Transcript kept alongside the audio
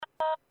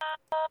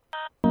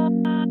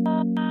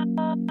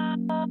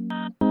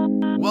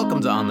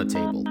Welcome to On the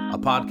Table, a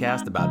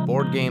podcast about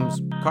board games,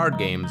 card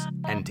games,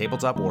 and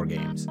tabletop war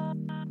games.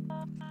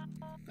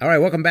 All right,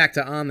 welcome back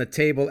to On the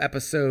Table,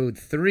 episode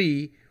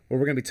 3, where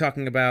we're going to be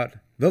talking about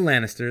the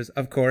Lannisters,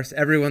 of course,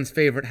 everyone's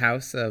favorite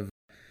house of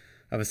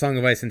A Song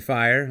of Ice and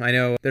Fire. I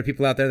know there are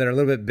people out there that are a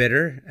little bit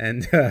bitter,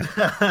 and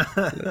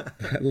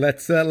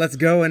let's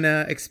go and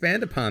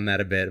expand upon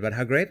that a bit, about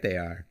how great they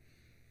are.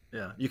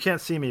 Yeah, you can't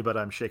see me, but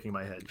I'm shaking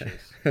my head,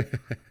 Chase.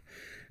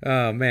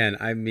 Oh, man.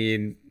 I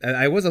mean,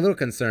 I was a little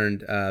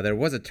concerned. There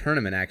was a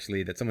tournament,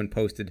 actually, that someone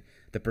posted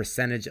the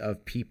percentage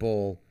of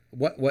people,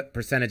 what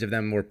percentage of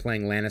them were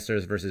playing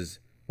Lannisters versus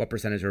what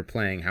percentage were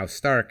playing House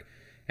Stark.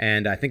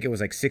 And I think it was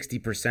like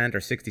 60% or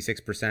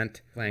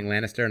 66% playing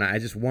Lannister. And I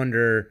just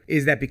wonder,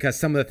 is that because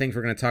some of the things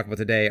we're going to talk about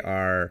today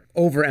are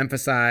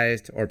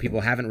overemphasized, or people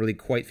haven't really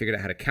quite figured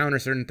out how to counter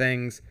certain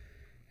things,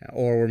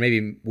 or we're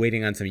maybe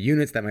waiting on some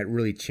units that might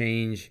really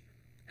change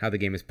how the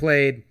game is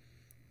played?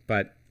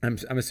 But I'm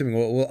assuming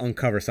we'll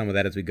uncover some of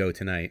that as we go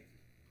tonight.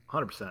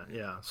 100%,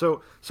 yeah.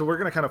 So we're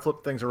going to kind of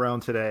flip things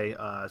around today,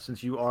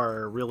 since you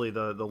are really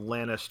the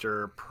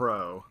Lannister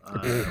pro.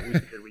 We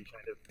figured we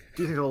kind of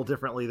do things a little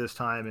differently this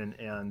time,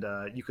 and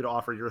you could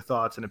offer your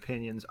thoughts and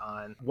opinions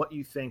on what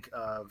you think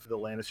of the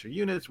Lannister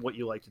units, what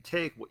you like to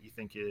take, what you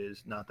think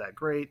is not that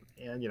great,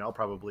 and I'll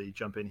probably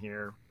jump in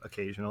here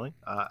occasionally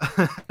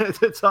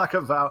to talk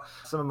about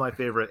some of my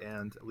favorite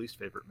and least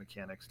favorite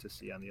mechanics to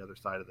see on the other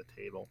side of the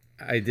table.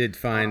 I did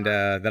find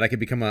that I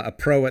could become a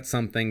pro at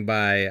something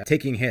by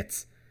taking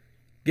hits.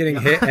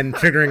 Getting hit and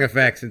triggering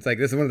effects. It's like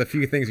this is one of the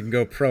few things you can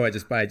go pro at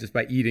just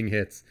by eating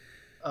hits.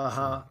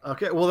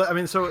 Okay. Well, I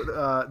mean, so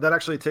that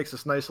actually takes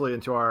us nicely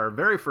into our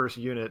very first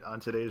unit on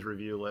today's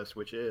review list,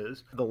 which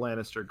is the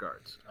Lannister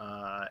Guards.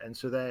 And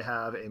so they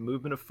have a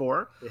movement of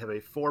 4. They have a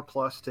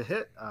 4+ to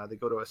hit. They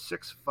go to a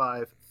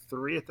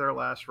 6/5/3 at their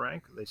last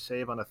rank. They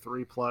save on a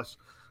 3+.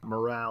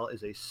 Morale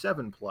is a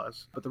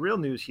 7+. But the real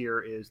news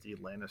here is the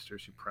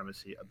Lannister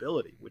Supremacy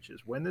ability, which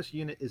is when this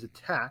unit is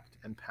attacked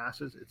and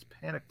passes its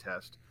panic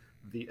test,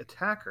 the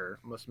attacker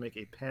must make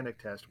a panic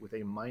test with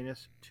a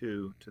 -2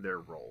 to their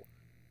roll.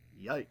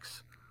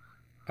 Yikes.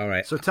 All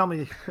right. So tell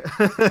me.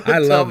 I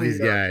love these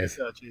guys.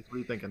 What are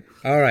you thinking?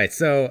 All right.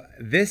 So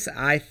this,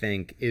 I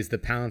think, is the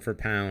pound for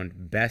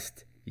pound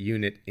best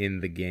unit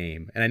in the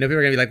game. And I know people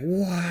are going to be like,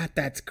 what?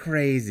 That's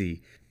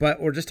crazy. But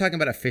we're just talking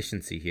about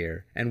efficiency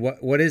here. And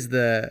what is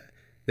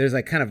there's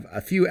like kind of a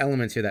few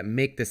elements here that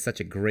make this such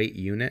a great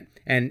unit.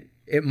 And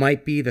it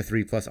might be the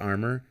 3+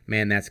 armor.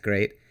 Man, that's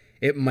great.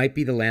 It might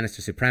be the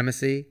Lannister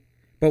Supremacy,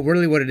 but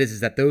really what it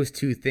is that those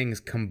two things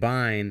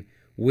combine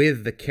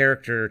with the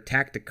character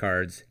tactic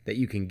cards that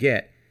you can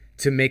get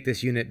to make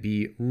this unit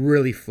be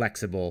really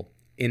flexible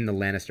in the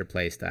Lannister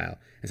playstyle.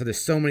 And so there's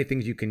so many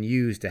things you can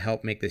use to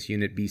help make this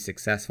unit be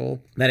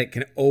successful that it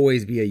can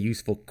always be a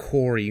useful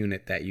core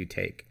unit that you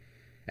take.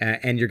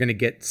 And you're going to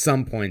get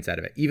some points out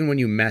of it. Even when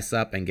you mess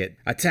up and get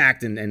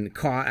attacked and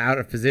caught out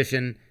of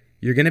position,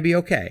 you're going to be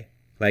okay.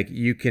 Like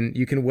you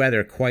can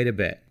weather quite a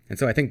bit. And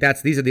so I think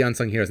these are the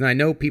unsung heroes. And I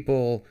know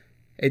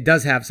it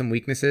does have some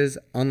weaknesses.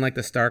 Unlike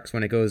the Starks,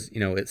 when it goes,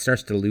 it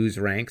starts to lose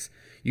ranks,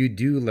 you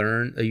do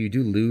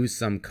lose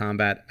some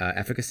combat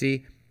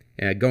efficacy.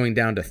 Going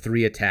down to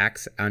 3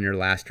 attacks on your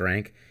last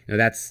rank,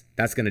 that's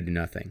going to do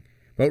nothing.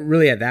 But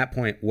really at that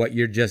point, what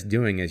you're just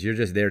doing is you're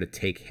just there to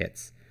take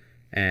hits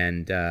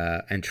and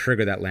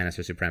trigger that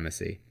Lannister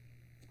Supremacy.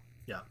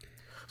 Yeah.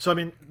 So, I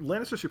mean,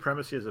 Lannister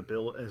Supremacy as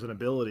an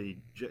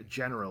ability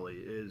generally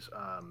is,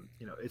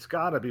 it's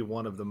got to be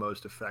one of the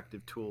most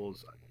effective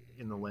tools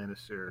in the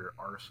Lannister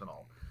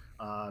arsenal.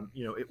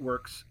 It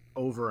works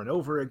over and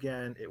over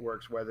again. It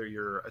works whether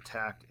you're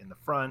attacked in the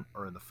front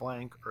or in the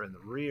flank or in the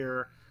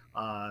rear.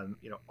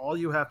 All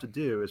you have to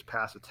do is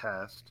pass a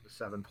test,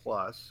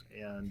 7+,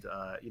 and,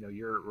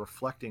 you're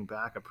reflecting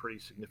back a pretty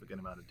significant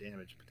amount of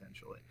damage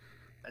potentially.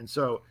 And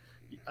so,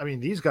 I mean,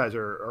 these guys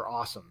are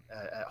awesome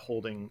at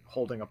holding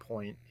a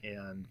point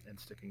and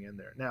sticking in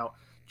there. Now,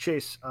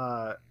 Chase,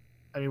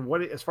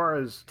 what as far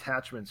as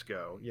attachments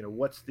go,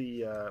 what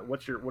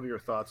are your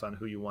thoughts on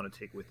who you want to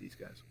take with these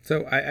guys?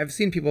 So I've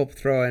seen people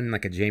throw in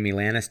like a Jaime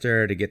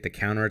Lannister to get the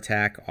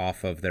counterattack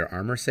off of their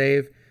armor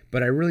save,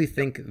 but I really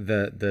think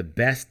the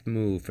best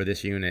move for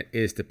this unit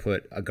is to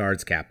put a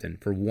guards captain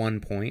for 1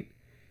 point,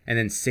 and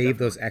then save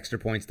those extra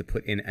points to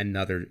put in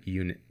another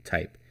unit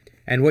type.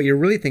 And what you're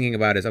really thinking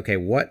about is, okay,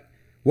 what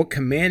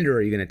commander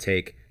are you going to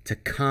take to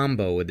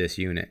combo with this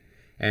unit?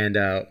 And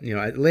at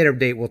a later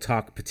date, we'll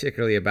talk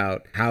particularly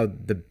about how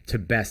to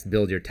best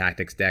build your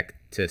tactics deck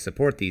to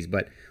support these.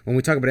 But when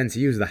we talk about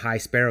NCUs, the High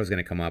Sparrow is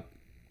going to come up.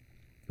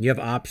 You have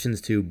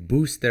options to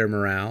boost their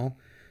morale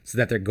so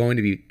that they're going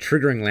to be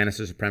triggering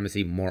Lannister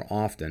Supremacy more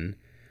often.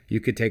 You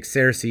could take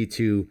Cersei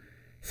to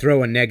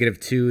throw a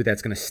 -2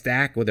 that's going to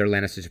stack with their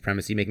Lannister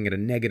Supremacy, making it a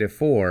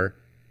 -4.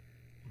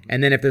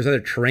 And then if there's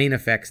other terrain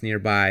effects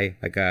nearby,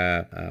 like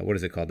what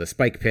is it called? The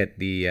Spike Pit,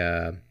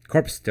 the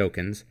Corpse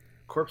Tokens,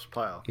 corpse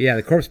pile. Yeah,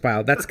 the corpse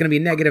pile. That's going to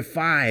be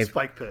 -5.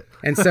 Spike pit.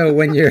 And so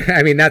when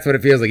I mean, that's what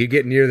it feels like. You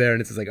get near there,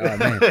 and it's just like, oh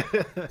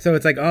man. So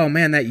it's like, oh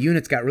man, that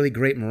unit's got really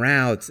great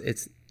morale.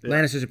 It's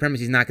Lannister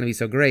supremacy is not going to be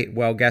so great.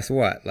 Well, guess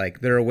what?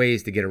 Like, there are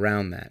ways to get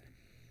around that.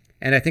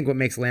 And I think what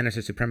makes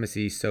Lannister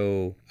supremacy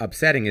so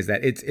upsetting is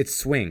that it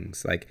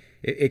swings. Like,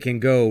 it can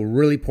go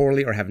really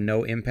poorly or have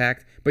no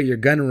impact, but you're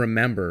going to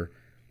remember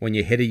when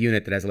you hit a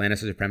unit that has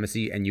Lannister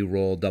supremacy and you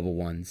roll double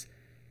ones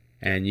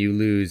and you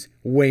lose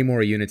way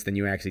more units than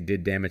you actually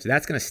did damage.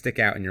 That's going to stick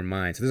out in your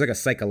mind. So there's like a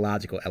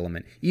psychological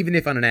element. Even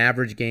if on an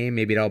average game,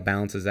 maybe it all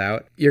balances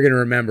out, you're going to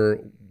remember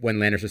when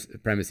Lannister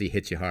supremacy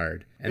hits you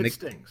hard. And it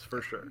stings,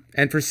 for sure.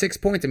 And for 6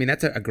 points, I mean,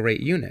 that's a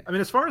great unit. I mean,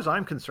 as far as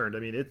I'm concerned, I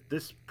mean,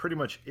 this pretty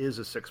much is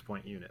a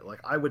 6-point unit. Like,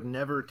 I would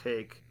never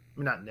take, I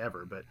mean, not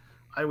never, but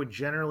I would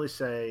generally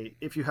say,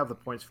 if you have the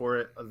points for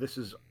it, this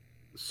is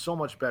so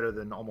much better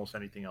than almost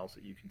anything else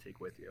that you can take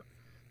with you.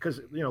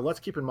 Because,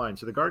 let's keep in mind,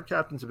 so the guard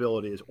captain's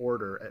ability is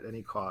order at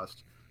any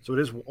cost. So it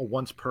is a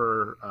once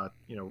per,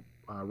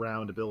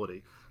 round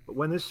ability. But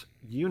when this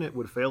unit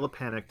would fail a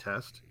panic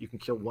test, you can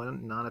kill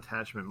one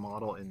non-attachment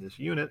model in this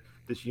unit.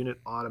 This unit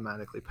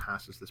automatically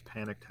passes this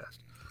panic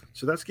test.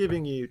 So that's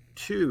giving you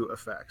 2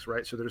 effects,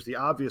 right? So there's the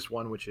obvious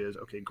one, which is,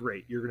 okay,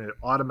 great. You're going to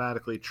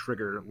automatically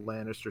trigger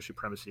Lannister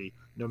supremacy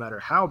no matter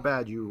how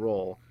bad you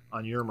roll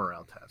on your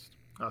morale test.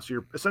 So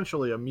you're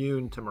essentially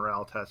immune to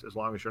morale tests as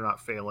long as you're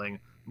not failing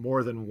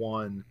more than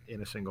one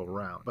in a single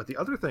round. But the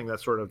other thing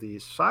that's sort of the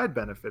side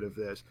benefit of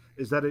this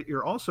is that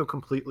you're also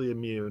completely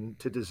immune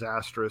to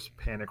disastrous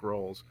panic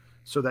rolls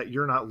so that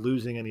you're not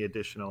losing any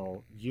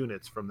additional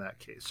units from that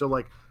case. So,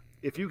 like,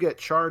 if you get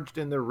charged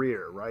in the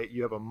rear, right,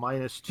 you have a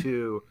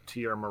 -2 to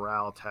your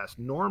morale test.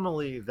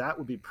 Normally, that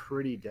would be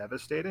pretty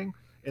devastating.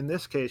 In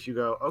this case, you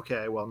go,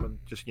 okay, well, I'm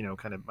just,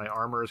 kind of my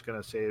armor is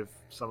going to save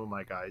some of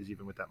my guys,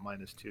 even with that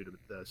 -2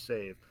 to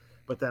save.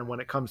 But then when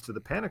it comes to the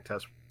panic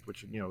test,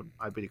 which,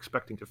 I'd be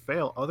expecting to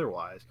fail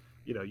otherwise,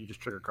 you just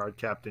trigger guard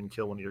captain,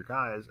 kill one of your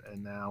guys,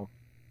 and now,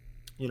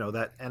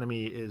 that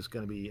enemy is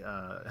going to be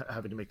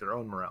having to make their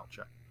own morale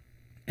check.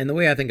 And the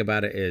way I think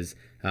about it is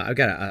I've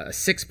got a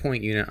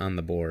 6-point unit on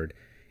the board.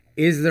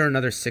 Is there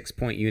another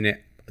 6-point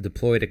unit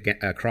deployed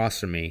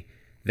across from me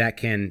that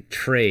can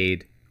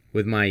trade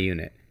with my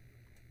unit?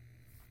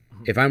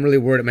 If I'm really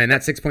worried, man,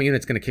 that 6-point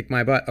unit's going to kick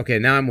my butt. Okay,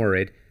 now I'm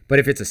worried. But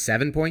if it's a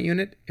 7-point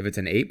unit, if it's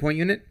an 8-point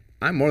unit,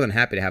 I'm more than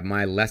happy to have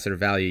my lesser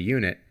value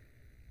unit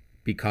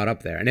be caught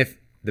up there. And if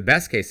the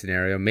best case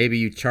scenario, maybe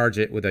you charge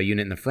it with a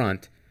unit in the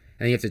front,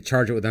 and you have to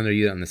charge it with another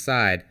unit on the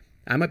side,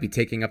 I might be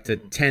taking up to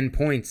 10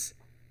 points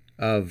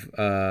of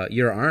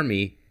your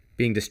army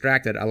being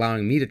distracted,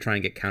 allowing me to try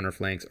and get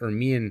counterflanks, or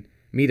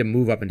me to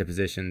move up into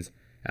positions,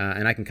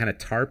 and I can kind of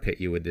tar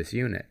pit you with this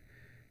unit.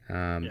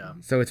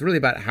 So it's really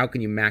about how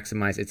can you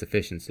maximize its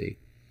efficiency.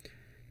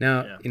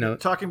 Now,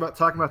 talking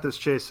about this,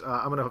 Chase,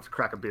 I'm gonna have to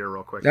crack a beer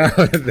real quick.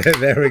 Oh,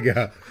 there we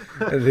go.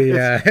 I'm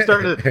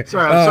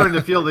starting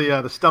to feel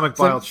the stomach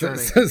bile churning.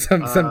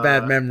 Some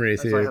bad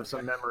memories here. I have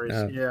some memories.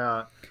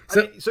 Yeah.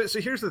 So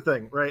here's the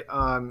thing, right?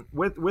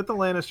 With the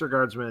Lannister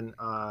Guardsman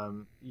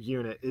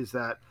unit is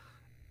that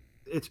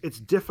it's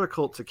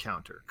difficult to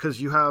counter because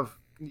you have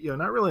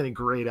not really any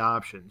great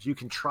options. You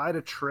can try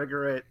to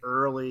trigger it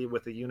early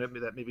with a unit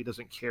that maybe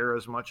doesn't care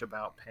as much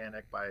about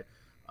panic by,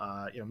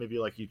 maybe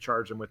like you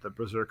charge them with the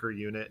Berserker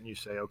unit and you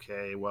say,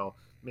 okay, well,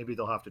 maybe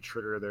they'll have to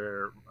trigger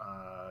their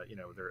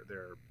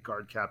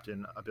guard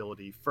captain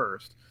ability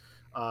first.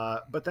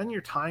 But then you're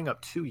tying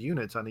up 2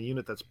 units on a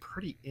unit that's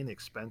pretty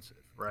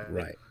inexpensive, right?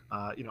 Right.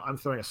 I'm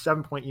throwing a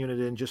 7-point unit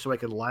in just so I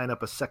can line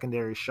up a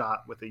secondary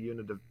shot with a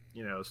unit of,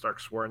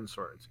 Stark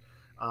Swordswords.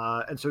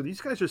 And so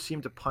these guys just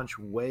seem to punch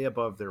way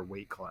above their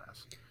weight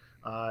class.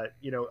 I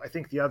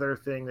think the other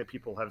thing that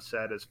people have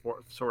said is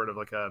sort of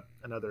like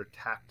another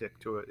tactic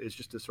to it is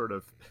just to sort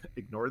of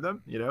ignore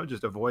them,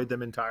 just avoid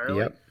them entirely.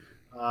 Yep.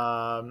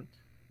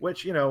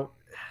 Which,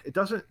 it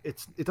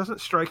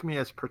doesn't strike me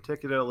as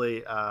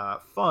particularly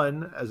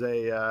fun as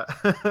a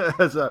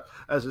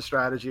as a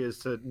strategy is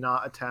to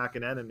not attack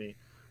an enemy.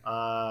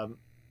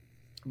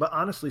 But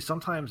honestly,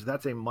 sometimes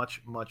that's a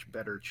much, much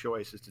better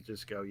choice is to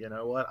just go, you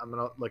know what, I'm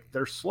going to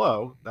they're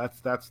slow.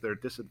 That's their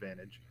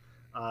disadvantage,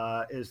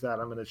 is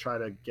that I'm going to try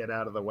to get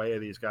out of the way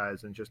of these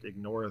guys and just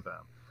ignore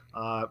them.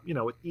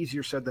 It's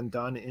easier said than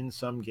done in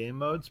some game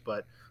modes,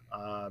 but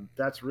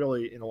that's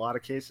really, in a lot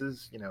of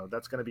cases,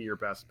 that's going to be your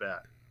best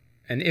bet.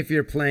 And if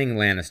you're playing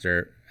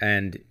Lannister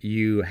and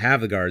you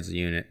have the guards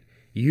unit,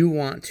 you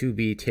want to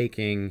be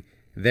taking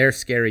their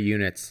scary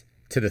units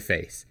to the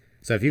face.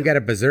 So if you've got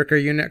a Berserker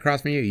unit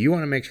across from you, you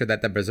want to make sure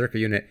that the Berserker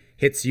unit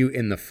hits you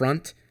in the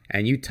front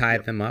and you tie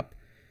them up,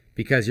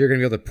 because you're going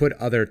to be able to put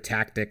other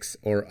tactics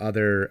or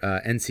other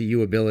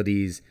NCU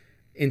abilities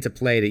into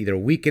play to either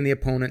weaken the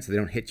opponent so they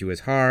don't hit you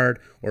as hard,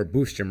 or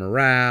boost your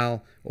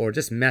morale, or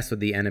just mess with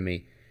the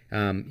enemy.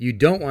 You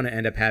don't want to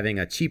end up having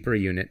a cheaper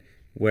unit,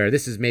 where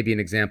this is maybe an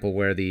example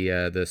where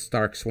the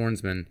Stark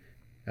Swordsman,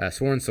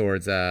 Sworn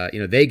Swords,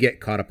 they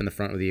get caught up in the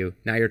front with you.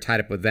 Now you're tied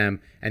up with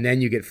them, and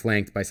then you get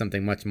flanked by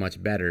something much,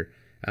 much better.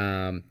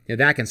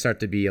 That can start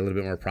to be a little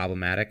bit more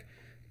problematic.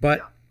 But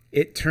Yeah.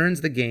 it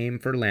turns the game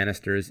for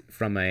Lannisters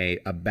from a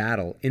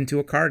battle into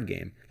a card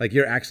game. Like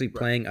you're actually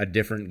playing a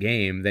different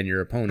game than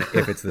your opponent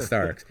if it's the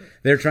Starks.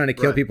 They're trying to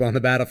kill Right. people on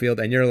the battlefield,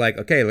 and you're like,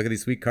 okay, look at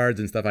these sweet cards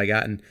and stuff I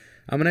got, and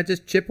I'm going to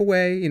just chip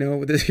away,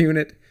 with this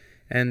unit.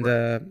 And,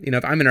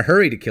 if I'm in a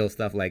hurry to kill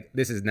stuff, like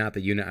this is not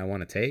the unit I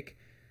want to take.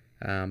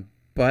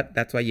 But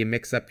that's why you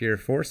mix up your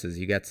forces.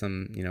 You got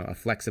some, a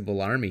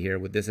flexible army here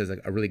with this as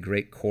a really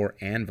great core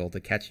anvil to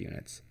catch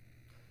units.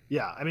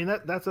 Yeah, I mean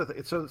that's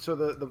a so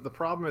the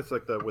problem is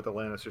like with the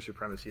Lannister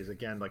supremacy is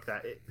again like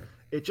that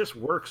it just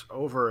works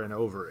over and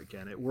over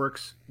again. It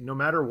works no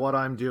matter what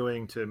I'm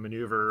doing to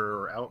maneuver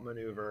or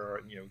outmaneuver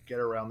or get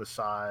around the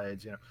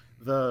sides.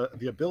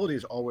 The ability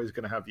is always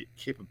going to have the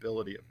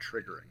capability of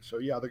triggering. So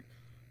yeah,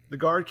 the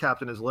guard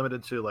captain is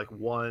limited to like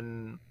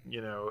one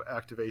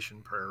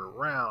activation per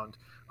round,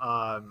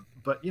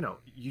 but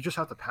you just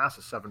have to pass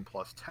a 7+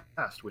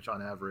 test, which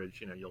on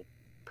average you'll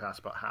pass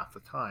about half the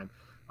time.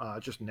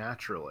 Just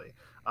naturally.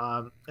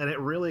 And it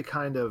really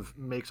kind of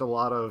makes a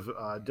lot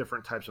of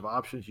different types of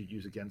options you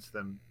use against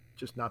them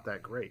just not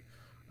that great.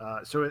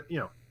 So,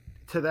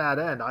 to that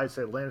end, I'd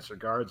say Lannister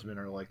Guardsmen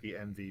are like the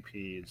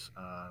MVPs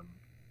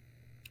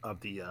of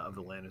the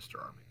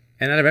Lannister army.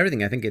 And out of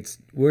everything, I think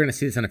we're going to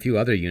see this on a few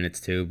other units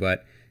too,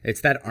 but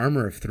it's that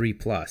armor of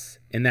 3+,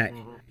 in that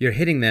you're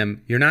hitting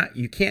them.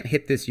 You can't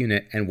hit this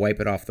unit and wipe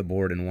it off the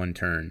board in one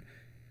turn.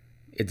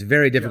 It's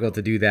very difficult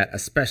to do that,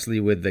 especially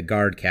with the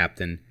guard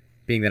captain,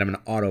 being that I'm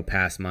going to auto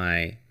pass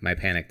my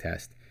panic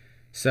test.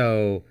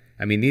 So,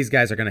 I mean, these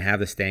guys are going to have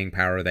the staying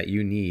power that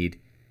you need.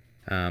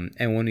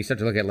 And when you start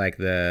to look at like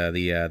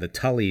the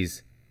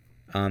Tullys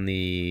on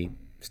the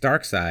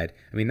Stark side,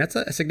 I mean, that's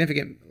a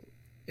significant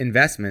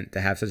investment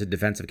to have such a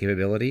defensive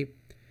capability.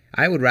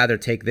 I would rather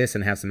take this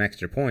and have some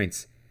extra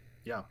points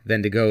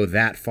than to go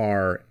that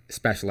far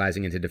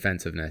specializing into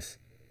defensiveness.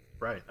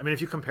 Right. I mean,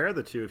 if you compare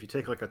the two, if you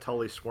take like a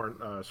Tully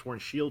Sworn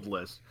Shield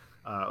list,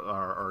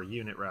 or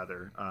unit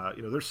rather,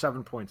 there's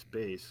 7 points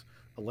base.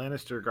 A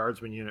Lannister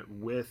Guardsman unit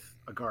with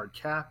a guard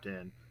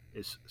captain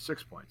is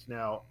 6 points.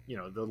 Now,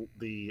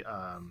 the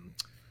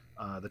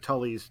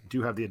Tullys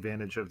do have the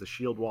advantage of the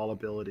shield wall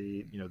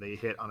ability. They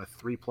hit on a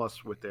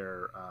 3+ with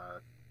their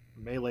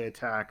melee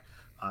attack.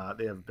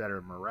 They have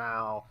better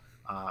morale.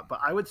 But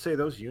I would say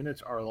those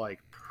units are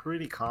like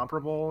pretty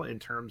comparable in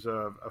terms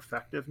of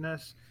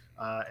effectiveness.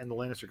 And the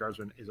Lannister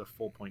Guardsman is a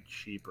full point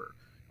cheaper.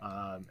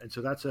 And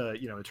so that's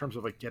in terms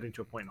of like getting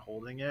to a point and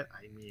holding it.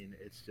 I mean,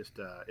 it's just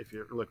if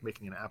you're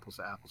making an apples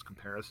to apples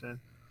comparison,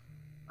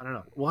 I don't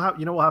know. We'll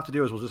have to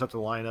do is we'll just have to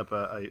line up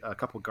a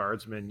couple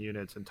guardsmen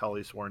units and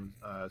Tully Sworn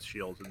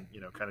shields and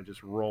kind of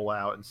just roll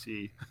out and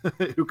see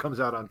who comes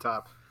out on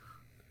top.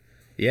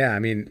 Yeah, I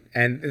mean,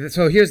 and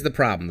so here's the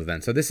problem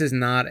then. So this is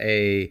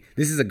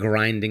a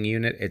grinding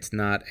unit. It's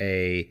not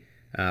a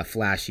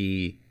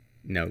flashy,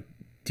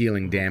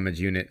 dealing damage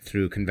unit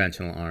through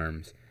conventional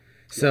arms.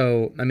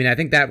 So, I mean, I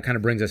think that kind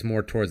of brings us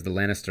more towards the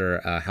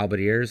Lannister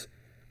Halberdiers.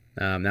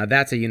 Now,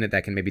 that's a unit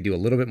that can maybe do a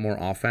little bit more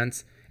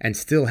offense and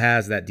still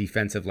has that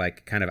defensive,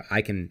 like, kind of,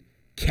 I can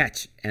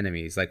catch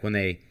enemies. Like, when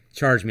they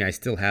charge me, I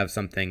still have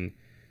something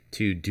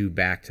to do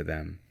back to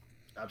them.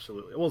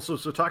 Absolutely. Well, so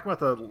talking about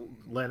the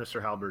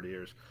Lannister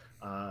Halberdiers,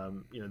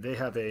 they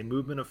have a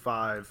movement of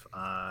 5.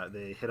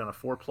 They hit on a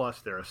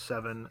 4+. They're a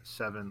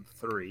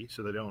 7/7/3,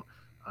 so they don't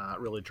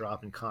really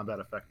drop in combat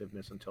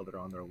effectiveness until they're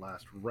on their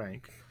last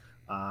rank.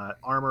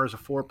 Armor is a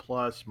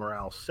 4+,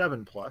 morale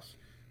 7+.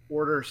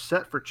 Order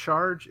set for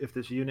charge. If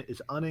this unit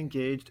is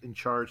unengaged and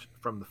charged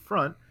from the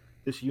front,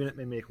 this unit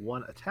may make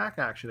one attack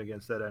action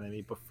against that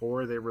enemy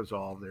before they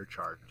resolve their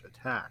charged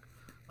attack.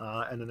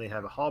 And then they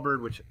have a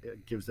halberd, which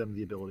gives them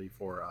the ability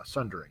for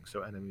sundering.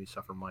 So enemies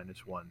suffer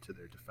 -1 to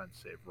their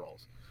defense save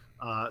rolls.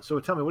 So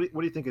tell me, what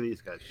do you think of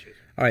these guys, Chase?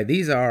 All right,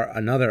 these are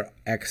another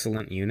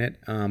excellent unit,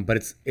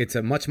 but it's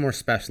a much more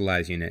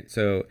specialized unit.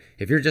 So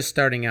if you're just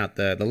starting out,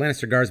 the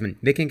Lannister Guardsmen,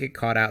 they can get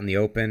caught out in the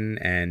open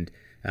and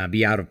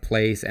be out of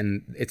place,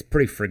 and it's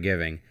pretty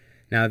forgiving.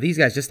 Now these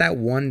guys, just that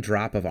one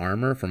drop of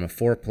armor from a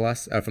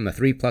 4+, from the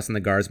 3+ on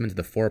the Guardsmen to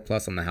the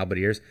 4+ on the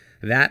Halberdiers,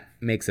 that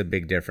makes a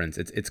big difference.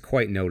 It's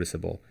quite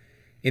noticeable.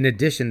 In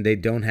addition, they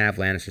don't have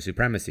Lannister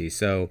supremacy,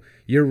 so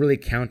you're really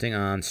counting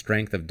on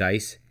strength of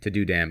dice to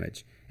do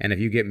damage. And if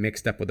you get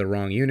mixed up with the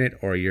wrong unit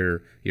or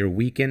you're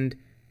weakened,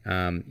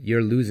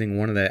 you're losing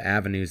one of the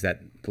avenues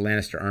that the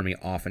Lannister army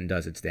often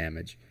does its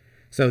damage.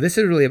 So this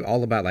is really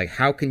all about like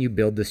how can you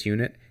build this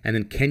unit, and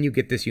then can you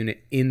get this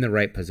unit in the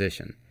right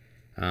position.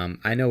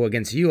 I know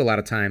against you a lot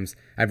of times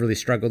I've really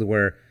struggled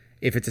where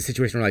if it's a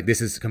situation where like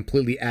this is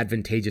completely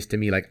advantageous to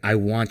me, like I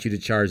want you to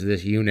charge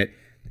this unit,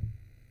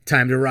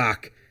 time to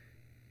rock.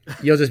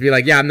 You'll just be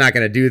like, yeah, I'm not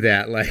going to do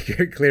that. Like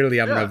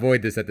clearly I'm going to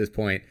avoid this at this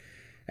point.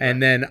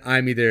 And then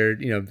I'm either,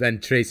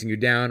 then chasing you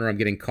down or I'm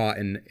getting caught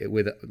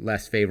with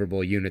less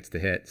favorable units to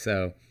hit.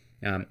 So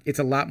it's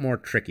a lot more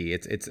tricky.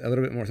 It's a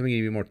little bit more something you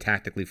need to be more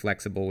tactically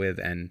flexible with,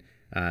 and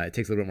it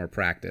takes a little bit more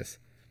practice.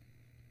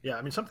 Yeah,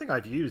 I mean, something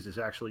I've used is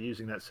actually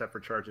using that set for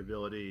charge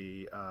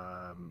ability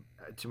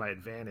to my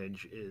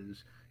advantage.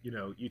 Is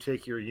you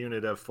take your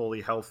unit of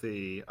fully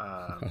healthy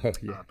Oh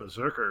yeah.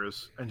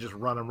 berserkers and just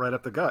run them right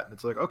up the gut. And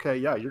it's like, okay,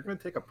 yeah, you're going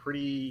to take a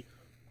pretty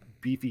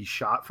beefy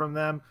shot from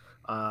them,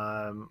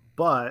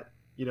 but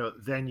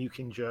then you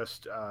can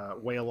just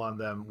wail on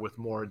them with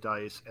more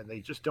dice, and they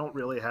just don't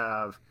really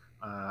have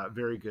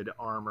very good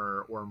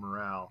armor or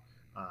morale.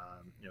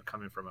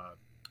 Coming from a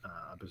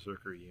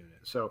berserker unit.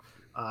 So,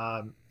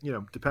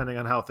 depending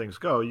on how things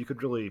go, you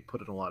could really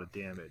put in a lot of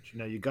damage.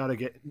 You got to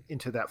get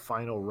into that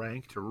final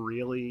rank to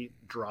really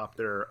drop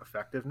their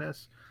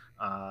effectiveness.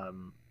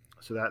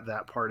 So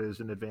that part is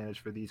an advantage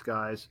for these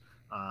guys.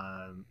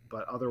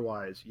 But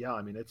otherwise, yeah,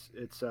 I mean,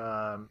 it's.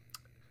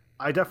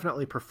 I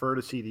definitely prefer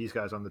to see these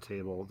guys on the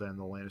table than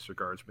the Lannister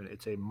Guardsmen.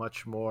 It's a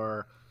much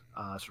more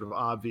sort of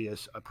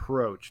obvious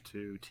approach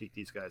to take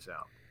these guys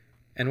out.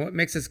 And what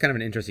makes this kind of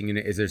an interesting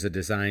unit is there's a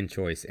design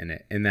choice in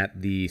it, in that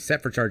the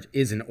set for charge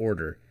is an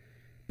order,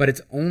 but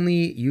it's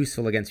only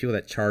useful against people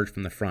that charge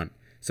from the front.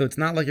 So it's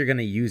not like you're going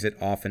to use it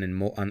often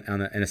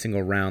in a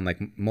single round,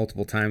 like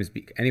multiple times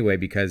anyway,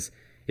 because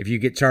if you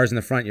get charged in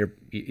the front,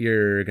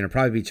 you're going to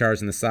probably be charged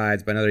in the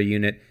sides by another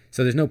unit.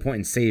 So there's no point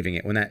in saving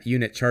it. When that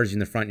unit charges in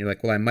the front, you're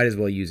like, well, I might as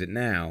well use it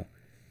now.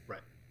 Right.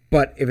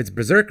 But if it's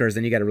berserkers,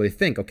 then you got to really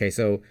think, okay,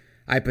 so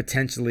I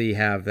potentially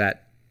have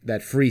that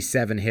free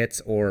 7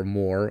 hits or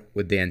more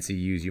with the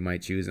NCUs you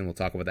might choose, and we'll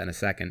talk about that in a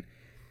second.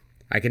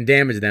 I can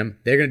damage them.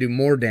 They're going to do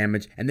more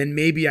damage, and then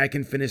maybe I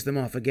can finish them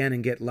off again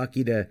and get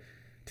lucky to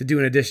do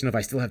an additional. If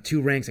I still have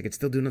 2 ranks, I could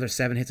still do another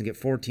 7 hits and get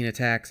 14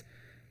 attacks.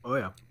 Oh,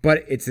 yeah.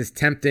 But it's this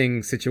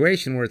tempting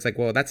situation where it's like,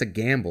 well, that's a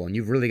gamble, and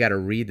you've really got to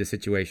read the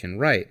situation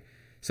right.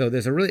 So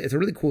it's a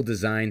really cool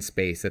design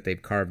space that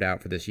they've carved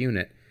out for this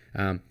unit.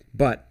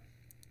 But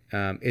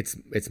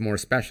it's more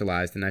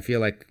specialized, and I feel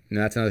like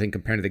that's another thing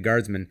compared to the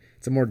Guardsmen.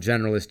 It's a more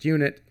generalist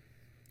unit.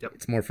 Yep.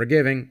 It's more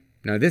forgiving.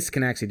 Now this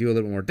can actually do a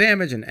little more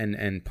damage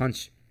and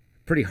punch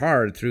pretty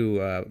hard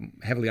through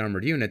heavily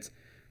armored units,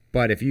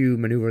 but if you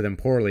maneuver them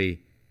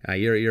poorly,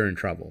 you're in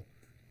trouble.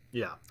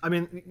 Yeah, I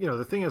mean,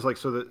 the thing is, like,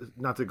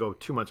 not to go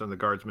too much on the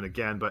Guardsmen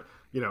again, but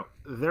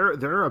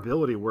their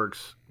ability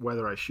works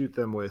whether I shoot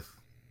them with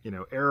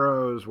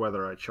arrows,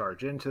 whether I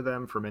charge into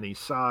them from any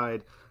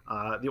side.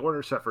 The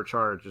order set for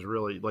charge is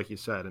really, like you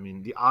said, I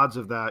mean, the odds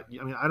of that,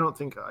 I mean,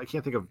 I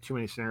can't think of too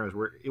many scenarios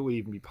where it would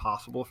even be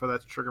possible for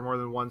that to trigger more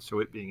than once. So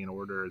it being in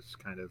order is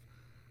kind of,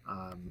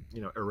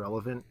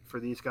 irrelevant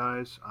for these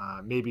guys.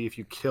 Maybe if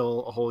you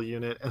kill a whole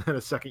unit and then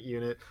a second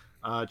unit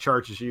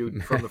charges you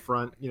from the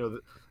front,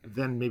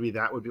 then maybe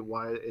that would be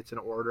why it's in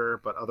order.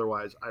 But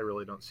otherwise, I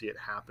really don't see it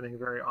happening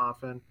very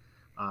often.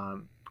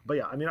 But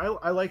yeah, I mean,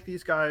 I like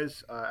these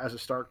guys as a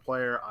Stark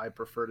player. I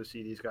prefer to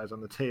see these guys on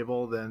the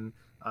table than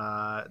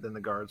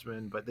the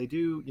Guardsmen. But they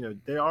do,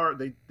 they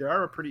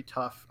are a pretty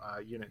tough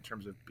unit in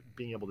terms of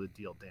being able to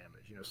deal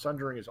damage.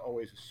 Sundering is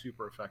always a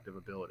super effective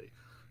ability,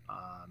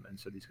 and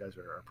so these guys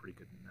are pretty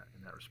good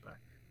in that respect.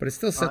 But it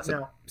still sets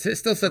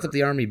up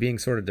the army being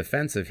sort of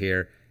defensive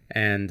here.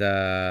 And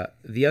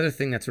the other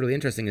thing that's really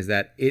interesting is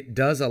that it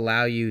does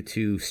allow you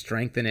to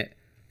strengthen it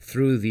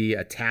through the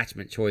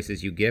attachment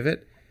choices you give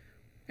it.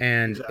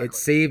 And exactly. It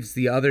saves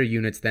the other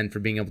units then for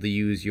being able to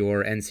use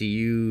your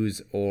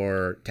NCUs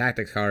or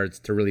tactics cards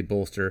to really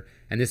bolster.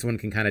 And this one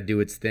can kind of do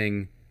its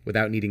thing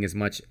without needing as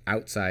much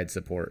outside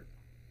support.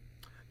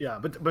 Yeah,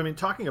 but I mean,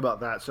 talking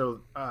about that, so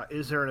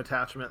is there an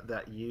attachment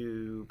that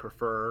you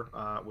prefer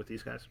with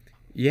these guys?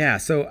 Yeah,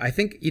 so I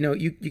think,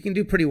 you can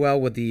do pretty well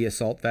with the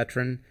Assault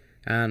Veteran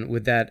and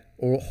with that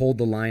hold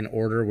the line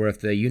order where if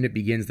the unit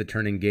begins the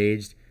turn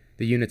engaged,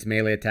 the unit's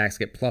melee attacks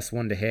get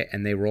 +1 to hit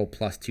and they roll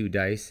 +2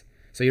 dice.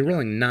 So you're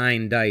rolling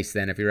 9 dice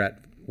then if you're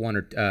at 1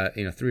 or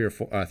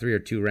 3 or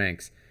 2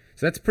 ranks.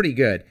 So that's pretty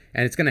good,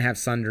 and it's going to have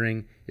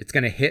Sundering. It's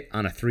going to hit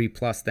on a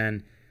 3+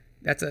 then.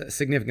 That's a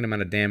significant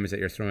amount of damage that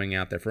you're throwing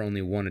out there for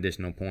only 1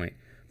 additional point.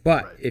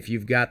 But right. If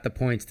you've got the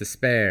points to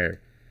spare,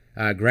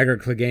 Gregor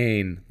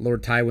Clegane,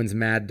 Lord Tywin's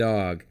Mad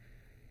Dog,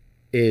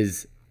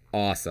 is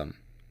awesome.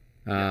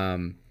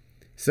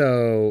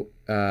 So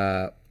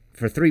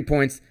for 3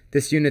 points,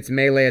 this unit's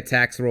melee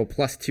attacks roll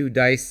 +2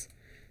 dice.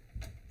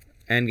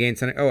 And gain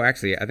something. Oh,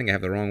 actually, I think I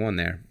have the wrong one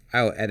there.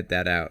 I'll edit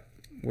that out.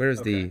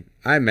 Where's the?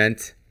 I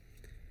meant.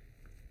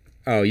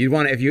 Oh, you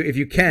want to, if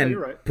you can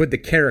right. Put the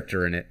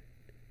character in it.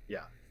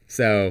 Yeah.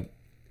 So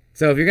if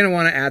you're gonna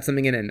want to add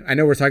something in, and I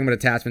know we're talking about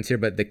attachments here,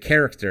 but the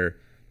character,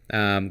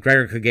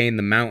 Gregor Clegane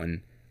the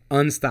Mountain,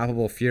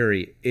 Unstoppable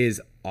Fury is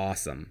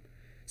awesome.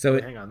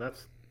 So hang on,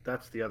 that's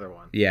the other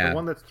one. Yeah. The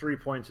one that's 3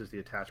 points is the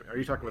attachment. Are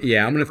you talking about?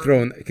 Yeah, I'm gonna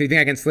throw in. Do you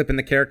think I can slip in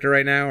the character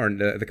right now or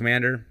the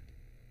commander?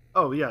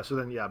 Oh, yeah, so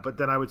then, but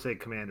then I would say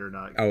commander,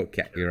 not... Oh,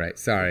 okay, you're right,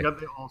 sorry.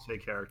 They all say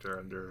character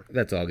under...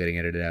 That's all getting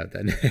edited out,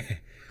 then.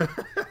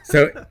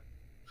 So,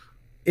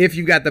 if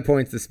you've got the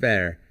points to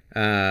spare,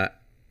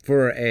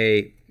 for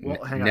a...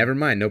 Well, hang on. Never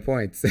mind, no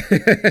points.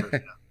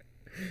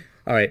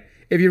 All right,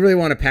 if you really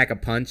want to pack a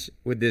punch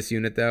with this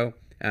unit, though,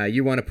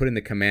 you want to put in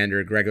the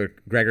commander, Gregor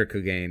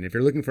Clegane. If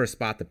you're looking for a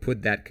spot to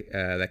put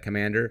that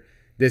commander,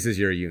 this is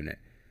your unit.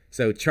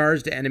 So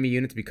charged enemy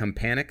units become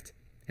panicked.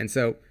 And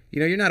so,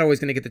 you're not always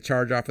going to get the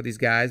charge off of these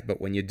guys,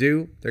 but when you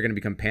do, they're going to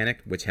become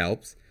panicked, which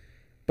helps.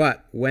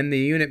 But when the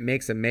unit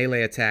makes a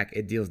melee attack,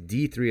 it deals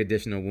D3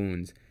 additional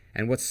wounds.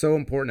 And what's so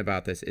important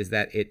about this is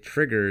that it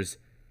triggers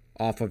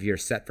off of your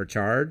set for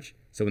charge.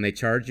 So when they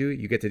charge you,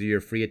 you get to do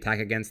your free attack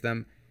against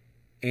them,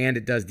 and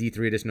it does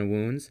D3 additional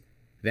wounds.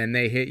 Then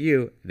they hit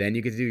you, then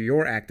you get to do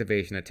your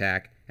activation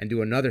attack and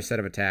do another set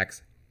of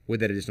attacks with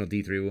that additional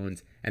D3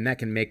 wounds. And that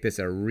can make this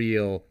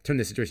turn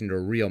this situation into a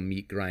real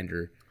meat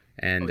grinder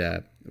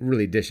and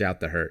really dish out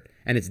the hurt.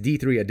 And it's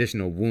D3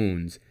 additional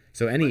wounds.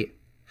 So any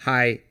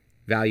high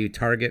value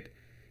target,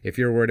 if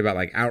you're worried about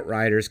like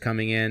outriders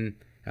coming in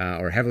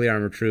or heavily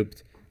armored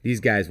troops, these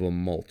guys will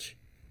mulch.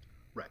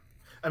 Right.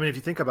 I mean, if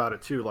you think about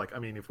it too,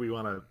 if we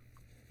want to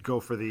go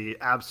for the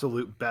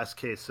absolute best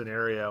case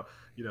scenario,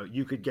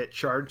 you could get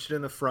charged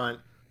in the front,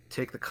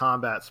 take the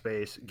combat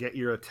space, get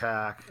your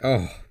attack,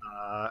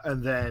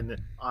 and then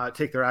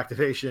take their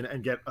activation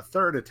and get a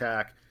third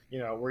attack,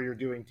 where you're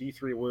doing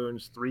D3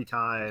 wounds 3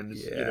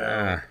 times.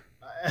 Yeah.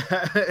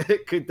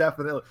 It could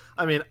definitely,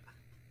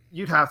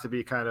 you'd have to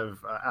be kind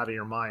of out of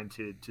your mind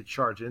to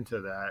charge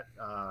into that,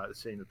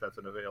 seeing that that's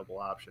an available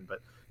option. But,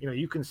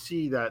 you can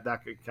see that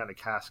could kind of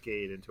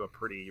cascade into a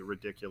pretty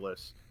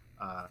ridiculous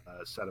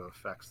set of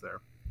effects there.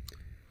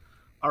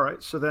 All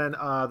right, so then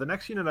the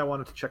next unit I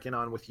wanted to check in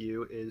on with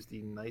you is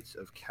the Knights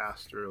of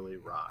Casterly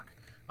Rock.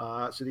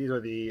 So these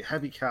are the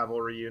heavy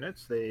cavalry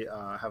units. They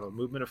have a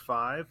movement of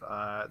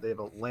 5. They have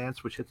a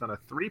lance which hits on a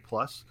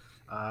 3+.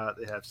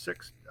 They have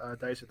 6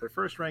 dice at their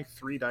first rank,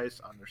 3 dice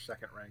on their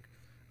second rank.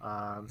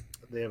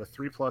 They have a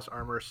 3+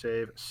 armor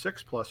save,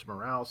 6+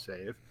 morale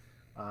save,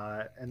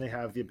 and they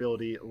have the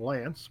ability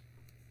Lance.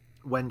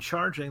 When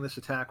charging, this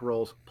attack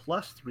rolls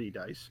 +3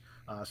 dice,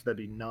 so that'd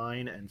be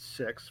 9 and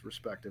 6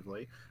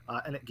 respectively,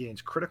 and it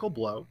gains critical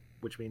blow,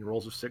 which means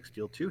rolls of 6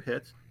 deal 2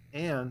 hits,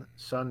 and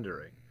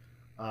sundering.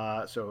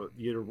 So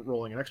you're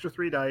rolling an extra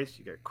 3 dice,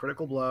 you get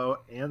critical blow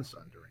and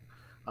sundering.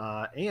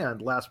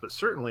 And last but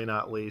certainly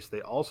not least,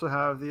 they also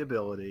have the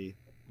ability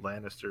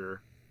Lannister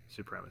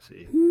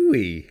Supremacy.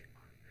 Ooh-wee.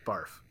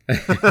 Barf.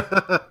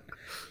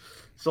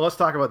 So let's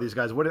talk about these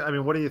guys. What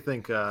do you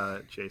think,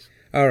 Chase?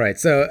 All right.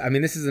 So,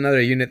 this is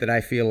another unit that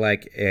I feel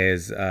like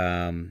is,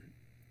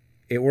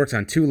 it works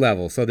on 2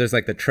 levels. So there's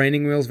like the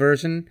training wheels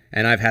version,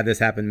 and I've had this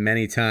happen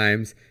many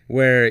times,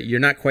 where you're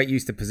not quite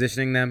used to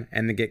positioning them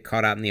and they get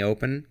caught out in the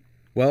open.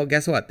 Well,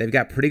 guess what? They've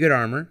got pretty good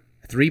armor.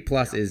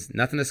 3+ is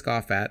nothing to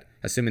scoff at,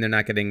 assuming they're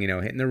not getting,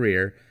 hit in the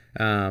rear.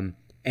 And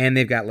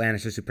they've got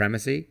Lannister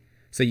Supremacy.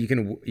 So you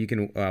can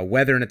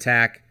weather an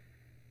attack,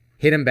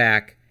 hit him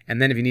back,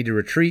 and then if you need to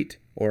retreat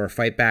or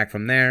fight back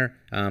from there,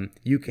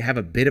 you have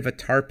a bit of a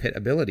tar pit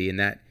ability in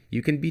that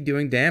you can be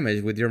doing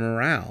damage with your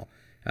morale.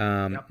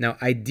 Now,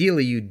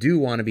 ideally, you do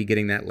want to be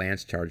getting that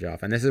lance charge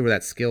off, and this is where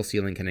that skill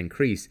ceiling can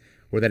increase,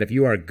 where that if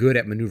you are good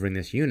at maneuvering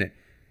this unit,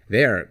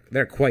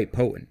 they're quite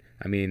potent.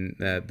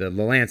 The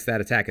lance,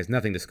 that attack is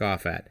nothing to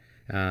scoff at.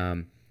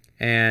 I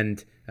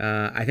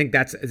think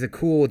it's a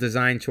cool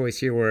design choice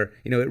here where,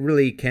 it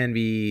really can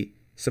be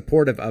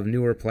supportive of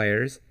newer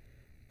players.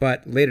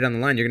 But later down the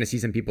line, you're going to see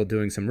some people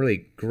doing some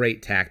really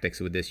great tactics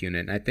with this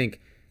unit. And I think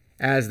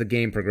as the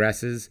game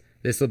progresses,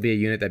 this will be a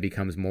unit that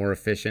becomes more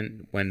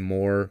efficient when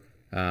more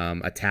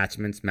mounted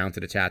attachments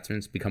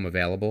become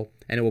available.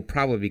 And it will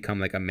probably become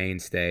like a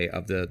mainstay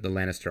of the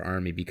Lannister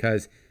army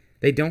because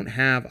they don't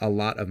have a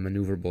lot of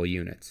maneuverable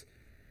units.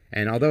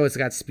 And although it's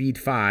got speed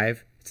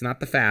 5, it's not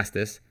the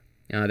fastest.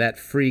 That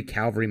free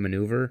cavalry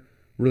maneuver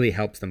really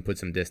helps them put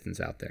some distance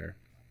out there.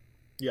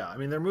 Yeah,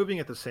 they're moving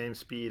at the same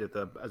speed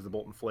as the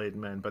Bolton Flayed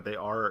Men, but they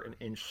are an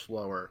inch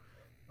slower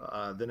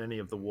than any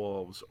of the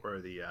Wolves or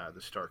the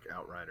Stark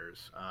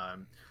Outriders.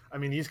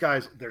 These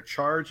guys, their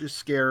charge is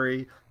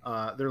scary.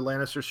 Their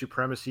Lannister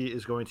Supremacy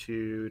is going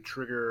to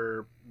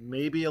trigger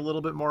maybe a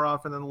little bit more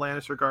often than the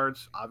Lannister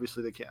Guards.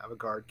 Obviously, they can't have a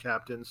guard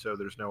captain, so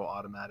there's no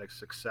automatic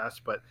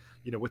success. But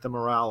with a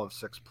morale of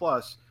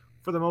 6+,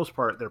 for the most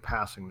part, they're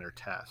passing their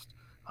test.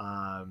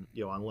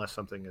 Unless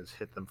something has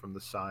hit them from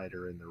the side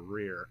or in the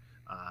rear.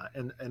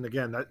 And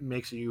again, that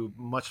makes you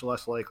much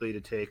less likely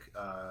to take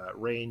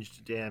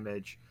ranged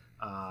damage,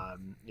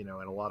 and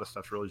a lot of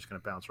stuff's really just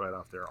going to bounce right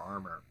off their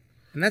armor.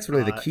 And that's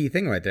really the key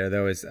thing right there,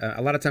 though, is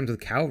a lot of times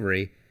with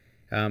cavalry,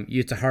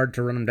 it's hard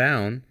to run them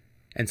down,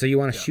 and so you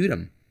want to shoot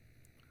them.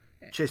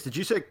 Chase, did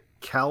you say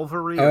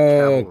cavalry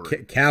or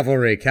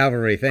cavalry?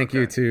 Cavalry. Thank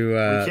you to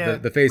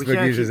the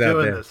Facebook users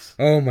out there. This.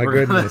 Oh, my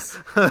goodness.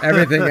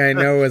 Everything I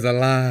know is a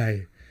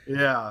lie.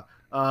 Yeah.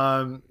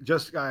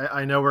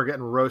 I know we're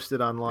getting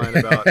roasted online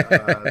about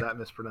that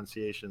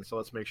mispronunciation, so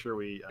let's make sure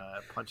we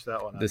punch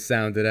that one out. Just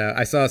sound it out.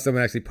 I saw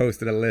someone actually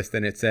posted a list,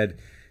 and it said,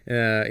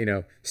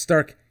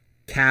 Stark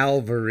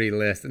Cavalry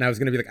list, and I was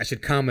going to be like, I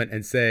should comment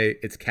and say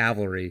it's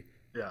cavalry.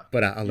 Yeah,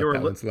 but I'll let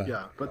that one slide.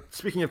 Yeah, but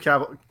speaking of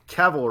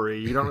cavalry,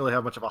 you don't really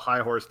have much of a high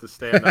horse to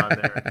stand on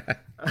there.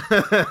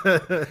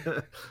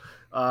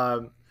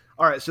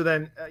 All right, so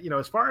then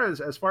as far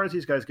as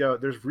these guys go,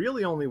 there's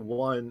really only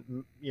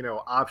one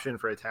option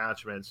for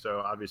attachment. So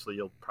obviously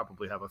you'll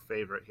probably have a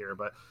favorite here,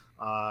 but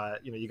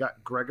you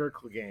got Gregor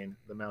Clegane,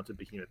 the Mounted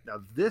Behemoth.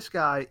 Now this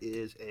guy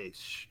is a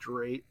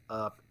straight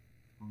up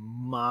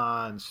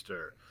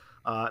monster.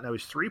 Now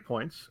he's 3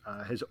 points.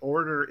 His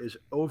order is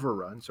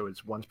Overrun, so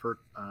it's once per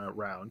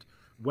round.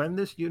 When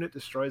this unit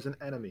destroys an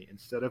enemy,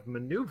 instead of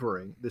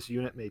maneuvering, this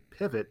unit may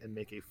pivot and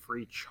make a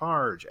free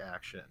charge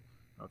action.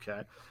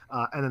 Okay.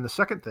 And then the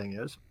second thing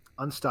is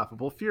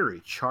Unstoppable Fury.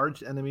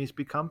 Charged enemies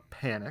become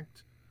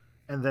panicked.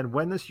 And then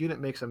when this unit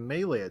makes a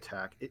melee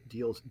attack, it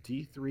deals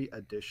D3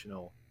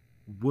 additional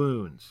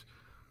wounds.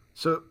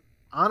 So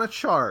on a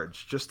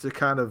charge, just to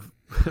kind of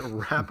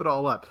wrap it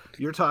all up,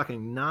 you're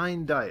talking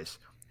 9 dice.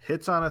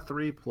 Hits on a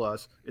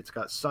 3+. It's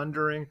got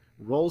Sundering.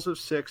 Rolls of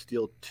 6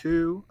 deal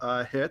 2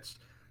 hits.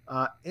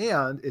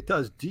 And it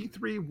does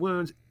D3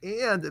 wounds,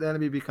 and an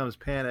enemy becomes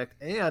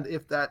panicked. And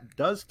if that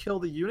does kill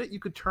the unit, you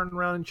could turn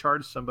around and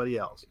charge somebody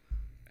else.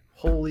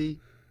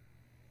 Holy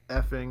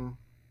effing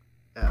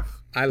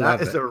F. I love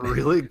it. That is a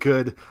really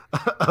good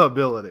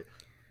ability.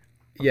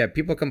 Yeah,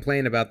 people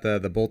complain about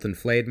the Bolton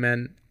Flayed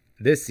Men.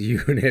 This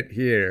unit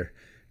here,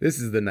 this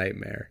is the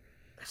nightmare.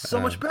 It's so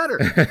much better.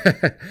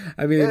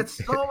 I mean,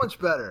 it's so much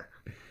better.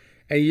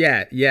 And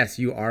yes,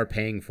 you are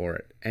paying for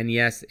it. And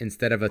yes,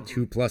 instead of a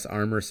 2+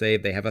 armor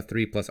save, they have a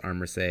 3+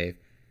 armor save.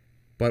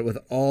 But with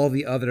all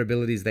the other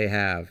abilities they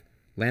have,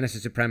 Lannister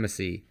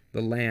Supremacy,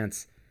 the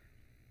Lance,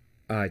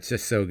 it's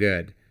just so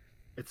good.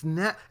 It's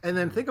net. And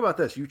then think about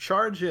this: you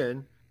charge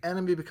in,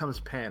 enemy becomes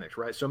panicked,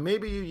 right? So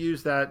maybe you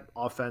use that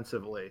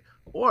offensively,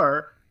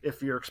 or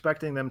if you're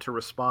expecting them to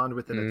respond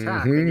with an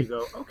attack, then you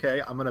go,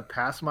 okay, I'm going to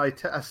pass my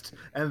test,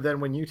 and then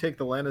when you take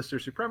the Lannister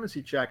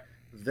Supremacy check,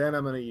 then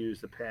I'm going to use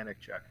the panic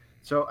check.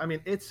 So, I mean,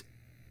 it's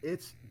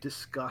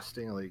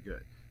disgustingly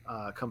good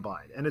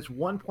combined. And it's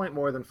 1 point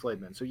more than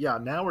Flayed Men. So, yeah,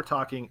 now we're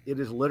talking, it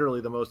is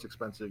literally the most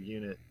expensive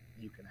unit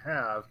you can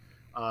have.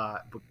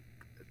 But,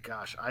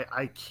 gosh,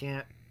 I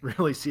can't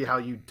really see how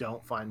you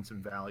don't find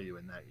some value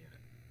in that unit.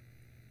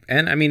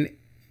 And, I mean,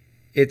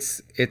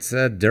 it's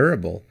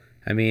durable.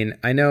 I mean,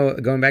 I know,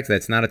 going back to that,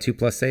 it's not a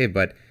 2+ save,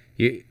 but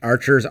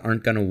archers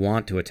aren't going to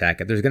want to attack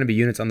it. There's going to be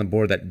units on the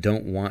board that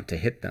don't want to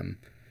hit them.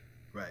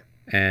 Right.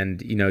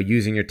 And,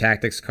 using your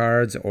tactics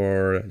cards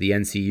or the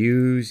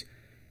NCUs,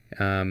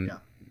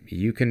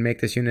 you can make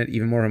this unit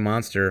even more of a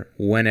monster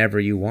whenever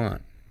you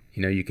want.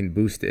 You can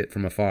boost it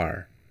from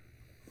afar.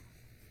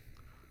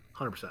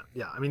 100%.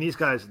 Yeah, I mean, these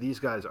guys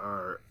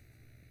are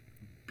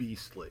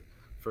beastly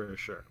for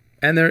sure.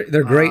 And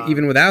they're great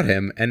even without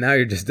him, and now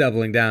you're just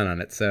doubling down on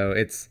it. So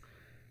it's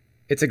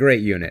a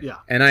great unit. Yeah.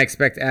 And I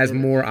expect as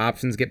more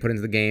options get put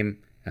into the game,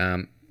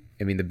 I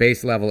mean, the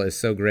base level is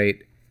so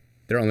great,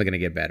 they're only going to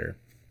get better.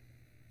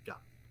 Yeah.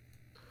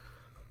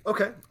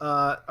 Okay.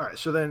 All right.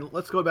 So then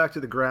let's go back to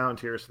the ground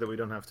here so that we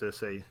don't have to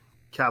say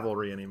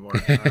cavalry anymore.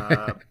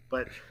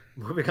 But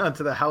moving on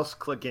to the House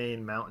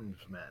Clegane Mountains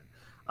Men.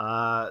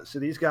 So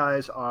these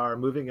guys are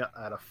moving at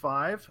a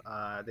 5.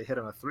 They hit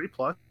on a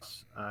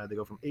 3+. They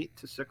go from 8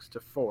 to 6 to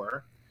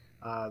 4.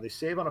 They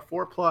save on a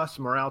 4+.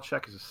 Morale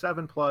check is a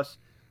 7+.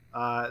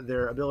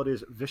 Their ability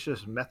is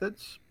Vicious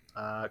Methods,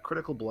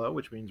 Critical Blow,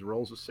 which means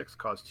rolls of 6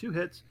 cause 2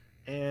 hits,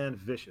 and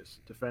Vicious.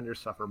 Defenders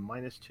suffer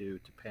 -2 to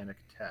panic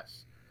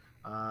tests.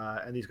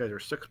 And these guys are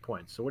 6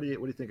 points. So what do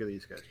you think of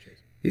these guys,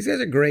 Chase? These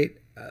guys are great.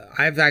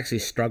 I've actually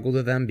struggled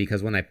with them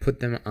because when I put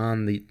them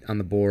on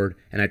the board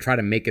and I try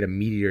to make it a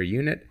meteor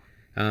unit,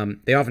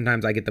 they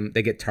oftentimes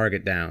they get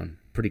target down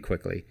pretty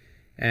quickly.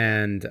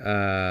 And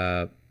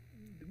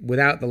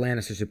without the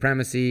Lannister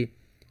Supremacy,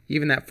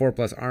 even that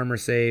 4+ armor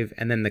save,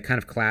 and then the kind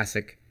of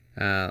classic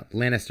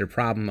Lannister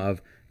problem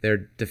of their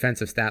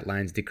defensive stat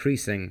lines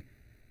decreasing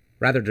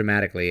rather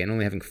dramatically and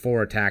only having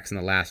 4 attacks in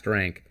the last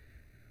rank.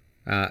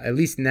 At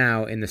least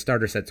now in the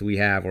starter sets we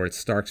have, where it's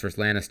Starks versus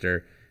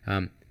Lannister,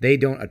 they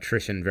don't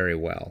attrition very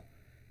well.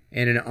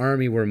 And in an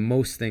army where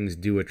most things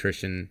do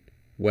attrition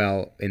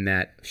well, in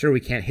that, sure, we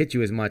can't hit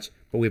you as much,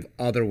 but we have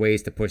other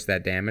ways to push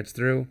that damage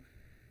through.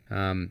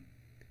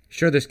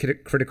 Sure, there's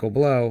critical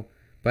blow,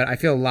 but I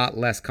feel a lot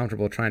less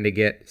comfortable trying to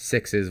get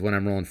 6s when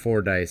I'm rolling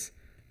 4 dice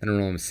than I'm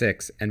rolling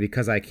 6. And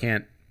because I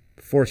can't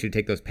force you to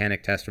take those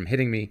panic tests from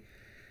hitting me,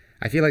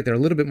 I feel like they're a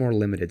little bit more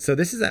limited. So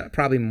this is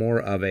probably more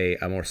of a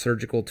more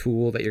surgical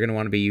tool that you're going to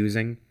want to be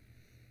using.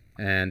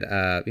 And,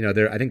 I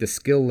think the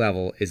skill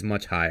level is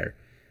much higher.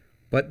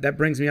 But that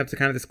brings me up to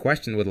kind of this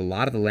question with a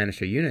lot of the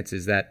Lannister units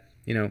is that,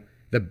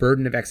 the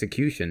burden of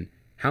execution.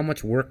 How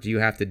much work do you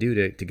have to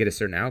do to get a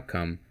certain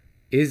outcome?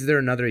 Is there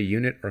another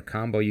unit or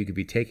combo you could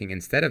be taking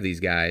instead of these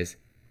guys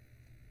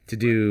to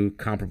do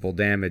comparable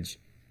damage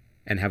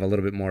and have a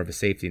little bit more of a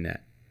safety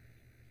net?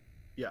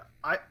 Yeah,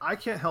 I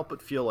can't help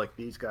but feel like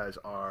these guys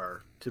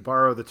are, to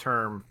borrow the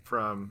term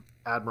from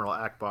Admiral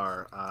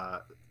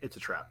Akbar, it's a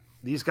trap.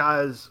 These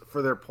guys,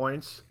 for their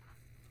points,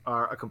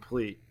 are a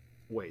complete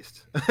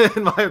waste,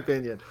 in my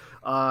opinion.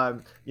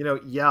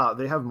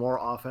 They have more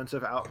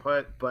offensive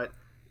output, but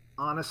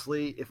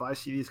honestly, if I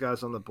see these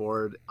guys on the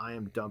board, I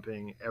am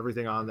dumping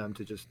everything on them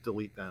to just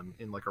delete them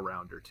in like a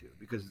round or two,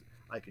 because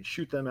I can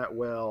shoot them at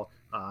will.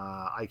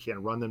 I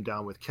can run them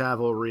down with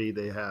cavalry.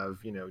 They have,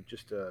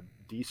 just a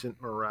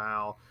decent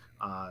morale.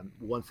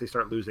 Once they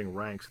start losing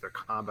ranks, their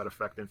combat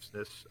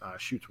effectiveness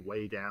shoots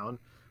way down.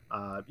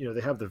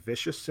 They have the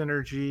vicious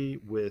synergy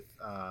with,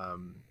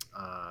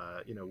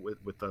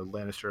 with the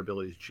Lannister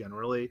abilities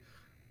generally.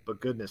 But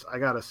goodness, I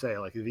gotta say,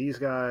 like these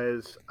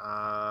guys,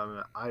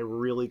 I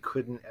really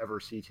couldn't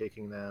ever see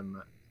taking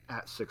them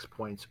at 6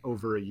 points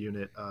over a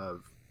unit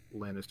of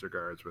Lannister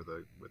guards with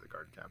a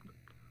guard captain.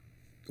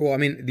 Well, I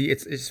mean,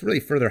 it's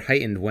really further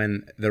heightened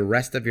when the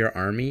rest of your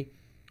army,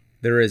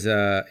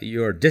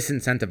 you're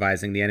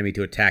disincentivizing the enemy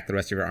to attack the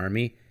rest of your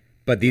army,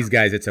 but these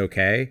guys, it's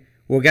okay.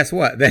 Well, guess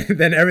what?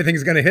 Then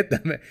everything's gonna hit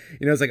them.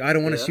 It's like, I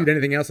don't want to shoot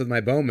anything else with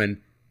my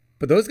bowmen,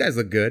 but those guys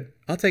look good.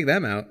 I'll take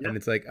them out, and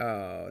it's like,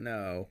 oh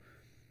no.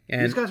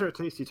 And these guys are a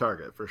tasty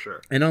target for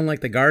sure. And unlike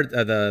the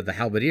the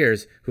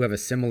halberdiers, who have a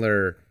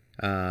similar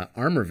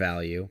armor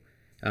value,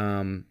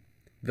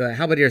 the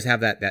halberdiers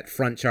have that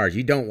front charge.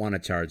 You don't want to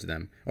charge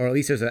them, or at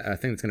least there's a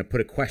thing that's going to put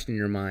a question in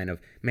your mind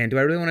of, man, do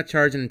I really want to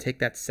charge in and take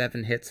that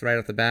 7 hits right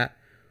off the bat?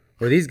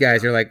 Or these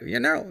guys are like,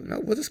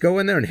 no, we'll just go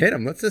in there and hit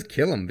them. Let's just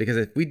kill them, because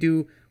if we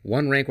do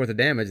 1 rank worth of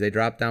damage, they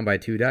drop down by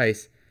 2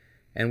 dice,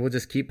 and we'll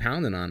just keep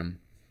pounding on them.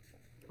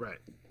 Right.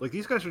 Like,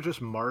 these guys are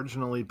just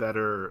marginally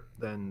better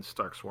than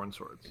Stark Sworn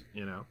Swords,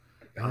 Oh,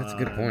 that's a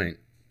good point.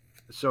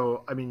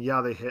 So, I mean,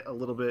 yeah, they hit a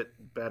little bit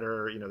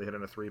better. They hit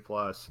on a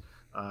 3+.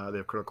 They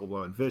have critical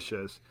blow and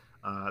vicious.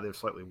 They have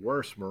slightly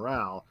worse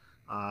morale.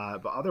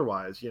 But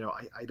otherwise,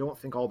 I don't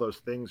think all those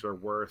things are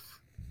worth.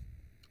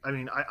 I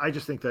mean, I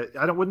just think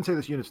that wouldn't say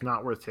this unit's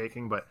not worth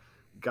taking, but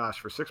gosh,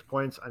 for 6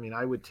 points, I mean,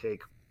 I would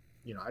take,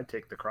 I'd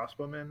take the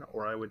crossbowmen,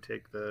 or I would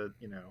take the,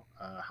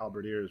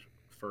 halberdiers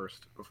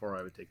first before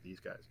I would take these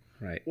guys.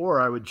 Right.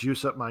 Or I would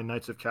juice up my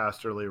Knights of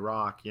Casterly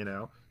Rock,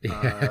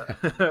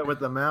 with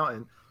the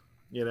mountain,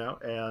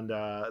 and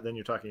then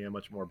you're talking a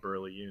much more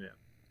burly unit.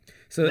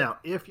 So now,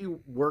 if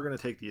you were going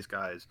to take these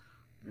guys,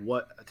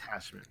 what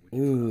attachment would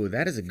you put on?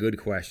 That is a good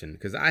question,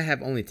 because I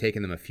have only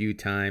taken them a few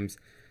times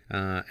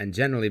and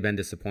generally been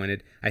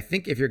disappointed. I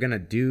think if you're going to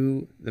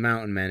do the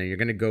Mountain Men and you're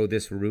going to go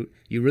this route,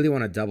 you really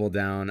want to double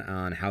down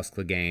on House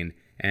Clegane,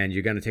 and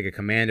you're going to take a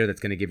commander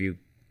that's going to give you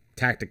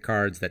tactic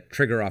cards that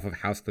trigger off of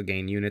House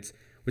Clegane units,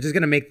 which is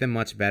going to make them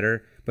much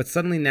better. But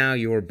suddenly now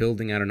you're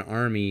building out an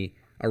army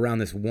around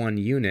this one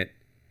unit,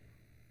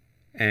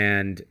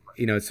 and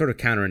it's sort of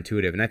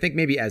counterintuitive. And I think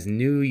maybe as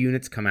new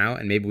units come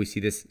out, and maybe we see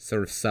this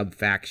sort of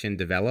sub-faction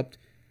developed,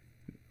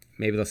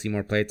 maybe they'll see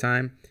more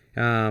playtime.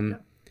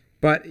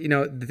 But,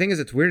 the thing is,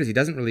 it's weird is he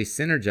doesn't really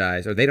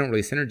synergize, or they don't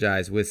really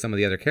synergize with some of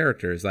the other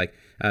characters. Like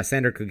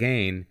Sandor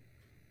Clegane,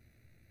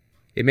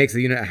 it makes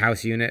the unit a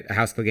House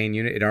Clegane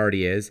unit. It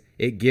already is.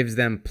 It gives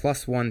them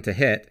 +1 to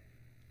hit,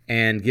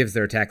 and gives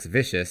their attacks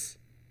vicious.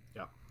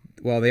 Yeah.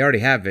 Well, they already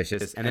have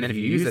vicious, and then if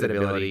you use that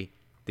ability,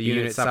 the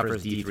unit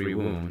suffers D3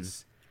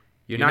 wounds.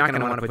 You're not going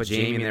to want to put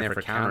Jaime in there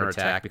for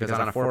counterattack, because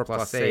on a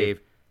 4+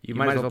 save, you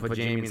might as well put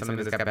Jaime in something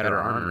that's got better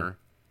armor.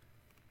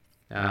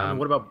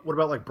 What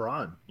about like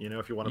Bronn?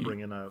 If you want to bring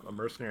in a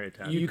mercenary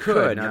attack, you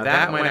could. Now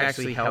that might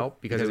actually help,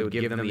 because it would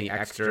give them the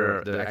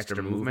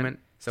extra movement.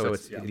 So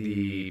it's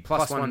the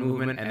 +1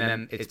 movement, and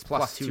then it's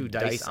 +2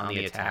 dice on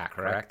the attack,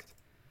 correct?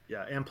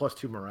 Yeah, and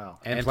 +2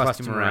 morale. And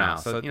 +2 morale.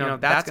 So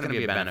that's going to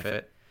be a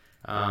benefit.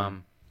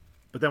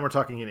 But then we're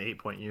talking an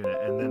 8-point unit,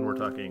 and then we're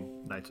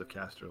talking Knights of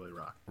Casterly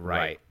Rock.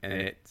 Right, and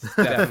it's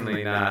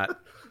definitely not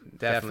an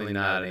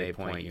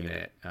 8-point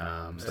unit.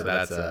 So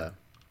that's a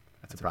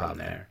problem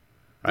there.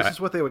 This is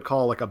what they would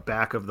call like a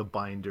back of the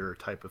binder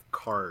type of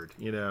card.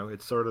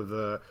 It's sort of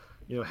the,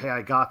 hey,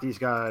 I got these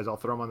guys. I'll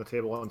throw them on the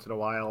table once in a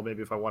while.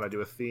 Maybe if I want to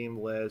do a theme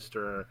list,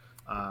 or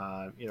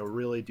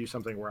really do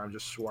something where I'm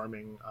just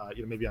swarming.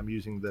 Maybe I'm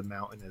using the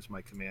mountain as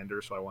my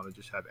commander, so I want to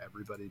just have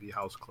everybody be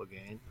House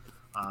Clegane.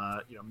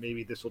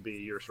 Maybe this will be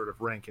your sort of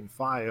rank and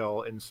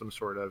file in some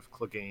sort of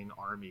Clegane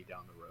army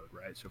down the road,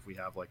 right? So if we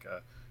have like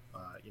a,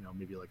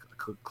 maybe like a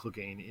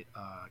Clegane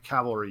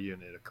cavalry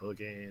unit, a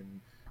Clegane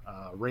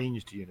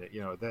ranged unit,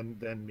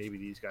 then maybe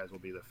these guys will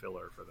be the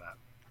filler for that.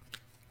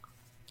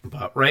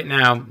 But right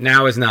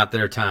now is not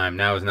their time.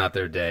 Now is not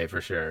their day,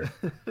 for sure.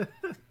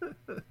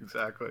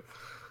 Exactly.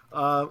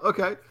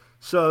 Okay.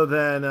 So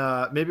then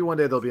maybe one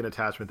day there'll be an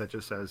attachment that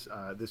just says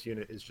this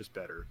unit is just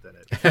better than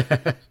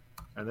it.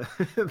 And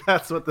then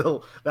that's what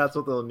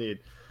they'll need.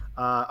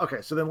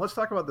 Okay, so then let's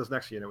talk about this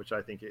next unit, which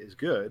I think is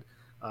good.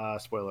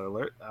 Spoiler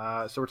alert.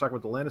 So we're talking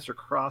about the Lannister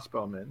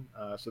crossbowmen.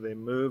 So they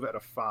move at a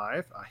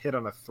 5, hit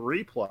on a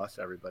 3+,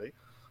 everybody.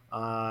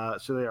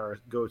 So they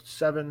go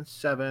 7,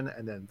 7,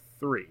 and then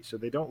 3. So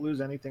they don't lose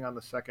anything on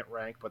the second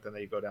rank, but then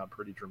they go down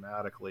pretty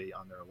dramatically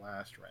on their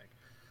last rank.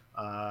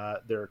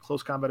 Their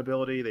close combat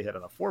ability, they hit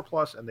on a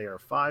 4+, and they are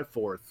 5,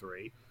 4,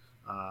 3.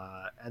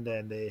 And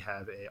then they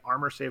have a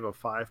armor save of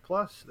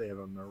 5+. They have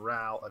a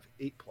morale of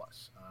 8+.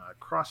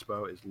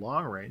 Crossbow is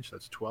long range,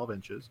 that's 12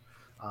 inches,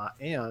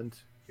 and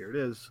here it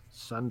is,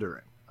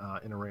 sundering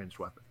in a ranged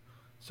weapon.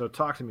 So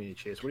talk to me,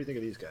 Chase. What do you think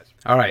of these guys?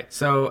 All right,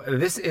 so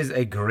this is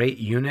a great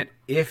unit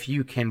if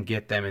you can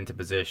get them into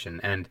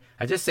position. And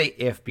I just say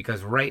if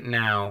because right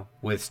now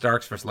with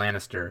Starks versus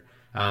Lannister,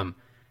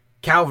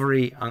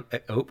 cavalry on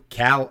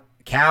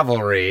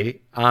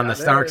cavalry on the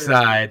Stark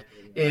side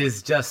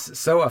is just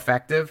so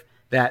effective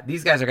that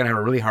these guys are going to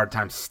have a really hard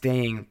time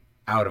staying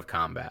out of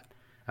combat.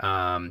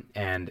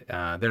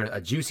 They're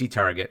a juicy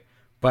target.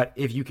 But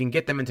if you can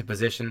get them into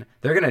position,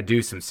 they're going to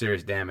do some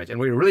serious damage. And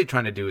what you're really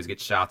trying to do is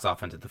get shots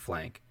off into the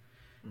flank.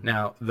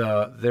 Now,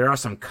 there are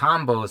some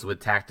combos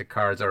with tactic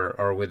cards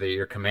or with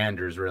your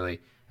commanders,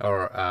 really,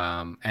 or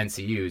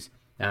NCUs.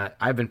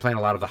 I've been playing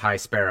a lot of the High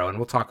Sparrow, and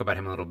we'll talk about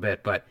him a little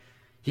bit. But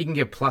he can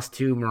give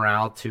 +2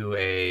 morale to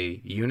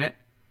a unit.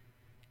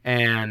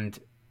 And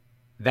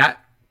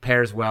that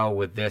pairs well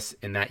with this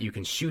in that you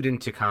can shoot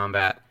into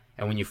combat.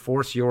 And when you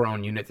force your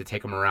own unit to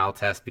take a morale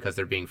test because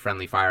they're being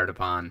friendly fired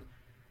upon,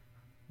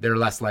 they're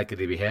less likely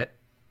to be hit,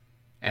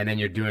 and then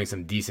you're doing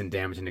some decent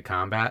damage into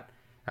combat.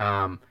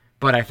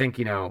 But I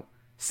think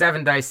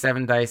 7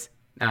 dice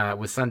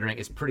with Sundering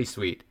is pretty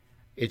sweet.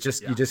 It's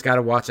just you just got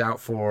to watch out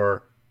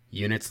for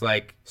units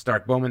like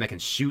Stark Bowman that can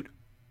shoot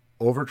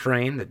over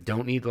terrain that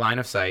don't need line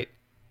of sight,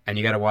 and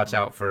you got to watch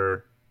out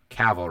for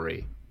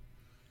cavalry.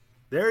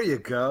 There you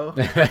go.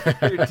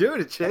 You're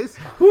doing it, Chase.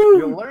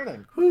 You're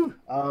learning.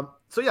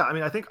 So yeah, I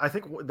mean, I think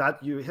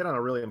that you hit on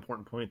a really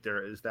important point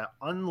there is that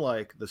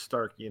unlike the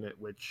Stark unit,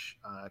 which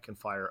can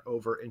fire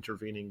over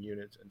intervening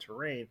units and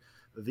terrain,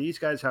 these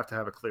guys have to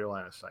have a clear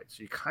line of sight.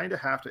 So you kind of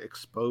have to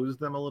expose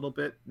them a little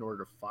bit in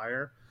order to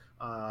fire,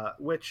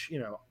 which,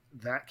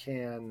 that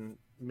can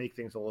make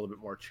things a little bit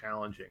more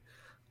challenging.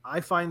 I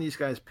find these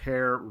guys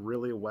pair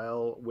really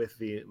well with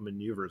the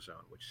maneuver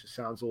zone, which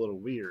sounds a little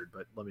weird,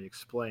 but let me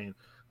explain.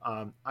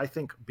 I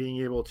think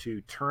being able to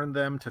turn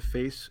them to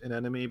face an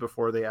enemy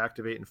before they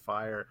activate and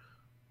fire,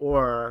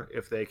 or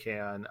if they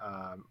can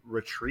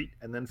retreat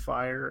and then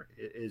fire,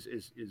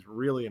 is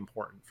really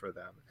important for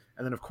them.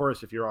 And then, of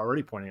course, if you're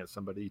already pointing at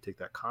somebody, you take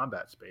that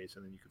combat space,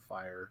 and then you can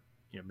fire,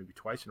 maybe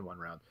twice in one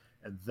round,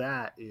 and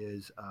that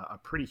is a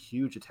pretty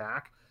huge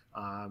attack.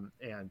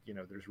 And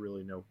there's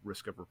really no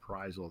risk of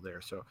reprisal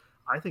there. So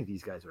I think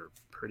these guys are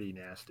pretty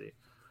nasty.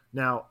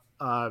 Now,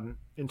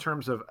 in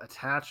terms of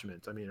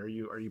attachment, I mean, are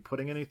you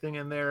putting anything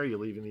in there? Are you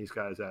leaving these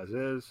guys as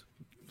is?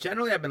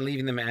 Generally, I've been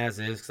leaving them as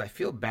is because I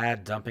feel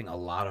bad dumping a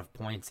lot of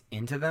points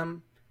into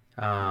them.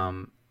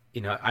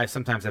 I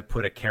sometimes have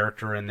put a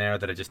character in there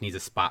that it just needs a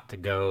spot to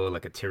go,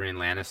 like a Tyrion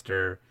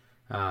Lannister.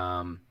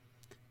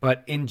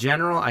 But in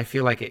general, I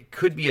feel like it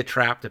could be a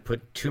trap to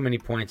put too many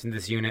points in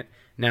this unit.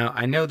 Now,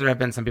 I know there have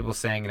been some people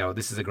saying,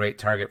 this is a great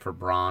target for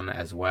Bronn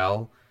as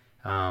well.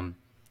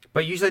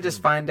 But usually I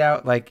just find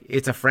out,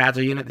 it's a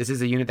fragile unit. This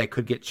is a unit that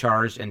could get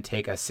charged and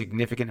take a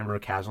significant number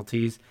of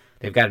casualties.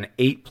 They've got an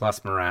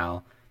 8+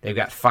 morale. They've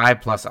got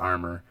 5+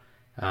 armor.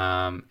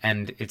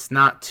 And it's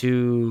not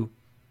too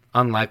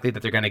unlikely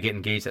that they're going to get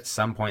engaged at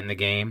some point in the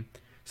game.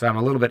 So I'm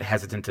a little bit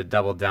hesitant to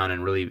double down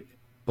and really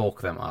bulk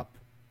them up.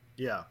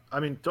 Yeah. I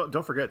mean,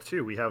 don't forget,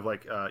 too, we have,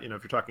 if you're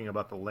talking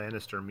about the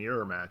Lannister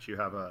mirror match, you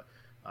have a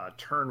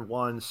turn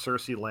 1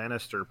 Cersei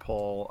Lannister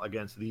pull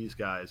against these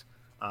guys.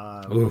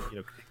 Taking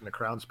the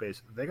crown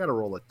space, they got to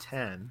roll a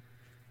 10,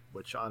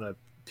 which on a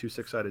 2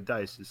 6-sided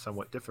dice is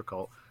somewhat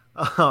difficult.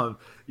 They're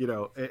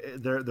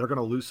going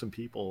to lose some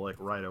people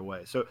right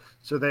away. So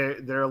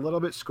they're a little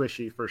bit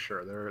squishy for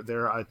sure.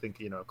 They're I think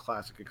a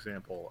classic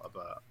example of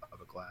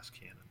a glass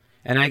cannon.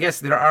 And I guess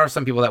there are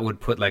some people that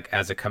would put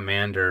as a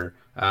commander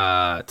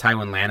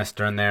Tywin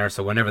Lannister in there.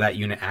 So whenever that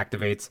unit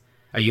activates,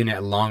 a unit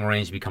at long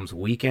range becomes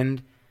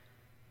weakened.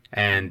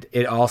 And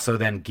it also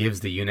then gives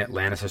the unit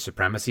Lannister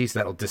supremacy, so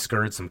that'll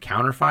discourage some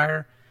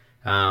counterfire.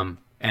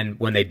 And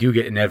when they do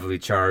get inevitably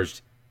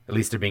charged, at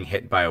least they're being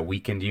hit by a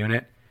weakened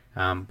unit.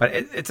 But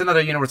it's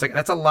another unit where it's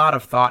that's a lot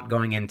of thought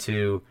going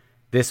into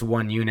this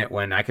one unit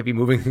when I could be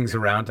moving things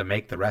around to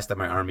make the rest of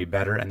my army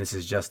better, and this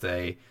is just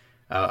a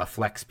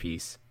flex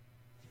piece.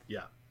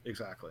 Yeah,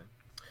 exactly.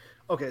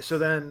 Okay, so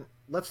then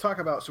let's talk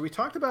about. So we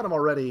talked about him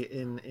already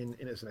in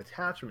as an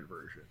attachment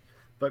version.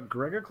 But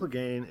Gregor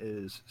Clegane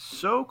is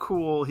so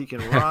cool he can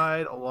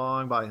ride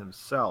along by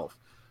himself.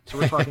 So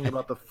we're talking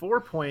about the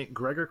 4-point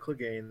Gregor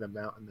Clegane, the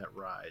mountain that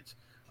rides.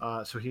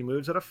 So he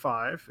moves at a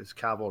 5, his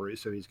cavalry,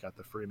 so he's got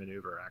the free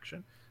maneuver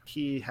action.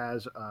 He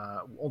has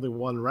only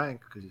 1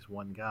 rank because he's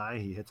one guy.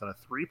 He hits on a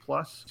 3+.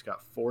 He's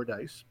got 4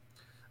 dice.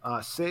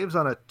 Saves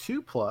on a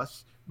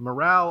 2+,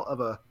 morale of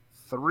a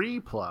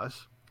 3+,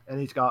 and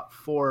he's got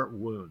 4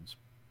 wounds.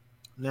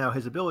 Now,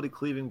 his ability,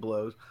 Cleaving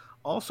Blows,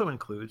 also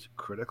includes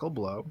critical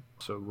blow,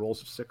 so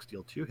rolls of 6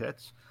 deal 2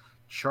 hits.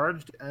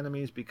 Charged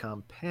enemies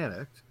become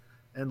panicked.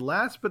 And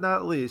last but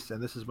not least,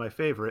 and this is my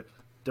favorite,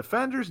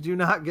 defenders do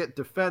not get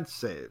defense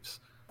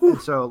saves. Whew.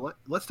 And so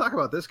let's talk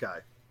about this guy.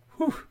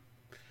 Whew.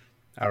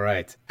 All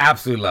right.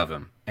 Absolutely love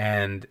him.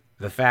 And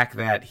the fact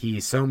that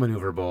he's so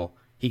maneuverable,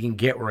 he can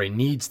get where he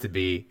needs to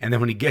be. And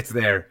then when he gets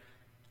there,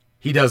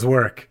 he does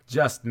work.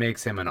 Just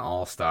makes him an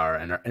all-star.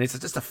 And it's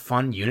just a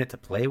fun unit to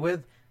play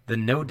with. The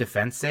no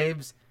defense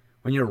saves,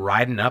 when you're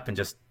riding up and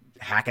just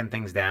hacking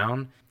things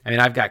down. I mean,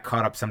 I've got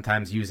caught up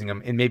sometimes using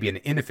them in maybe an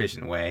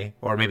inefficient way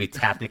or maybe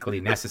tactically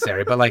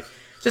necessary, but like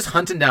just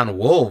hunting down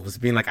wolves,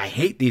 being like, I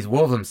hate these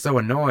wolves. I'm so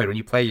annoyed when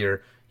you play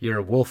your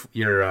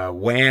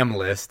wham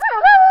list,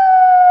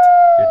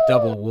 your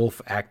double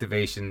wolf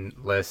activation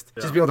list.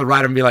 Yeah. Just be able to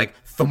ride them and be like,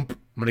 thump,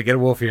 I'm gonna get a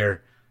wolf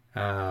here.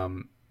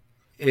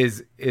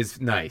 Is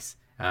nice.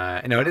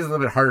 It is a little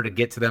bit harder to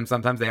get to them.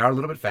 Sometimes they are a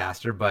little bit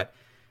faster, but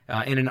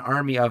in an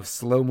army of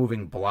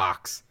slow-moving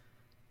blocks,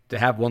 to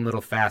have one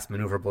little fast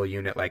maneuverable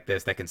unit like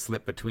this that can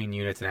slip between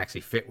units and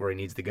actually fit where he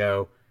needs to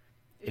go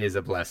is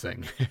a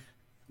blessing.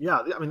 Yeah,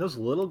 I mean, those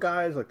little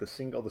guys, like the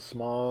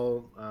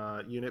small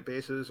unit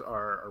bases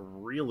are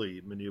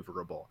really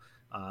maneuverable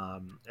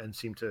and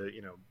seem to,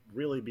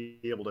 really be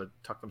able to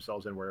tuck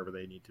themselves in wherever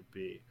they need to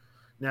be.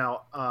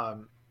 Now,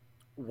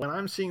 when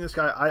I'm seeing this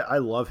guy, I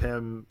love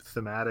him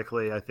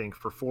thematically. I think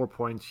for 4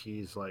 points,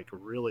 he's like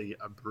really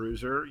a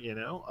bruiser,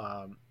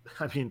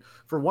 I mean,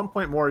 for 1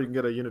 point more, you can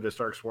get a unit of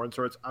Stark Sworn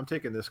Swords. I'm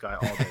taking this guy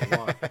all day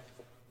long.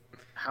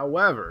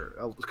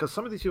 However, because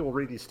some of these people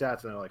read these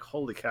stats and they're like,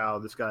 holy cow,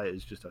 this guy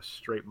is just a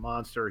straight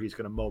monster. He's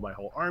going to mow my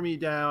whole army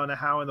down.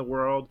 How in the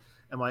world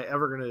am I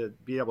ever going to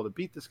be able to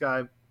beat this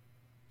guy?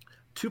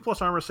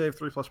 2+ armor save,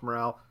 3+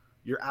 morale.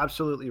 You're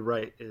absolutely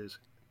right. It is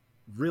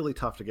really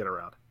tough to get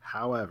around.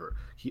 However,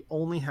 he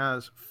only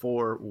has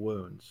 4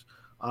 wounds.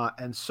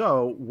 And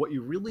so what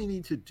you really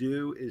need to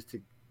do is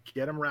to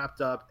get him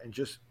wrapped up and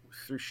just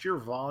through sheer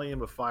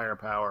volume of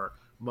firepower,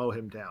 mow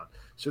him down.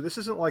 So this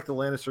isn't like the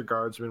Lannister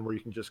Guardsmen where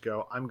you can just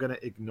go, I'm going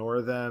to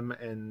ignore them,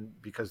 and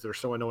because they're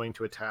so annoying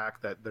to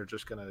attack that they're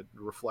just going to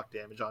reflect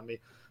damage on me.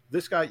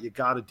 This guy, you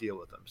got to deal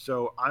with him.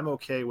 So I'm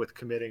okay with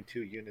committing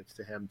 2 units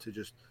to him to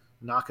just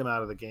knock him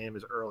out of the game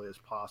as early as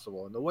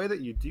possible. And the way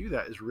that you do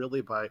that is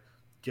really by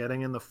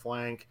getting in the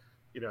flank,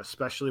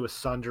 especially with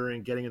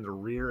Sundering, getting in the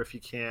rear if you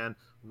can,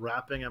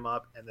 wrapping him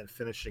up, and then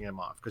finishing him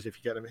off. Because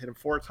if you hit him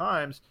 4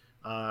 times,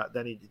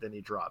 then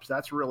he drops.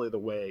 That's really the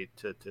way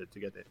to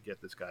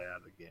get this guy out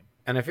of the game.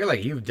 And I feel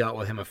like you've dealt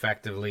with him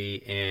effectively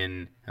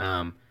in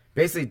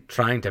basically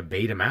trying to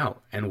bait him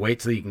out and wait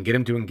till you can get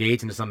him to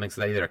engage into something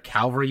so that either a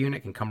cavalry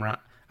unit can come around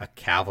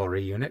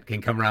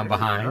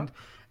behind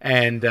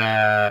and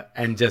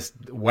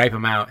just wipe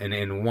him out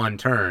in one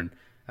turn,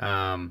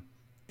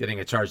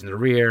 getting a charge in the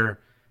rear.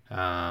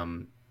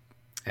 Trying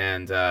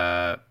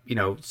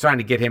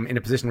to get him in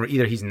a position where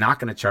either he's not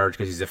going to charge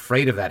because he's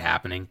afraid of that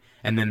happening,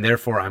 and then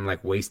therefore I'm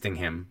like wasting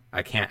him.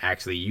 I can't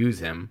actually use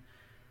him,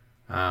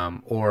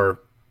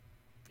 or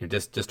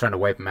just trying to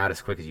wipe him out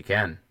as quick as you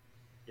can.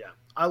 Yeah,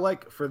 I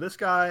like for this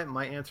guy.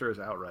 My answer is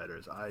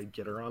Outriders. I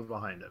get around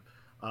behind him.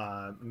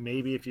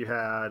 Maybe if you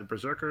had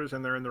Berserkers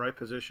and they're in the right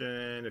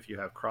position, if you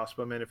have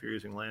crossbowmen, if you're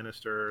using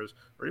Lannisters,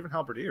 or even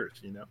Halberdiers,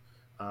 you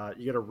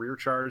get a rear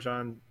charge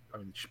on. I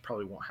mean, it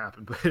probably won't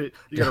happen, but you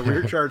got a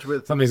rear charge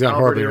with something's gone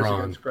horribly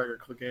wrong. Gregor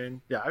Clegane.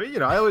 Yeah, I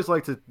mean, I always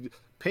like to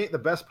paint the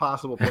best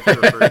possible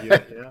picture for a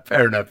unit. Yeah?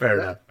 Fair enough.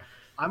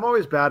 I'm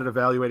always bad at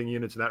evaluating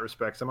units in that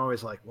respect. So I'm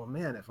always like, well,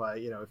 man, if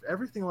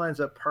everything lines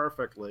up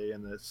perfectly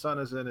and the sun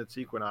is in its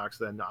equinox,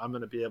 then I'm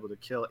going to be able to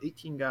kill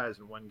 18 guys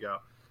in one go.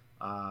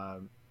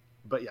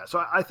 But yeah,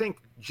 so I think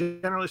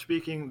generally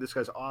speaking, this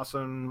guy's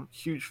awesome.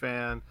 Huge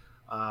fan.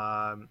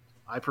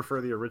 I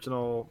prefer the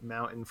original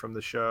Mountain from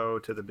the show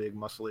to the big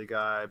muscly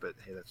guy, but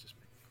hey, that's just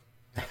me.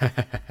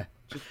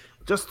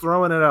 just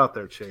throwing it out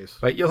there, Chase.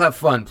 But you'll have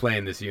fun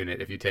playing this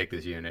unit if you take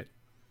this unit.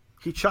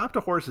 He chopped a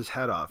horse's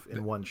head off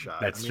in one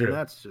shot. That's true.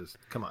 That's just,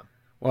 come on.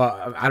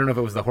 Well, I don't know if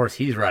it was the horse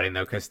he's riding,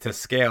 though, because to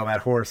scale, that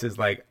horse is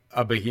like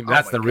a behemoth.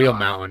 That's the real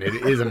mountain. It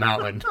is a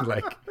mountain.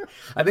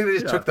 I think they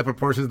just took the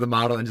proportions of the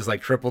model and just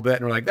tripled it,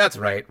 and we're like, that's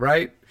right?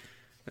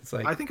 It's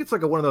like, I think it's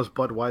like one of those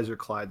Budweiser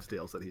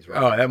Clydesdales that he's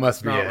riding. Oh, that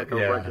must be not it. like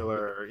a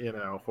regular,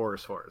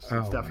 horse.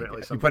 It's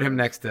definitely something. You put him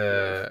next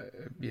to,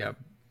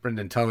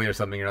 Brendan Tully or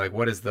something. You're like,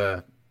 what's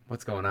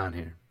going on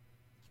here?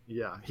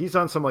 Yeah, he's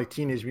on some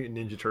Teenage Mutant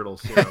Ninja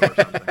Turtles or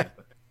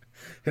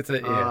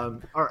something.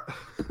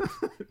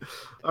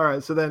 All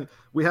right. So then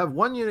we have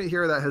one unit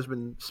here that has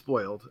been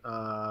spoiled,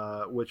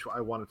 which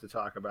I wanted to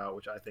talk about,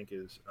 which I think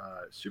is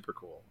super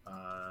cool,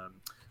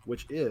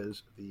 which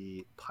is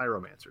the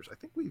Pyromancers. I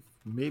think we've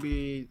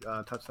maybe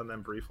touched on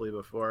them briefly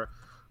before,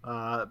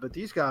 but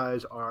these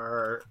guys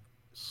are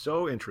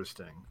so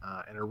interesting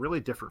and are really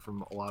different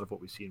from a lot of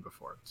what we've seen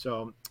before.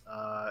 So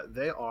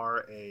they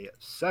are a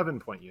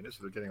 7-point unit, so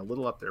they're getting a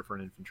little up there for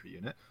an infantry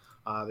unit.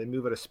 They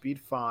move at a speed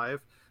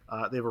 5.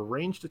 They have a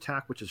ranged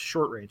attack, which is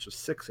short range, so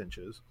 6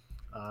 inches.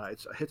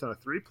 It's a hit on a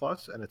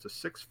 3+, and it's a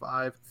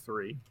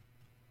 6.5/3.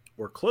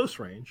 Or close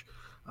range,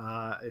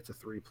 it's a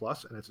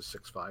 3+, and it's a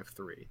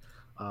 6.5/3.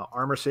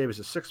 Armor save is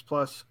a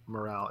 6+,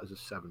 morale is a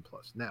 7+.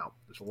 Now,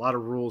 there's a lot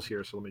of rules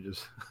here, so let me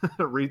just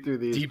read through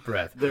these. Deep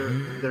breath.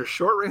 Their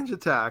short range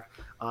attack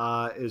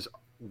is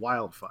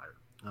Wildfire.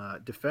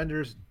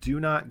 Defenders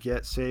do not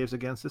get saves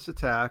against this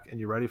attack,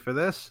 and you ready for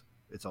this?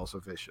 It's also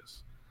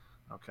vicious.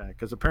 Okay,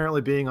 because apparently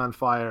being on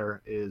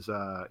fire is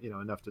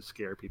enough to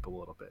scare people a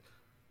little bit.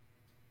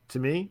 To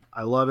me,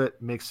 I love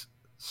it. Makes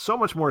so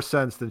much more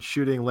sense than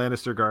shooting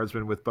Lannister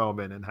guardsmen with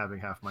bowmen and having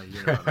half my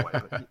unit run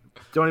away. But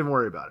don't even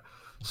worry about it.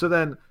 So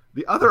then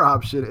the other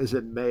option is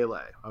in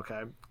melee.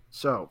 Okay,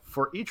 so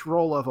for each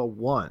roll of a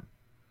 1,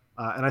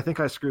 and I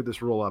think I screwed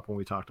this rule up when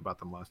we talked about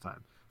them last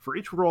time. For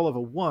each roll of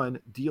a 1,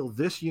 deal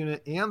this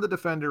unit and the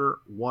defender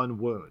 1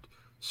 wound.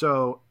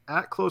 So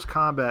at close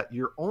combat,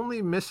 you're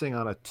only missing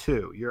on a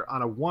 2. You're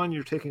on a 1,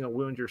 you're taking a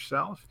wound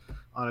yourself.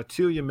 On a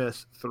 2, you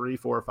miss 3,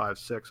 4, 5,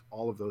 6.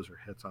 All of those are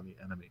hits on the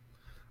enemy.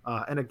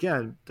 And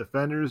again,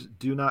 defenders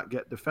do not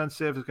get defense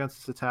saves against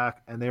this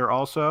attack, and they are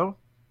also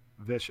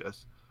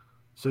vicious.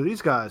 So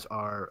these guys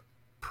are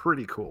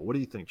pretty cool. What do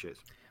you think, Chase?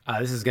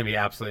 This is going to be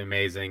absolutely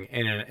amazing.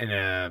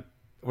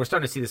 We're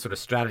starting to see this sort of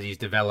strategies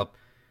develop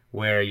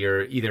where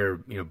you're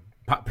either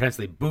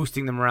potentially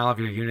boosting the morale of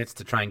your units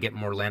to try and get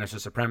more Lannister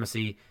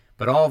supremacy,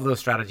 but all of those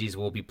strategies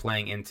will be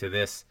playing into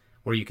this,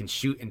 where you can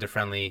shoot into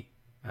friendly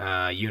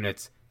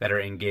units that are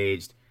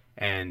engaged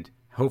and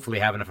hopefully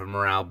have enough of a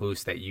morale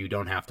boost that you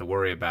don't have to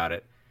worry about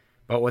it.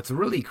 But what's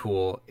really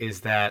cool is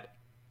that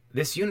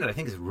this unit, I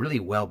think, is really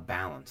well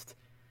balanced.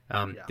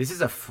 This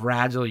is a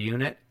fragile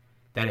unit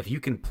that if you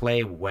can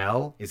play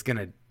well, it's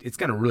gonna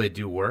really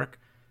do work.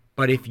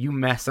 But if you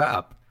mess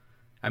up,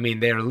 I mean,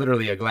 they're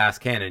literally a glass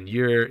cannon.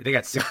 They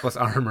got 6+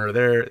 armor.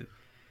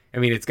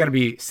 It's gonna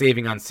be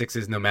saving on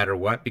 6s no matter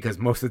what, because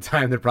most of the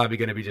time they're probably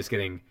gonna be just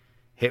getting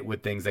hit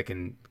with things that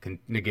can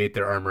negate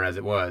their armor as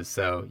it was.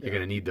 So you're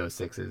gonna need those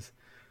 6s.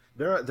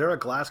 They're a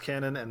glass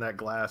cannon, and that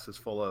glass is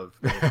full of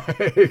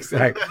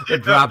exactly. They're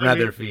dropping at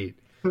their feet.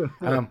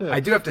 I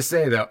do have to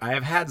say though, I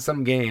have had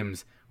some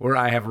games where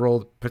I have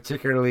rolled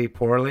particularly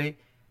poorly,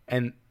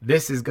 and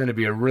this is going to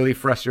be a really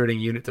frustrating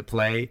unit to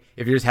play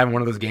if you're just having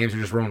one of those games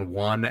you're just rolling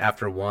 1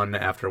 after 1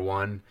 after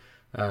 1.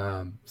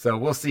 So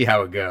we'll see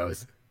how it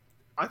goes.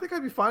 I think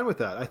I'd be fine with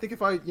that. I think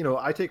if I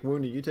take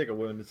wound and you take a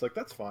wound, it's like,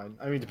 that's fine.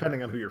 I mean,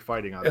 depending on who you're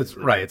fighting, obviously. It's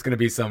right. It's going to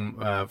be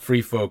some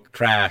free folk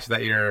trash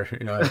that you're,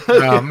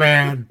 oh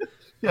man.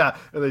 Yeah,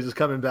 and they're just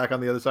coming back on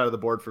the other side of the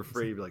board for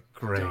free. You'd be like,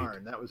 great.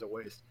 Darn, that was a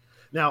waste.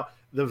 Now,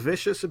 the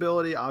vicious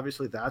ability,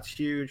 obviously, that's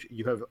huge.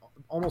 You have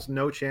almost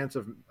no chance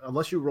of,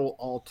 unless you roll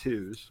all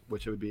 2s,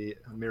 which would be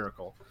a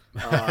miracle.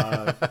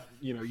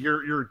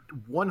 You're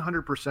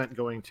 100%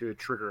 going to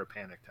trigger a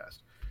panic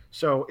test.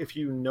 So if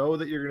you know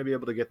that you're going to be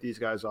able to get these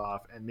guys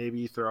off, and maybe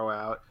you throw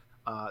out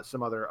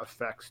some other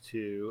effects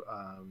to,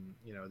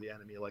 the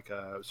enemy, like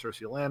a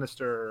Cersei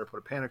Lannister, put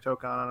a panic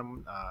token on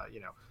them,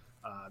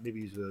 maybe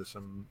use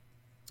some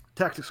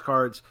tactics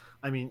cards.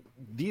 I mean,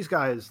 these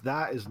guys,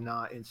 that is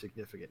not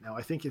insignificant. Now,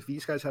 I think if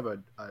these guys have a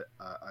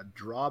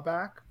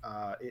drawback,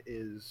 it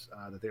is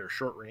that they are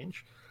short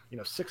range.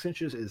 6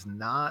 inches is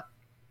not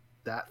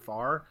that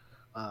far.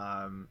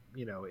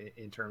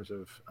 In terms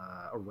of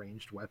a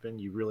ranged weapon,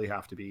 you really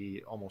have to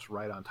be almost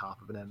right on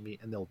top of an enemy,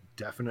 and they'll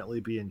definitely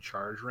be in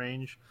charge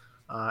range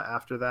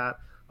after that.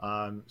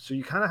 So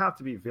you kind of have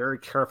to be very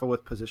careful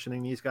with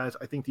positioning these guys.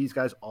 I think these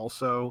guys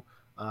also,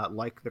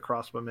 like the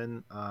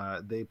crossbowmen,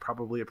 they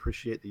probably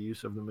appreciate the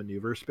use of the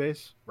maneuver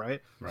space, right?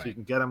 So you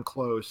can get them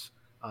close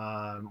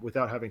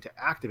without having to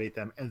activate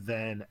them and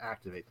then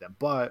activate them.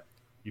 But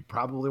you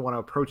probably want to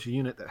approach a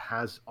unit that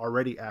has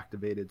already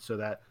activated, so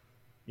that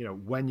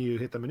when you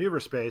hit the maneuver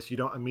space, you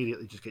don't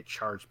immediately just get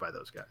charged by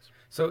those guys.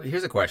 So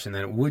here's a question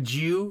then. Would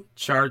you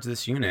charge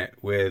this unit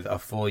with a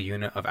full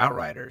unit of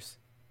Outriders?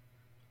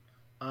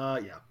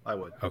 Yeah, I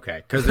would.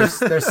 Okay, because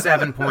there's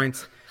 7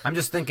 points. I'm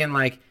just thinking,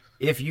 like,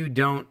 if you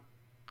don't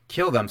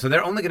kill them, so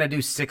they're only going to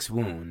do 6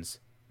 wounds,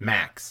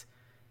 max.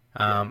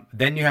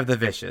 Then you have the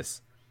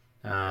Vicious.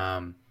 But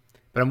I'm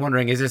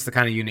wondering, is this the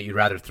kind of unit you'd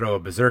rather throw a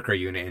Berserker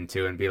unit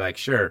into and be like,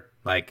 sure,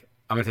 like,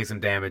 I'm going to take some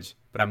damage,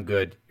 but I'm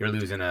good. You're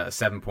losing a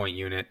 7-point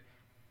unit.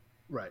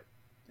 Right.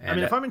 And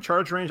if I'm in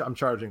charge range, I'm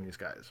charging these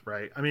guys,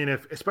 right? I mean,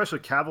 especially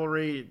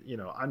cavalry,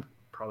 I'm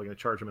probably going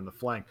to charge them in the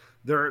flank.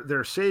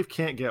 Their save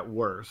can't get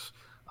worse.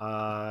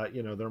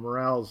 Their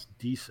morale's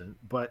decent,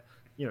 but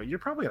you're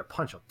probably going to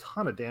punch a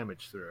ton of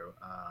damage through,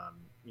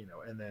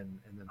 and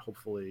then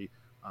hopefully,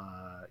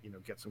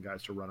 get some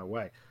guys to run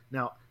away.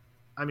 Now,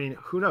 I mean,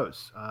 who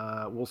knows?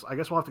 I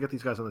guess we'll have to get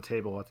these guys on the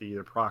table. We'll have to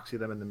either proxy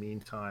them in the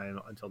meantime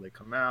until they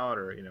come out,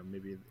 or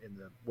maybe in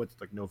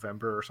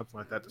November or something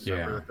like that,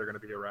 December, that they're going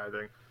to be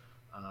arriving.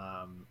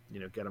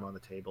 Get them on the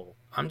table.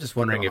 I'm just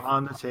wondering if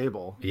on the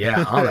table.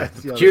 Yeah,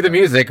 cue the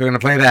music. We're going to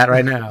play that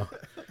right now.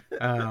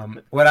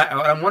 What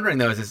I'm wondering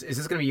though is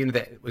this going to be a unit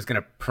that was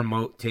going to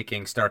promote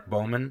taking Stark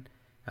Bowman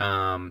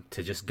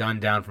to just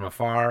gun down from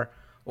afar,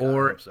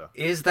 or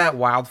is that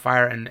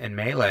Wildfire and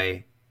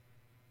melee?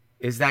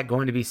 Is that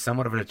going to be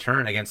somewhat of a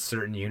deterrent against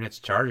certain units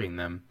charging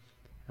them?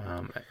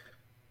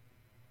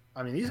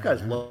 I mean, these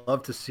guys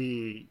love to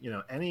see,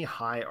 any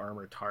high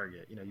armor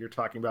target. You're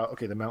talking about,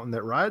 okay, the mountain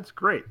that rides,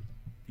 great.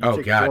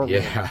 Oh God,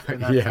 yeah,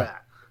 and that's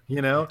that.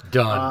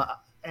 Done.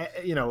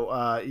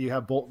 You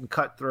have Bolton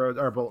Cutthroat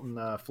or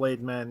Bolton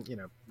Flayed Men.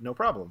 No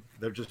problem.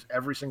 They're just,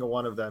 every single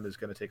one of them is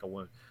going to take a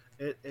wound.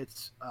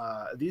 It's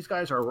these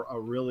guys are a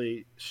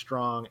really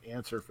strong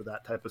answer for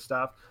that type of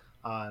stuff.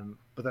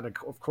 But then,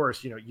 of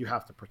course, you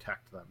have to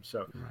protect them.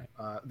 So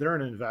they're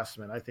an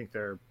investment. I think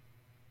they're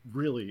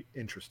really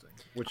interesting,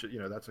 which,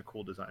 that's a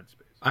cool design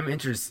space. I'm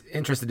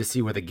interested to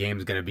see where the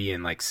game's going to be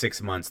in like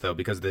 6 months, though,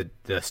 because the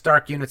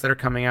Stark units that are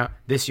coming out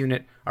this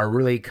unit are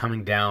really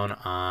coming down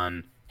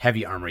on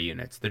heavy armor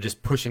units. They're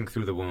just pushing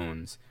through the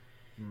wounds.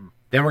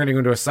 Then we're going to go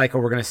into a cycle.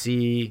 We're going to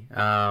see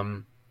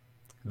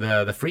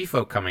the free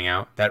folk coming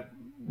out that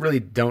really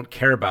don't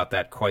care about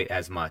that quite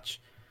as much.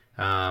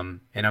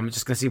 And I'm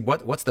just going to see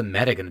what's the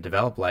meta going to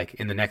develop like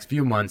in the next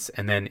few months.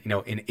 And then,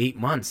 in 8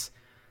 months,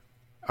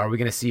 are we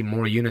going to see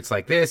more units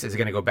like this? Is it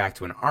going to go back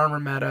to an armor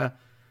meta?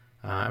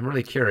 I'm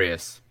really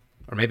curious.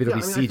 Or maybe there'll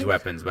be siege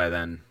weapons by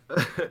then.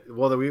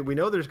 Well, we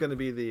know there's going to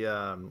be the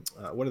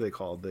what are they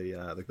called?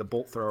 The like the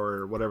bolt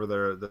thrower, or whatever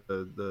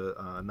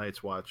the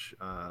Night's Watch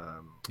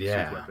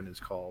siege weapon is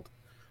called.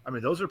 I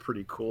mean, those are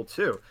pretty cool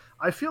too.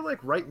 I feel like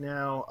right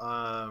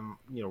now,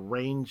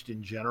 ranged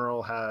in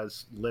general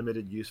has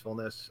limited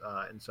usefulness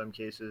in some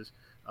cases.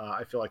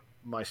 I feel like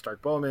my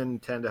Stark Bowmen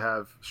tend to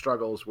have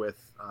struggles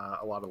with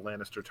a lot of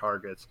Lannister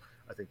targets.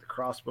 I think the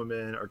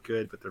crossbowmen are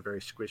good, but they're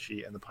very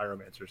squishy, and the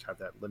pyromancers have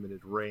that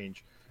limited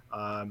range.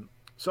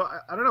 So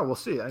I don't know. We'll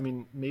see. I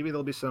mean, maybe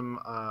there'll be some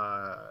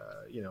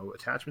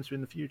attachments in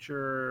the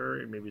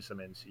future, maybe some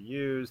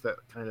NCUs that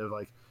kind of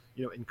like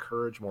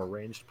encourage more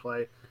ranged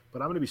play.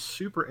 But I'm going to be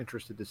super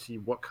interested to see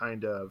what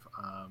kind of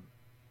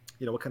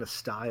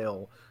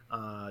style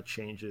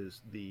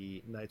changes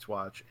the Night's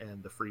Watch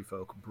and the Free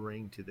Folk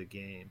bring to the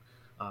game,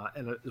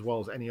 and as well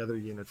as any other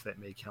units that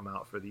may come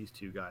out for these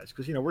two guys.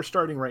 Because we're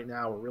starting right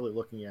now, we're really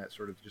looking at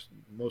sort of just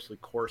mostly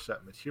core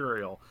set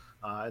material,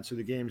 and so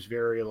the game's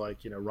very like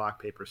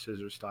rock paper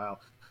scissors style.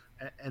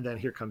 And then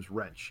here comes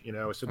Wrench, so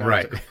now it's a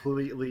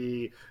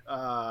completely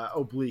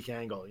oblique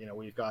angle.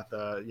 We've got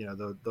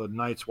the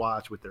Night's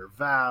Watch with their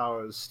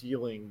vows,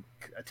 stealing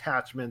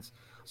attachments.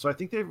 So I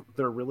think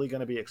they're really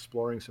going to be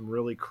exploring some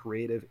really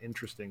creative,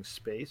 interesting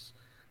space,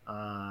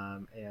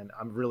 and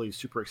I'm really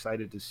super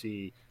excited to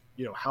see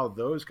how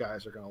those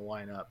guys are going to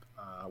line up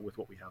with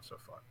what we have so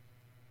far.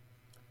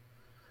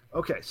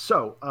 Okay,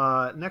 so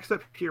next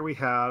up here we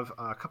have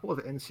a couple of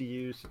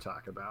NCUs to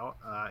talk about,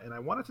 and I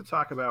wanted to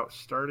talk about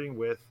starting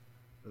with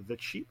the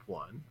cheap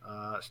one,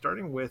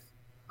 starting with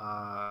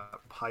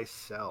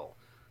Pycelle.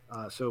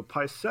 So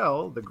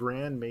Pycelle, the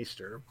Grand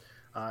Maester,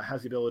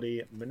 has the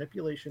ability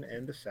Manipulation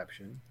and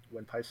Deception.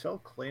 When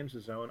Pycelle claims a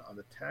zone on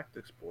the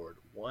tactics board,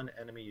 one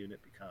enemy unit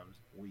becomes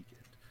weakened.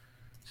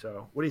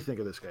 So what do you think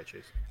of this guy,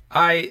 Chase?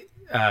 I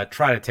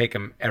try to take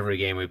him every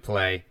game we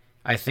play.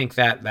 I think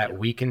that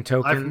weaken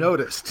token... I've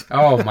noticed.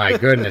 Oh, my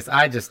goodness.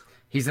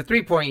 He's a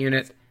 3-point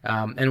unit,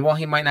 and while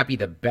he might not be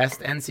the best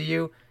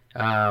NCU,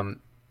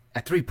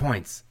 at 3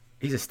 points,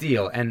 he's a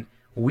steal. And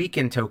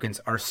weaken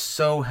tokens are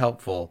so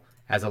helpful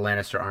as a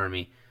Lannister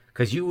army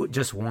because you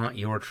just want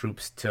your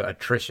troops to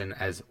attrition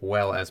as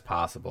well as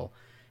possible.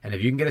 And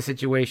if you can get a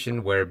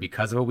situation where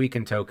because of a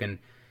weaken token,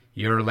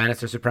 your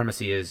Lannister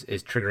supremacy is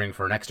triggering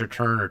for an extra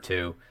turn or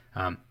two,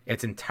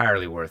 it's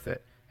entirely worth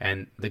it.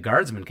 And the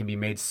guardsmen can be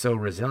made so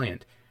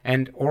resilient.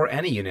 Or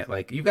any unit,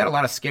 like you've got a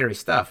lot of scary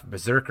stuff,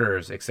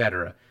 berserkers,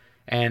 etc.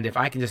 And if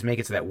I can just make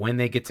it so that when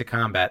they get to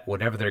combat,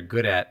 whatever they're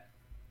good at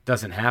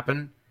doesn't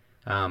happen,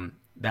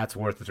 that's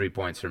worth the 3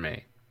 points for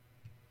me.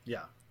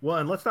 Yeah. Well,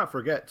 and let's not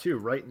forget too,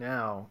 right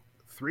now,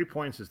 3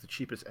 points is the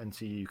cheapest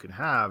NC you can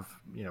have,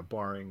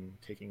 barring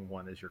taking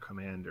one as your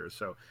commander.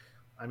 So,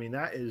 I mean,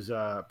 that is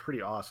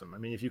pretty awesome. I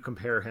mean, if you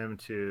compare him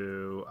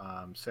to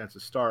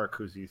Sansa Stark,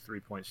 who's the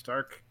 3-point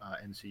Stark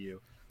NCU,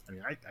 I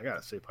mean, I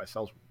gotta say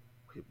Pycelle's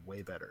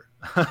way better,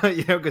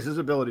 because his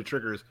ability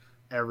triggers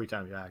every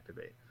time you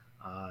activate,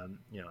 and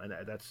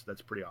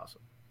that's pretty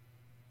awesome.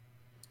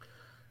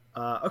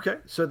 Okay,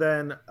 so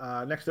then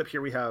next up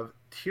here we have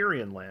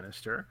Tyrion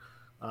Lannister.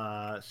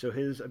 So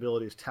his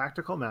ability is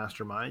Tactical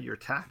Mastermind. Your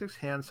tactics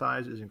hand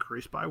size is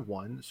increased by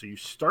 1, so you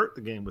start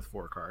the game with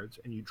 4 cards,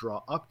 and you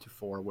draw up to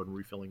 4 when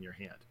refilling your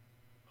hand.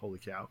 Holy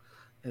cow.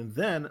 And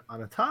then, on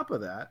the top of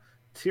that,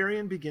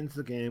 Tyrion begins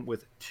the game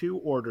with 2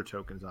 order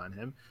tokens on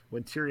him.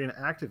 When Tyrion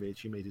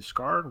activates, you may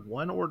discard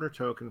 1 order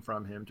token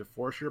from him to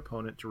force your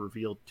opponent to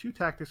reveal 2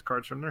 tactics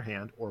cards from their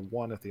hand, or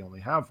 1 if they only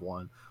have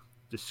 1.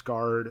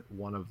 Discard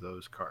 1 of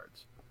those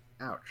cards.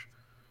 Ouch.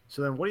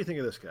 So then what do you think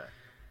of this guy?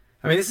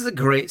 I mean, this is a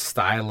great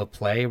style of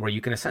play where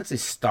you can essentially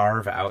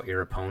starve out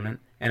your opponent.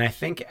 And I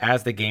think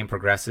as the game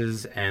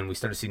progresses and we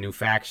start to see new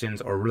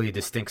factions or really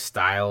distinct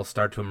styles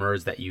start to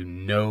emerge that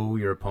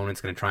your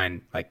opponent's going to try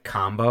and like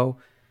combo,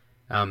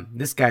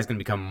 this guy's going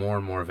to become more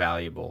and more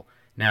valuable.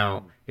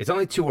 Now, it's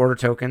only 2 order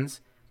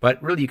tokens,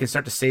 but really you can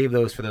start to save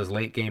those for those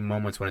late game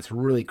moments when it's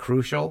really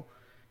crucial,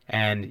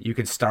 and you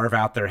can starve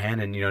out their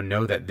hand and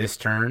know that this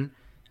turn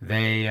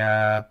they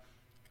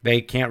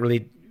can't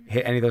really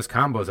hit any of those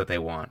combos that they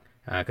want.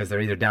 Because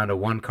they're either down to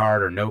 1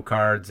 card or no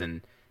cards,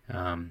 and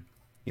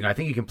I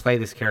think you can play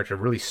this character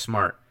really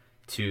smart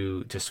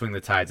to swing the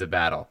tides of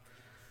battle.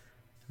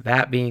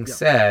 That being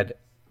said,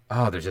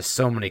 there's just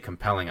so many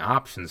compelling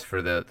options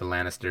for the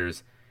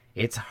Lannisters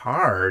it's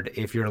hard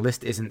if your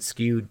list isn't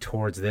skewed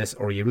towards this,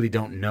 or you really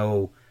don't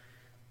know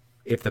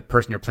if the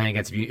person you're playing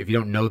against, if you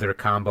don't know their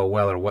combo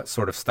well or what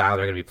sort of style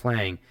they're going to be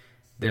playing,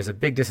 there's a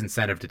big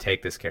disincentive to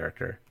take this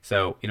character.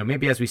 So,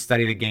 maybe as we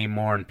study the game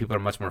more and people are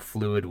much more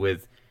fluid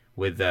with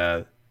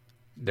their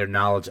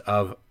knowledge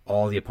of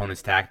all the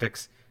opponent's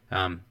tactics,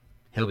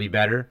 he'll be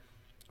better.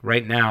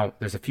 Right now,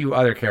 there's a few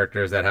other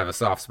characters that have a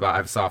soft spot. I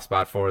have a soft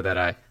spot for that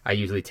I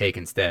usually take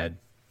instead.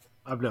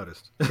 I've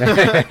noticed.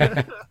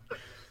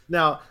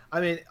 Now,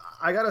 I mean,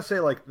 I gotta say,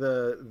 like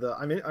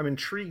I'm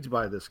intrigued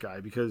by this guy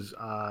because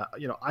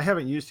I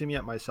haven't used him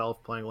yet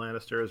myself playing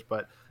Lannisters,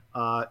 but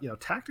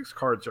tactics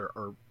cards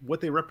are what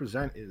they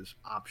represent is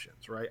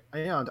options, right?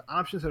 And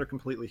options that are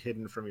completely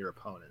hidden from your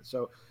opponent.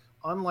 So,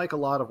 unlike a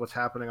lot of what's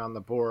happening on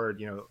the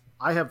board,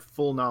 I have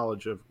full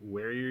knowledge of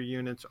where your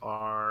units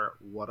are,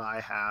 what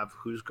I have,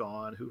 who's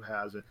gone, who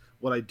has it.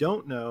 What I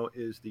don't know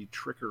is the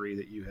trickery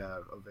that you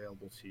have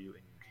available to you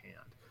in your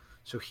hand.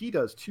 So he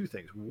does two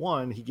things.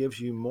 One, he gives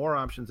you more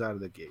options out of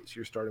the gate. So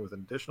you're starting with an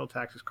additional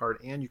tactics card,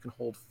 and you can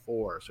hold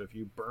 4. So if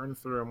you burn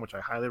through them, which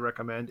I highly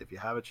recommend, if you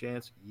have a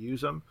chance,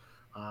 use them.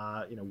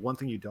 One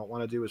thing you don't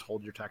want to do is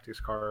hold your tactics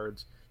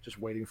cards just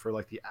waiting for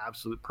like the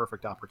absolute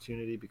perfect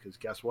opportunity, because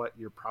guess what?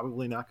 You're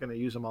probably not going to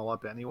use them all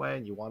up anyway,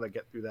 and you want to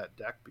get through that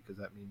deck because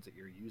that means that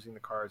you're using the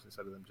cards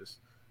instead of them just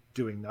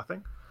doing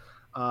nothing.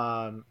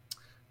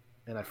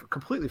 And I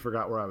completely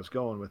forgot where I was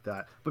going with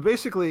that. But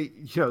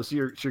basically, so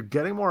you're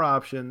getting more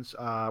options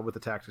with the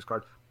tactics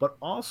card, but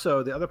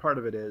also the other part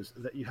of it is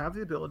that you have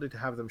the ability to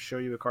have them show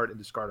you a card and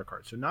discard a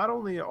card. So not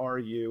only are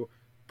you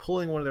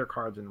pulling one of their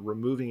cards and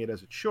removing it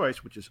as a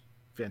choice, which is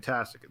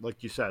fantastic.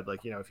 Like you said,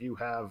 if you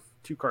have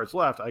 2 cards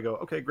left, I go,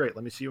 okay, great,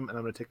 let me see them, and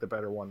I'm going to take the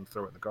better one and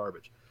throw it in the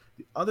garbage.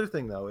 The other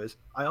thing, though, is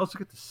I also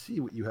get to see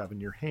what you have in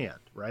your hand,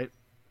 right?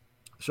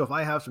 So if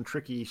I have some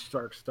tricky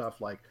Stark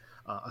stuff like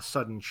a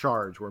sudden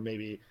charge where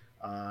maybe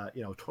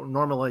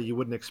normally you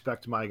wouldn't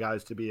expect my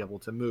guys to be able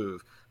to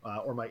move,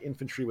 or my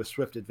infantry with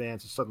swift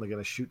advance is suddenly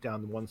going to shoot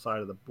down one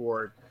side of the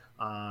board.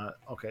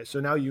 Okay, so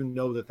now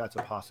that's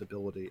a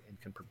possibility and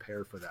can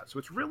prepare for that. So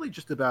it's really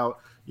just about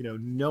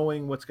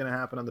knowing what's going to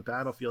happen on the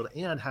battlefield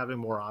and having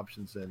more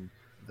options than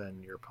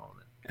your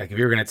opponent. Like if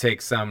you were going to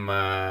take some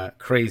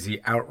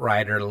crazy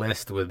outrider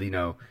list with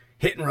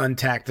hit and run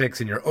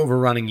tactics and you're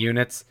overrunning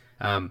units,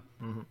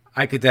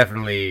 I could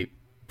definitely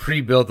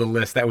pre-build the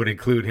list that would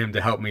include him to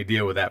help me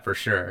deal with that for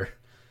sure.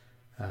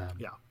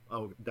 Yeah.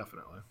 Oh,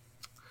 definitely.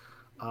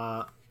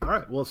 All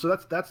right. Well, so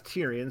that's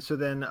Tyrion. So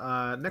then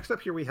next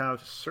up here we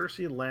have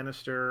Cersei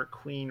Lannister,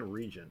 Queen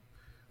Regent.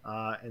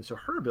 And so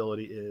her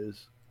ability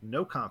is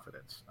no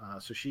confidence.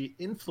 So she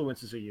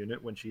influences a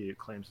unit when she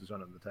claims the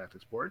zone on the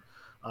tactics board.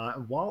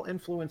 And while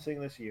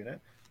influencing this unit,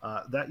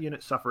 that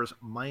unit suffers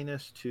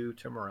 -2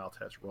 to morale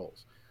test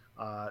rolls.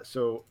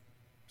 So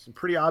some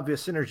pretty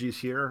obvious synergies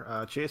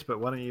here, Chase. But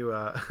why don't you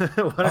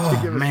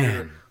give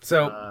us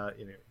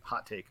your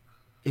hot take?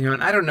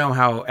 And I don't know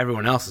how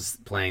everyone else is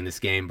playing this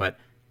game, but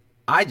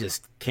I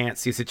just can't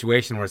see a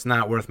situation where it's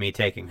not worth me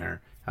taking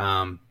her.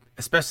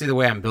 Especially the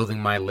way I'm building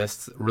my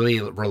lists, really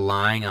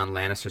relying on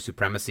Lannister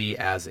supremacy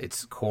as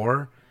its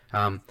core.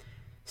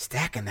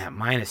 Stacking that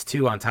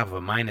 -2 on top of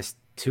a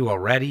 -2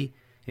 already,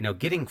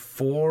 getting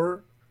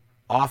 4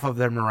 off of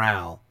their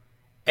morale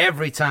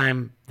every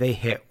time they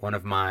hit one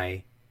of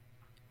my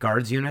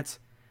guards units,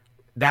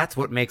 that's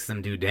what makes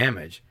them do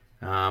damage.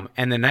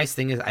 And the nice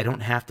thing is I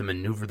don't have to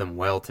maneuver them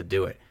well to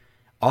do it.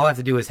 All I have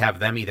to do is have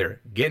them either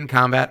get in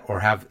combat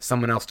or have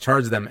someone else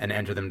charge them and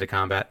enter them to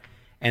combat.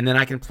 And then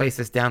I can place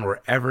this down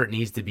wherever it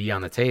needs to be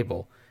on the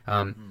table.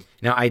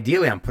 Now,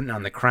 ideally, I'm putting it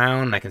on the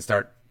crown, and I can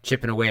start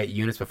chipping away at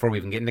units before we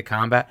even get into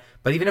combat.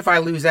 But even if I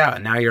lose out,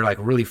 and now you're like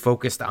really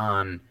focused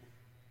on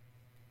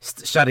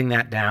shutting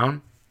that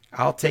down,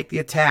 I'll take the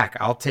attack.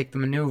 I'll take the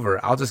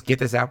maneuver. I'll just get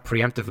this out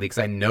preemptively because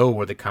I know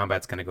where the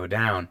combat's going to go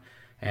down.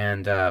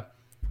 And,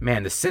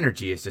 man, the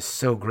synergy is just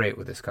so great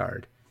with this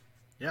card.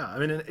 Yeah, I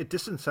mean, it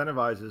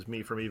disincentivizes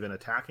me from even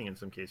attacking in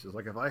some cases.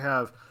 Like if I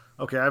have,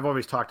 I've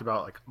always talked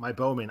about like my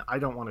bowman, I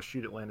don't want to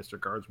shoot at Lannister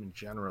guardsmen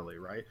generally,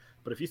 right?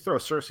 But if you throw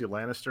Cersei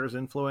Lannister's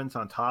influence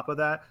on top of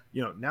that,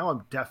 now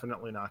I'm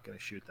definitely not going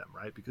to shoot them,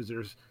 right? Because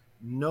there's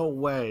no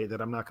way that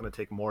I'm not going to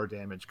take more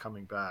damage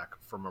coming back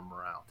from a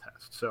morale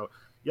test. So,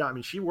 yeah, I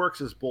mean, she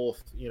works as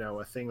both,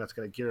 a thing that's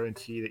going to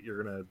guarantee that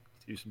you're going to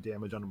do some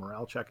damage on a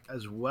morale check,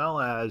 as well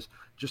as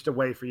just a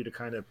way for you to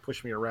kind of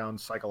push me around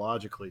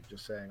psychologically,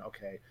 just saying,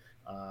 okay,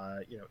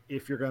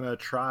 if you're going to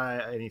try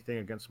anything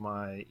against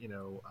my,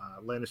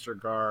 Lannister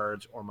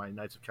guards or my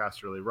Knights of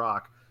Casterly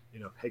Rock,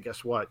 hey,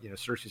 guess what?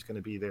 Cersei's going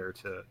to be there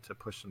to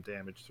push some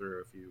damage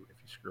through if you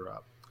screw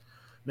up.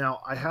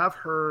 Now, I have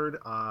heard,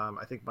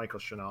 I think Michael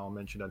Chanel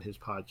mentioned on his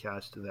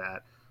podcast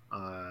that,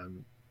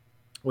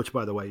 which,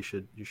 by the way, you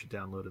should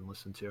download and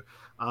listen to.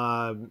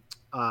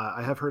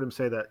 I have heard him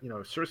say that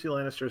Cersei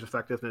Lannister's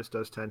effectiveness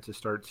does tend to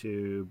start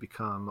to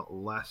become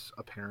less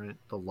apparent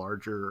the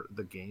larger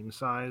the game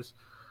size.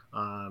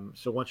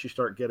 So once you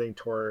start getting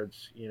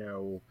towards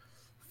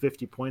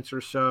 50 points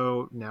or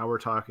so. Now we're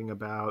talking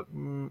about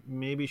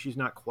maybe she's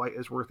not quite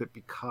as worth it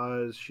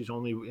because she's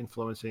only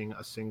influencing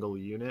a single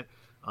unit.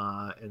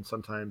 And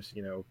sometimes,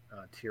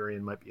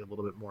 Tyrion might be a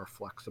little bit more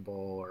flexible,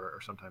 or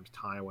sometimes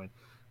Tywin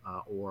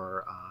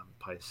or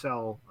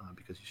Pycelle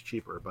because he's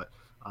cheaper. But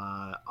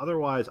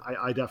otherwise,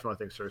 I definitely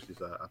think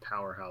Cersei's a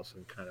powerhouse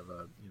and kind of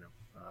a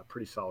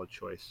pretty solid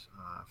choice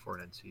for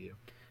an NCU.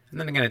 And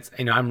then again, it's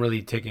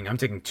I'm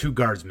taking 2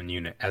 guardsman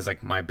unit as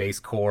like my base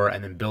core,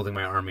 and then building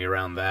my army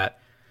around that.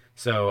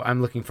 So I'm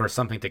looking for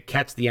something to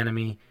catch the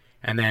enemy,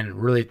 and then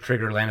really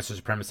trigger Lannister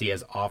supremacy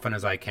as often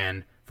as I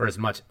can for as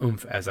much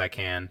oomph as I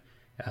can.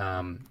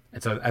 And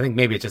so I think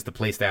maybe it's just the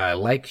playstyle I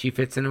like she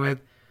fits in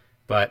with.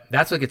 But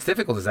that's what gets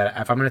difficult, is that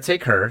if I'm going to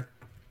take her,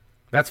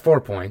 that's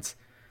 4 points.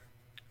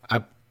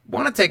 I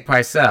want to take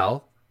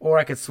Pycelle, or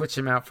I could switch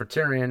him out for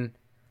Tyrion.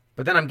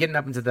 But then I'm getting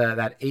up into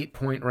that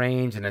 8-point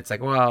range, and it's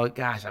like, well,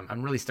 gosh,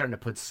 I'm really starting to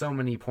put so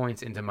many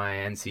points into my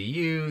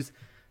NCUs.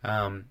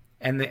 And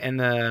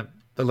the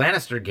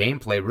Lannister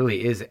gameplay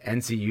really is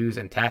NCUs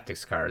and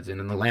tactics cards. And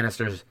then the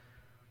Lannisters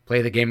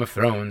play the Game of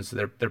Thrones.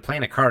 They're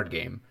playing a card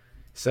game.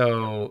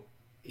 So,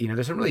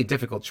 there's some really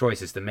difficult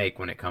choices to make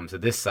when it comes to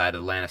this side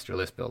of the Lannister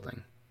list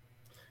building.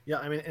 Yeah,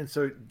 I mean, and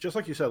so just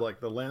like you said, like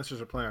the Lannisters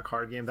are playing a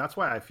card game. That's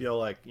why I feel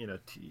like,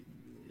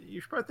 you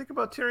should probably think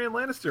about Tyrion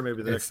Lannister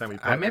maybe the next time we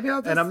play. Maybe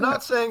I'll and I'm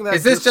not saying that.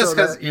 Is this just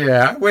because?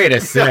 Yeah. Wait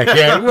a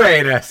second.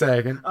 Wait a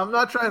second. I'm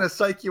not trying to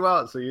psych you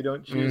out so you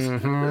don't choose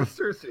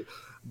Cersei.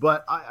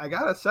 But I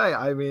gotta say,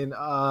 I mean,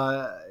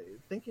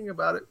 thinking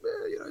about it,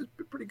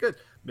 it's pretty good.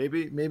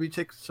 Maybe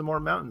take some more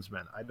Mountains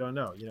Men. I don't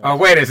know. Oh,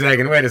 wait a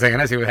second.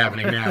 I see what's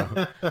happening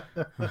now.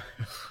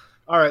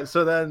 All right.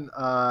 So then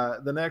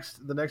the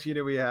next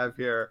unit we have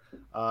here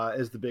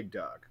is the big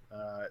dog.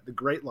 The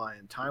Great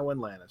Lion, Tywin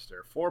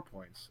Lannister, 4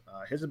 points.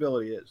 His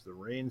ability is the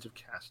Reigns of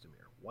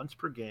Castamere. Once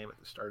per game at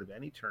the start of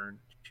any turn,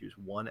 choose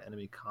one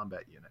enemy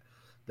combat unit.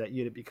 That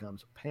unit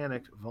becomes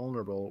panicked,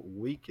 vulnerable,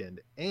 weakened,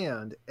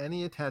 and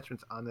any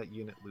attachments on that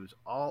unit lose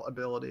all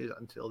abilities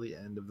until the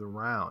end of the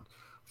round.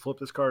 Flip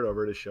this card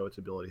over to show its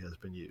ability has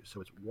been used.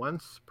 So it's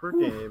once per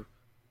game,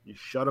 you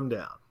shut them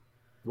down.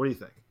 What do you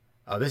think?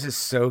 Oh, this is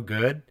so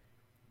good,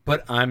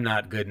 but I'm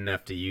not good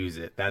enough to use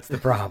it. That's the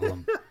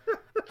problem.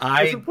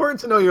 It's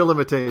important to know your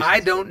limitations. I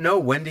don't know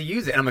when to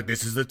use it. I'm like,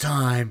 this is the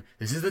time.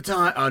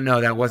 Oh,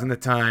 no, that wasn't the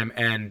time,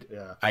 and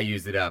I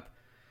used it up.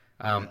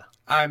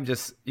 I'm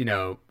just,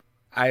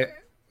 I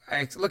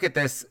look at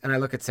this, and I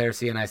look at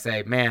Cersei, and I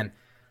say, man,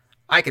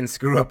 I can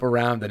screw up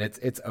around, and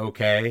it's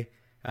okay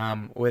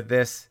with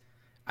this.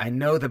 I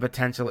know the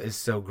potential is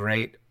so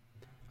great.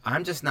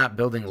 I'm just not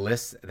building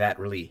lists that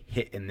really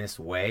hit in this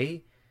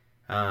way,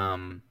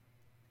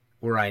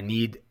 where I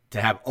need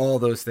to have all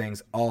those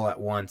things all at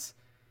once.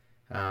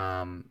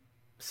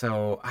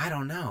 So I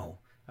don't know.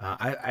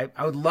 I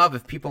would love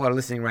if people are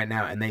listening right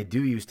now and they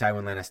do use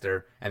Tywin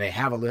Lannister and they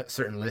have a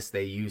certain list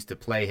they use to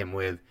play him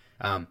with.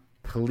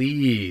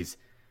 Please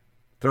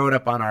throw it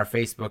up on our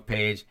Facebook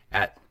page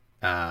at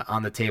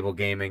On the Table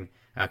Gaming,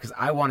 because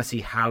I want to see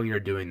how you're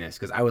doing this,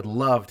 because I would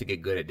love to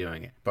get good at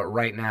doing it. But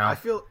right now, I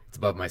feel it's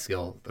above my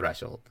skill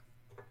threshold.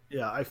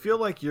 Yeah, I feel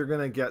like you're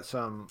gonna get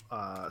some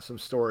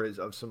stories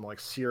of some like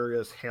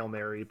serious Hail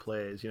Mary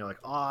plays. Like,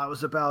 oh, I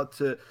was about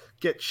to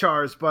get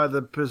charged by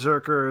the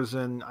berserkers,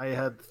 and I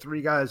had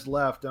 3 guys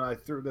left, and I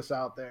threw this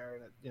out there,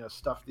 and it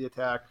stuffed the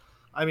attack.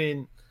 I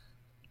mean,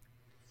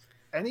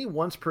 any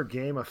once per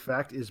game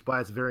effect is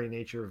by its very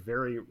nature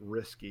very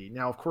risky.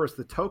 Now, of course,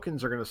 the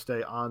tokens are going to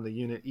stay on the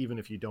unit even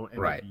if you don't.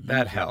 Right,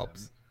 that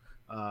helps.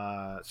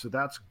 So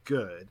that's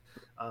good.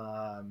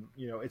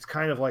 It's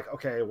kind of like,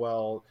 okay,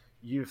 well,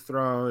 you've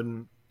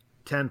thrown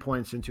 10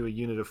 points into a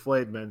unit of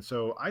flayed men,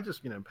 so I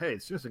just, hey,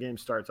 as soon as the game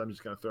starts, I'm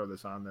just going to throw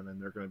this on them,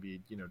 and they're going to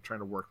be, trying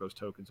to work those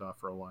tokens off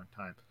for a long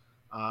time.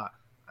 I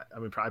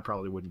mean, I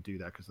probably wouldn't do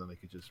that, because then they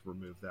could just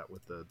remove that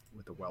with the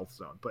wealth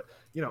zone. But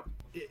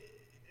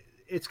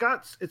it's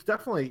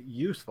definitely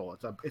useful.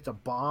 It's a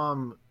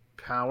bomb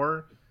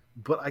power,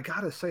 but I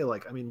gotta say,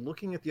 like, I mean,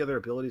 looking at the other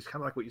abilities,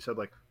 kind of like what you said,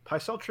 like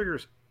Pycelle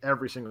triggers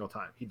every single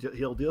time.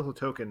 He'll deal a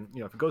token.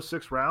 If it goes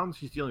 6 rounds,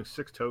 he's dealing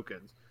 6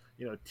 tokens.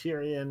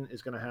 Tyrion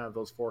is going to have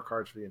those 4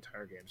 cards for the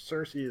entire game.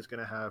 Cersei is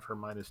going to have her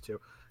 -2.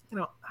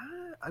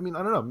 I mean,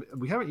 I don't know.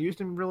 We haven't used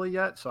him really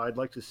yet, so I'd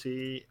like to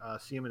see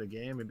him in a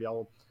game. Maybe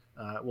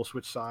we'll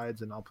switch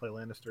sides and I'll play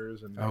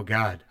Lannisters and oh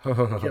god,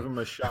 give him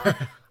a shot.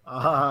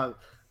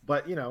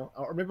 But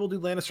or maybe we'll do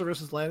Lannister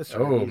versus Lannister.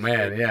 Oh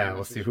man, yeah,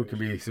 we'll see who can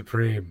be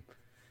supreme.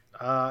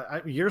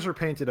 Yours are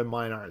painted and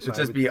mine aren't. So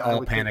just be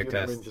all panic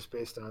tests, just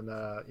based on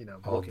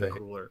looking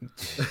cooler.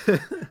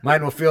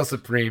 Mine will feel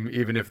supreme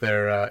even if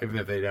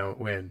they don't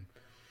win.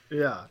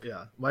 Yeah.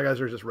 My guys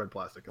are just red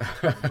plastic.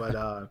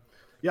 But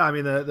yeah, I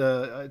mean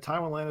the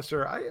Tywin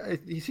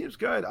Lannister, he seems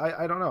good.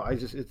 I don't know.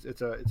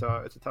 It's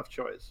a tough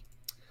choice.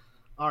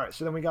 All right,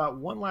 so then we got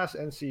one last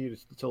NCU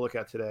to look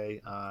at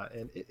today,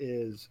 and it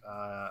is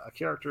a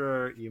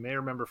character you may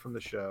remember from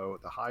the show,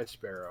 the High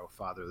Sparrow,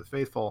 Father of the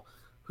Faithful,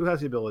 who has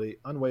the ability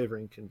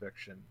Unwavering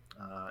Conviction.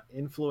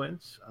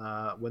 Influence.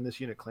 When this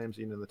unit claims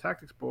a unit in the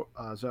tactics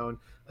zone,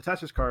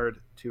 attach this card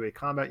to a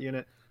combat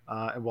unit,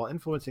 and while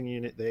influencing a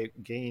unit, they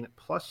gain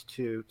 +2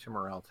 to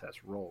morale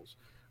test rolls.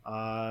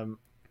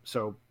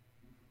 So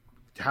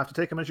have to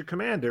take him as your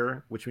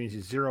commander, which means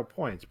he's 0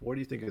 points. But what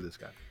do you think of this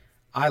guy?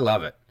 I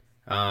love it.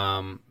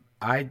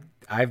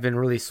 I've been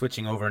really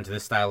switching over into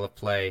this style of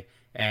play,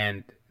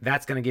 and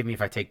that's going to give me,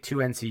 if I take 2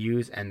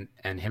 NCUs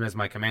and him as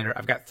my commander,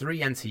 I've got 3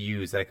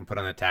 NCUs that I can put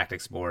on the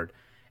tactics board,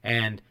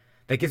 and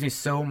that gives me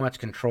so much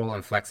control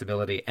and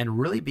flexibility, and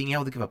really being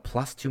able to give a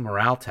 +2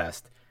 morale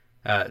test,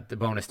 the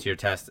bonus to your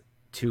test,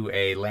 to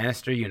a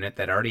Lannister unit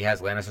that already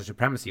has Lannister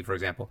supremacy, for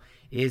example,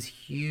 is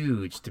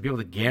huge. To be able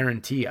to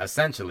guarantee,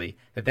 essentially,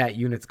 that that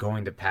unit's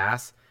going to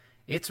pass,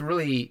 it's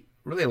really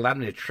allowed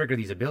me to trigger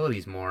these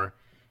abilities more.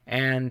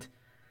 And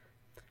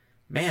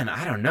man,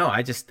 I don't know.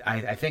 I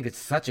think it's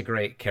such a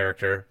great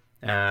character,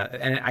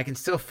 and I can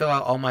still fill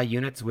out all my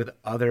units with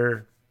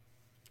other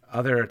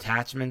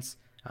attachments.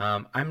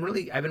 I've been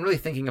really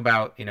thinking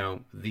about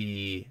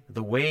the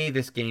way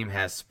this game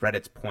has spread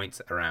its points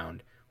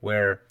around,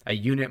 where a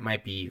unit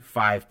might be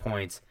 5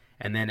 points,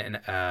 and then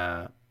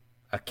a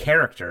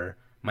character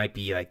might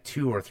be like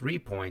 2 or 3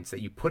 points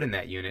that you put in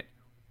that unit,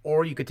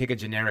 or you could take a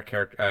generic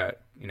character,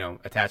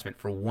 attachment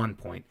for 1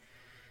 point.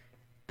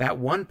 That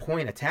 1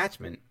 point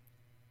attachment,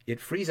 it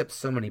frees up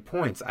so many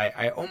points.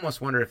 I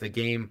almost wonder if the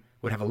game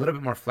would have a little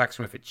bit more flex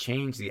room if it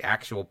changed the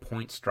actual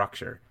point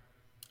structure.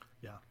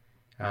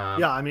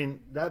 Yeah, I mean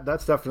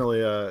that's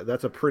definitely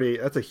that's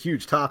a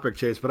huge topic,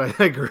 Chase. But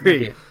I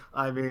agree. Yeah.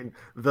 I mean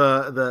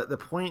the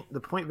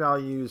point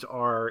values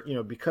are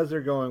because they're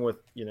going with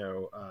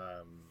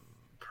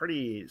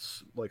pretty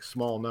like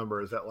small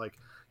numbers, that like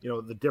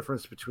the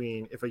difference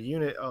between if a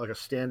unit like a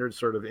standard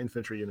sort of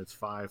infantry unit's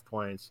 5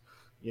 points,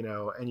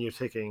 and you're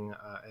taking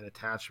an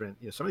attachment.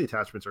 Some of the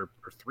attachments are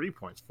 3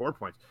 points, 4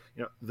 points.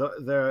 I don't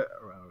know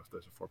if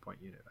there's a 4 point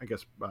unit. I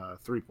guess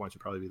 3 points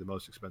would probably be the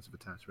most expensive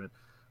attachment.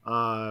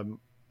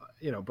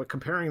 But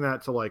comparing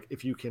that to like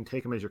if you can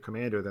take them as your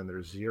commander, then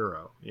there's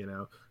 0.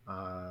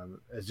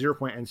 A 0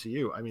 point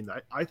NCU. I mean,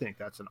 I think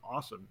that's an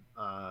awesome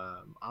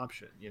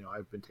option.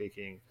 I've been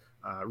taking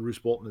Roose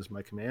Bolton as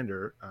my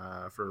commander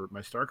for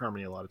my Stark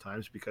Army a lot of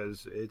times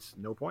because it's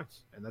no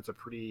points, and that's a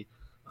pretty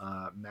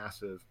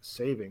massive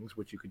savings,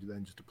 which you could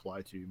then just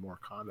apply to more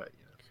combat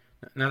units.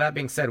 Now, that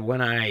being said,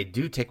 when I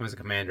do take him as a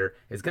commander,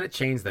 it's going to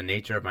change the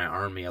nature of my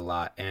army a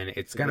lot, and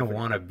it's going to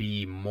want to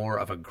be more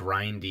of a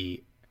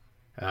grindy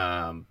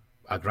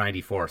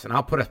force. And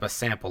I'll put up a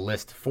sample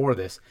list for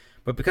this,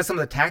 but because some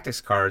of the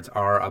tactics cards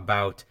are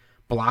about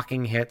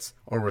blocking hits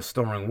or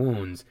restoring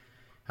wounds,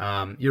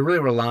 you're really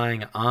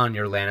relying on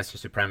your Lannister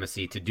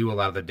supremacy to do a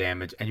lot of the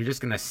damage, and you're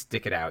just going to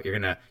stick it out. You're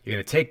gonna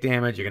take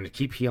damage, you're going to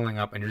keep healing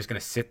up, and you're just going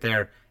to sit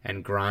there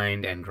and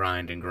grind and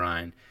grind and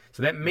grind.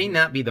 So that may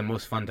not be the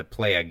most fun to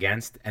play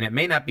against, and it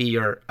may not be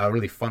a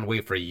really fun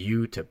way for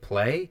you to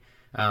play.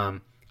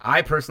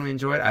 I personally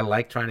enjoy it. I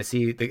like trying to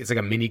see, it's like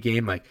a mini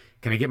game, like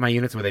can I get my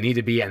units where they need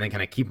to be, and then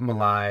can I keep them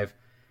alive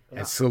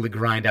and slowly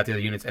grind out the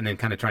other units, and then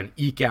kind of try and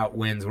eke out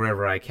wins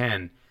wherever I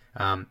can.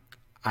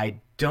 I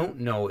don't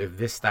know if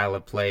this style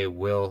of play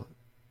will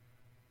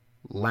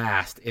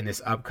last in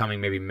this upcoming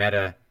maybe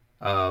meta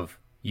of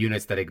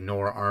units that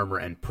ignore armor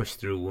and push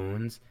through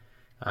wounds.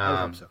 I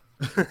hope so.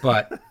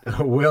 But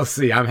we'll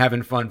see. I'm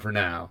having fun for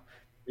now.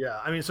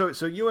 Yeah, I mean, so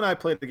you and I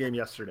played the game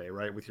yesterday,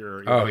 right? With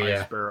your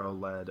High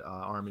Sparrow-led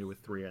army with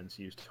 3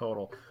 NCUs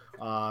total,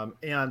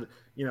 and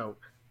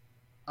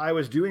I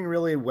was doing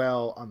really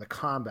well on the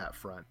combat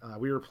front.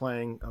 We were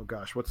playing. Oh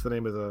gosh, what's the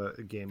name of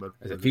the game?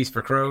 Is it Feast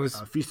for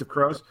Crows? Feast of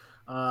Crows.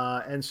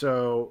 And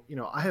so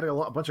I had a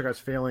bunch of guys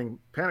failing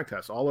panic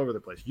tests all over the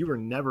place. You were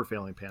never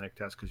failing panic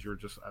tests because you were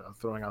just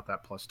throwing out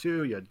that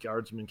 +2. You had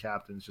guardsmen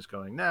captains just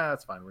going, nah,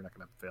 it's fine. We're not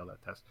going to have to fail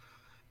that test.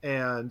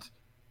 And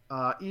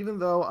even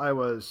though I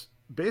was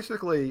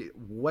basically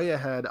way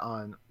ahead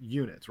on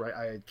units, right?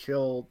 I had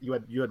killed you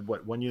had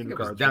what, 1 unit of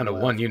guardsmen down to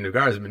left. 1 unit of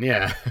guardsmen,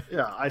 yeah.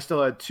 Yeah, I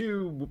still had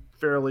 2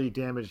 fairly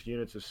damaged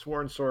units of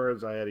sworn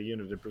swords. I had a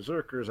unit of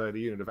berserkers. I had a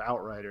unit of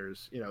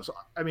outriders. So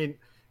I mean,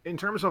 in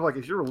terms of like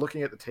if you were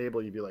looking at the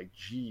table, you'd be like,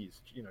 geez,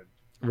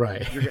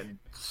 right, you're getting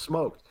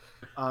smoked.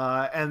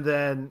 And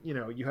then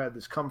you had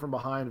this come from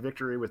behind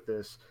victory with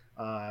this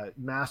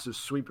massive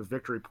sweep of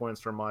victory points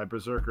from my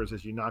berserkers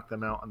as you knock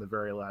them out on the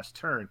very last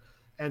turn.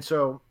 And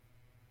so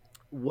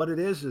what it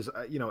is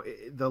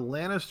the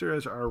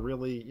Lannisters are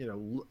really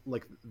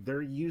like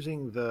they're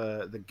using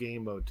the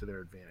game mode to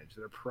their advantage.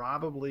 They're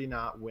probably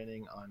not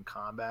winning on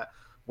combat.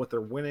 What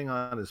they're winning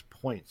on is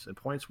points, and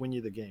points win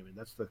you the game, and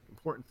that's the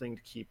important thing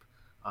to keep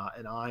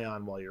an eye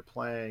on while you're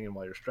playing and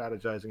while you're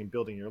strategizing and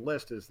building your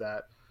list. Is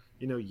that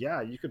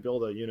you could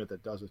build a unit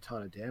that does a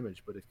ton of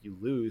damage, but if you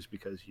lose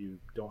because you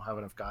don't have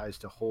enough guys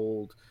to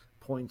hold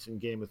points in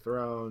Game of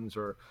Thrones,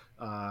 or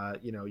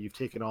you've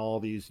taken all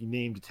these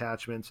named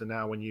attachments, and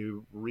now when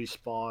you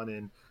respawn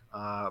in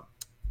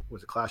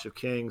was it Clash of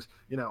Kings,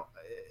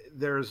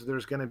 there's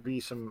going to be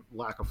some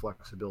lack of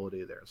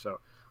flexibility there. So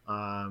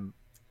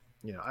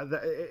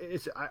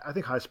I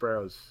think High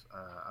Sparrow's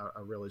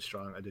a really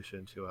strong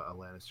addition to a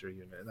Lannister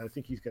unit, and I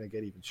think he's going to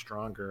get even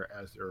stronger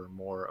as there are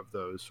more of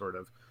those sort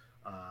of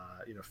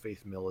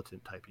faith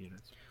militant type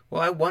units.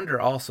 Well, I wonder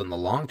also in the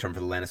long term for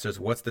the Lannisters,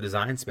 what's the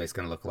design space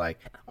going to look like?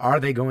 Are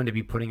they going to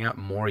be putting out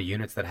more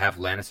units that have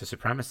Lannister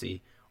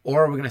supremacy?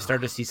 Or are we going to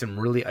start to see some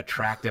really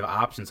attractive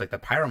options like the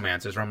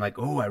Pyromancers where I'm like,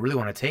 oh, I really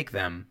want to take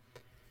them.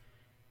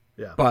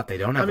 Yeah. But they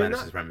don't have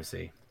Lannister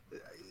supremacy.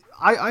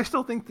 I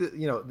still think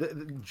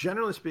that,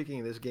 generally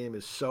speaking, this game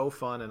is so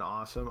fun and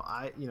awesome.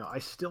 I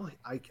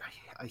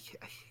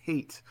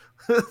hate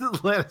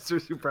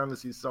Lannister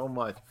supremacy so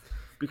much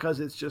because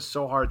it's just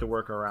so hard to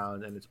work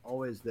around and it's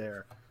always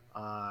there.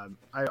 I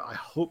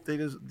hope they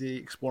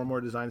explore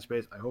more design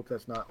space. I hope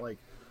that's not like,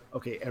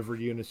 okay,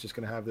 every unit's just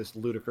going to have this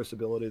ludicrous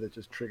ability that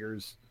just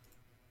triggers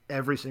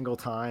every single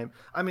time.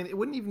 I mean, it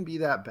wouldn't even be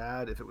that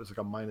bad if it was like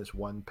a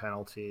 -1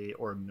 penalty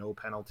or no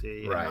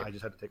penalty. Right. And I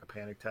just had to take a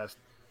panic test.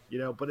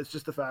 But it's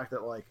just the fact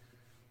that like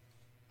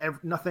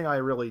nothing I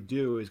really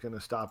do is going to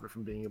stop it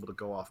from being able to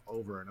go off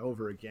over and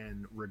over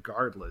again,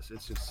 regardless.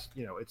 It's just,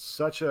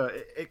 it's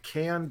it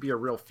can be a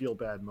real feel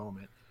bad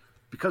moment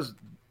because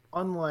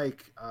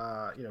unlike,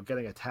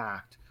 getting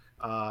attacked,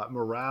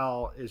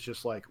 morale is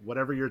just like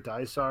whatever your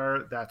dice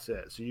are, that's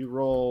it. So you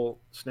roll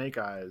Snake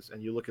Eyes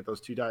and you look at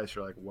those 2 dice,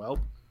 you're like, well,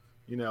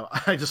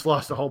 I just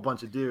lost a whole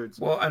bunch of dudes.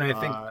 Well, and I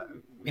think,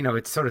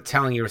 it's sort of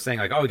telling you were saying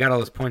like, oh, we got all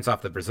those points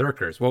off the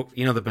Berserkers. Well,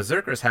 the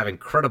Berserkers have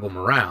incredible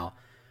morale,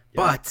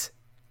 but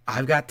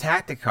I've got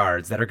tactic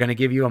cards that are going to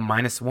give you a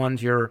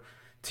 -1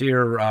 to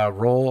your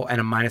roll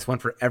and a -1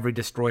 for every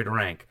destroyed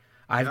rank.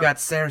 I've got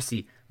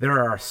Cersei. There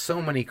are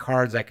so many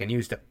cards I can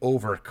use to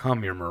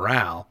overcome your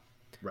morale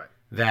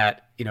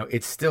that,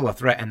 it's still a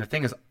threat. And the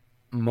thing is,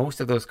 most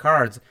of those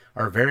cards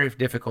are very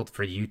difficult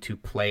for you to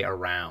play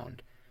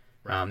around.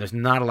 There's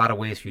not a lot of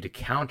ways for you to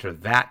counter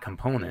that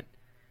component.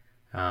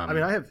 I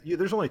mean,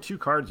 there's only 2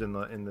 cards in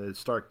the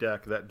Stark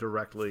deck that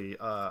directly,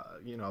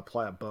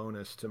 apply a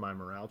bonus to my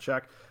morale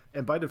check.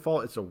 And by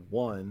default, it's a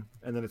 1,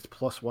 and then it's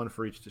 +1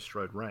 for each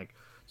destroyed rank.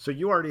 So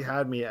you already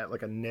had me at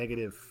like a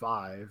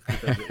 -5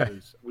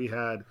 because we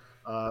had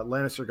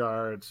Lannister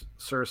guards,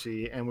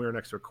 Cersei, and we were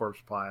next to a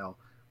corpse pile.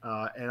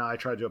 And I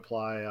tried to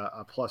apply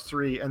a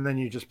 +3, and then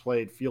you just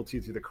played Feel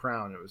Two through the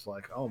Crown. It was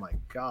like, oh my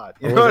god!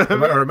 Or it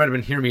might have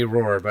been Hear Me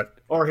Roar,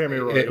 or Hear Me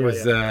Roar. It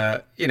was,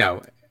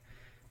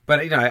 but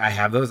I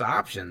have those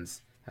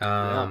options,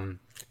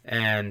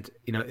 and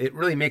it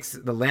really makes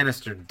the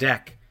Lannister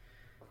deck.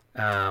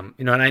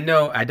 And I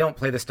know I don't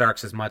play the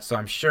Starks as much, so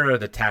I'm sure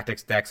the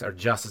tactics decks are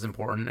just as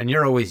important. And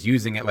you're always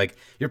using it, like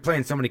you're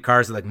playing so many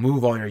cards that like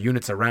move all your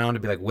units around to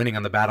be like winning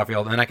on the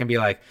battlefield. And then I can be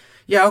like,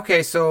 yeah,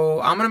 okay,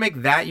 so I'm gonna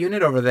make that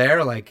unit over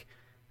there. Like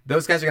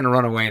those guys are gonna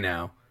run away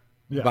now.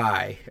 Yeah.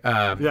 Bye.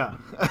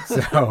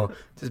 So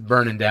just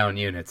burning down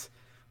units.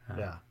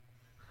 Yeah,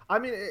 I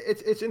mean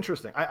it's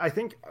interesting. I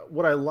think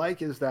what I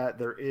like is that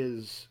there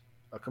is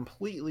a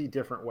completely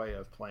different way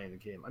of playing the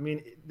game. I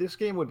mean, this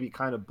game would be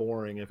kind of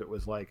boring if it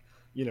was like,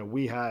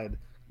 we had,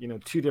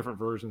 2 different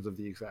versions of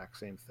the exact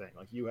same thing.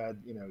 Like you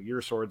had,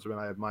 your swordsman,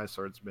 I had my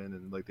swordsman,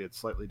 and like they had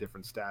slightly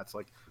different stats.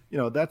 Like,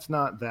 that's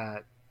not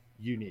that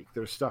unique.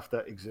 There's stuff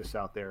that exists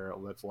out there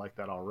that's like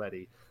that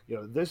already.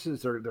 This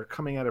is, they're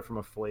coming at it from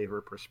a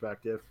flavor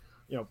perspective.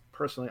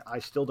 Personally, I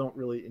still don't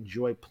really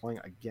enjoy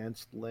playing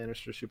against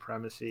Lannister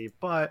supremacy,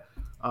 but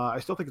I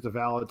still think it's a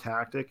valid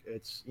tactic.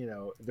 It's,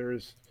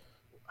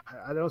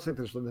 I don't think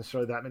there's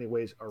necessarily that many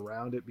ways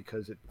around it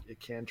because it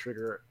can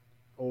trigger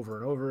over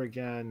and over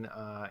again,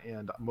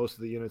 and most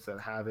of the units that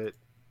have it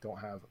don't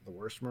have the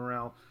worst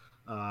morale.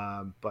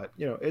 But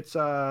it's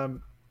I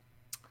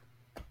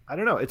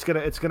don't know. It's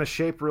gonna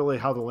shape really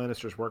how the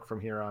Lannisters work from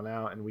here on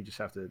out, and we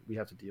have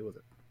to deal with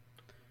it.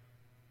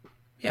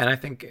 Yeah, and I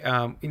think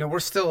we're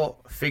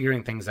still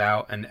figuring things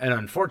out, and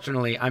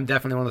unfortunately, I'm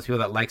definitely one of those people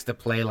that likes to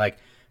play like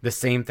the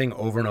same thing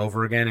over and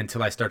over again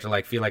until I start to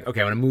like feel like,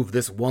 okay, I'm gonna move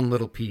this one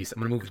little piece. I'm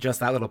gonna move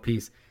just that little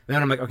piece. And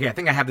then I'm like, okay, I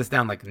think I have this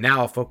down. Like now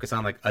I'll focus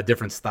on like a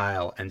different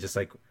style and just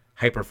like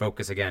hyper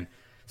focus again.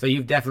 So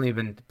you've definitely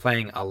been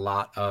playing a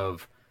lot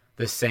of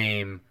the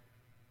same.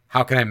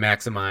 How can I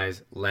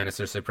maximize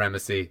Lannister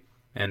supremacy?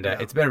 And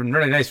it's been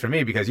really nice for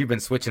me because you've been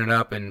switching it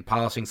up and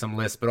polishing some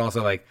lists, but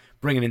also like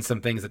bringing in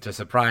some things that just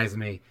surprise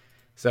me.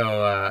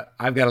 So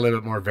I've got a little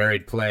bit more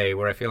varied play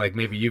where I feel like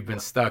maybe you've been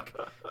stuck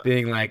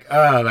being like,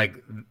 oh, like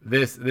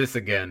this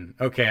again.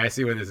 Okay, I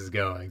see where this is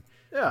going.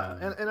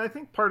 Yeah, and I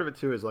think part of it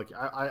too is like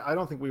I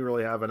don't think we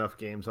really have enough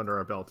games under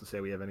our belt to say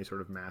we have any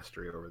sort of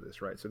mastery over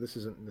this, right? So this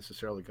isn't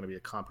necessarily going to be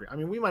a I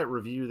mean, we might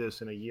review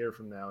this in a year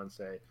from now and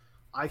say,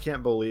 I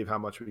can't believe how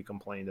much we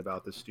complained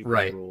about this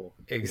stupid rule.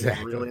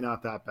 Exactly. It's really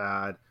not that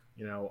bad.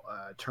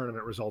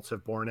 Tournament results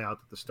have borne out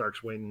that the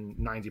Starks win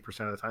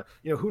 90% of the time.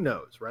 Who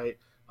knows, right?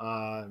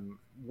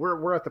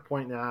 We're at the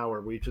point now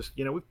where we just,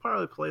 we've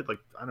probably played like,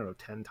 I don't know,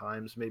 10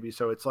 times maybe.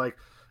 So it's like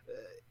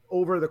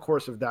over the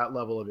course of that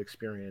level of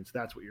experience,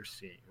 that's what you're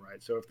seeing,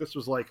 right? So if this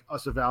was like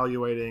us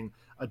evaluating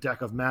a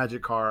deck of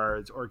Magic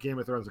cards or Game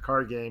of Thrones, a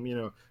card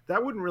game,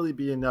 that wouldn't really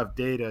be enough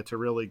data to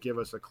really give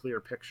us a clear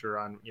picture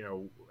on,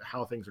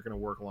 how things are going to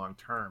work long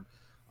term.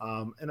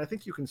 And I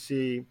think you can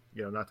see,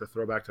 not to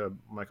throw back to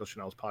Michael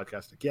Chanel's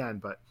podcast again,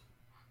 but,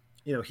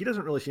 he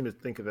doesn't really seem to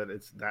think of it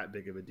it's that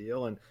big of a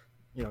deal. And,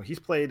 he's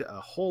played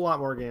a whole lot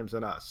more games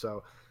than us.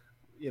 So,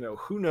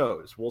 who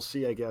knows? We'll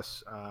see, I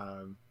guess.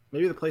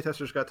 Maybe the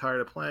playtesters got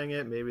tired of playing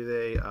it. Maybe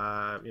they,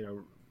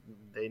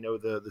 they know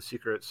the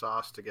secret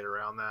sauce to get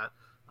around that.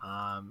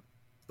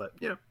 But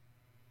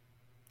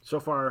so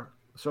far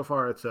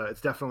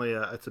it's definitely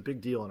it's a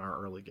big deal in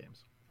our early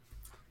games.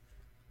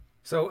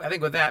 So I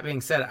think with that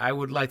being said, I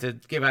would like to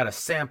give out a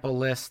sample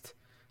list.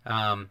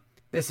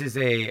 This is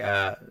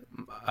a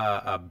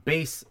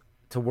base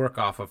to work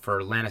off of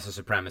for Lannister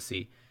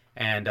Supremacy,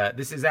 and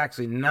this is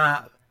actually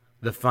not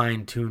the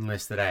fine-tuned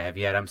list that I have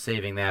yet. I'm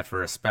saving that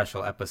for a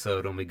special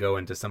episode when we go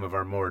into some of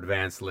our more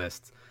advanced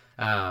lists.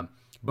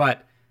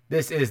 But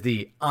this is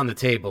the On the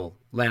Table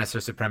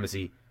Lannister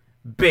Supremacy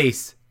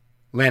base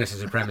Lannister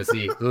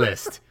Supremacy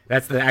list.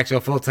 That's the actual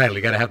full title.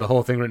 You got to have the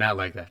whole thing written out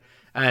like that.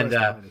 And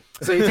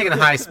so you're taking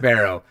the High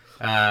Sparrow,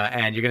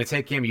 and you're going to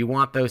take him. You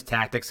want those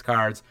tactics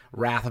cards,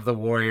 Wrath of the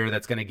Warrior,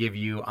 that's going to give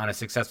you, on a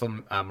successful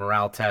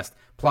morale test,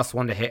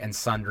 +1 to hit and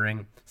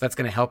Sundering. So that's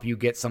going to help you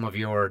get some of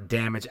your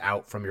damage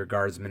out from your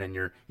guardsmen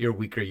and your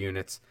weaker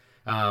units.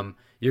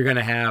 You're going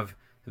to have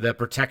the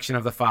Protection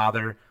of the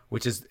Father,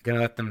 which is going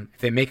to let them,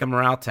 if they make a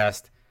morale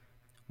test,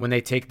 when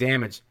they take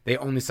damage, they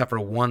only suffer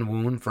 1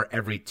 wound for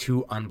every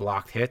 2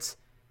 unblocked hits,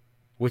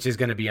 which is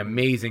going to be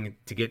amazing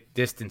to get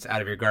distance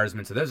out of your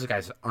guardsmen. So those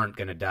guys aren't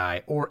going to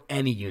die, or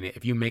any unit.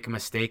 If you make a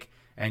mistake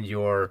and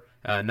your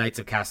Knights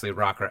of Casterly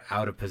Rock are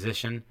out of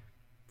position,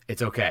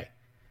 it's okay.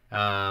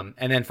 And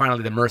then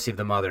finally, the Mercy of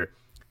the Mother.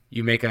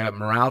 You make a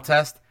morale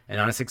test, and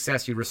on a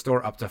success, you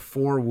restore up to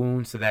 4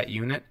 wounds to that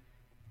unit.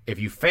 If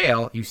you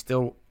fail, you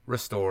still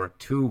restore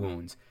 2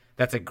 wounds.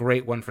 That's a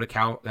great one for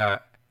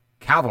the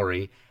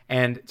cavalry,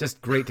 and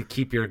just great to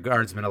keep your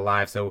guardsmen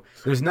alive. So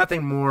there's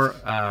nothing more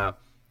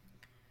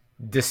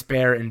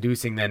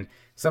despair-inducing than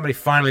somebody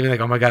finally being like,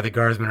 "Oh my God, the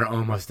guardsmen are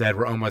almost dead.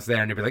 We're almost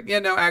there," and you'll be like, "Yeah,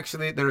 no,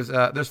 actually, there's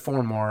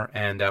 4 more,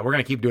 and we're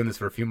gonna keep doing this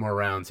for a few more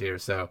rounds here.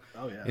 So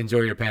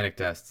enjoy your panic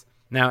tests."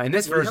 Now in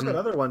this version, you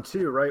have that other one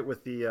too, right?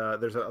 With the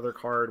there's another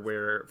card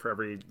where for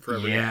every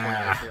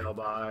nail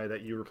buy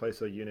that you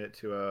replace a unit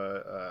to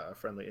a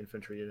friendly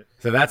infantry unit.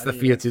 So that's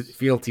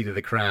fealty to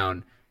the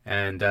crown.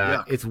 And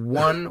it's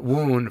 1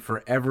 wound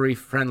for every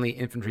friendly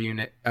infantry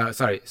unit.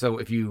 So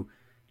if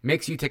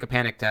makes you take a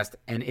panic test,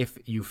 and if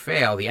you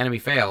fail, the enemy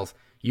fails,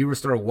 you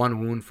restore 1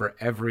 wound for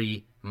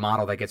every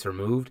model that gets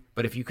removed.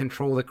 But if you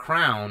control the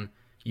crown,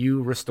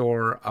 you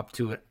restore up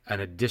to an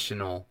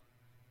additional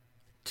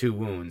 2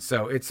 wounds.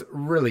 So it's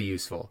really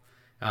useful.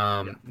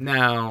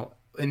 Now,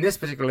 in this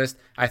particular list,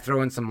 I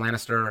throw in some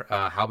Lannister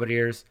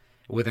halberdiers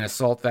with an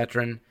assault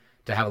veteran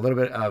to have a little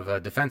bit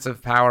of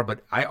defensive power,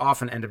 but I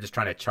often end up just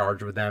trying to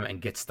charge with them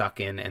and get stuck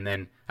in, and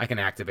then I can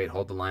activate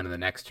Hold the Line on the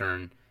next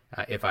turn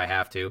if I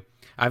have to.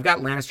 I've got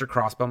Lannister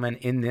crossbowmen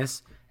in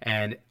this,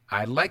 and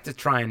I'd like to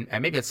try and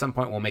maybe at some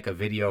point we'll make a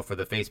video for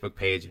the Facebook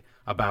page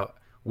about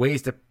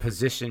ways to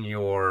position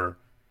your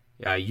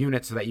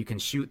unit so that you can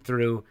shoot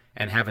through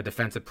and have a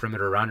defensive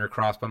perimeter around your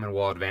crossbowmen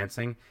while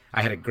advancing.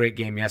 I had a great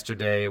game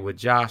yesterday with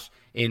Josh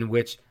in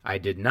which I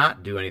did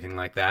not do anything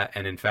like that,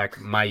 and in fact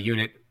my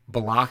unit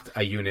blocked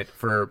a unit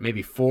for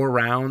maybe 4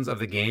 rounds of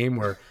the game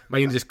where my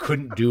unit just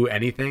couldn't do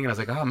anything, and I was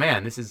like, oh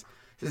man, this is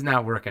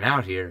not working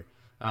out here.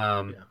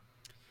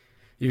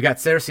 You've got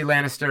Cersei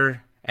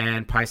Lannister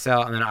and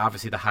Pycelle, and then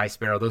obviously the High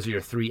Sparrow. Those are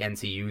your 3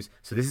 NCUs.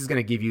 So this is going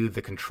to give you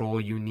the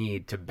control you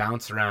need to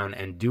bounce around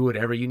and do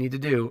whatever you need to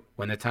do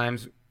when the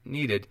time's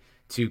needed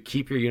to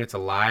keep your units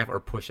alive or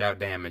push out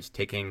damage,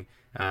 taking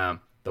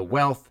the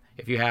wealth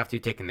if you have to,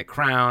 taking the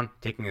crown,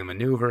 taking the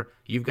maneuver.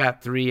 You've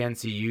got 3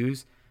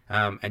 NCUs,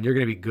 and you're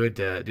going to be good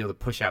to be able to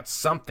push out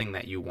something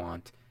that you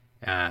want.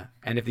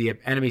 And if the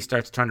enemy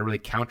starts trying to really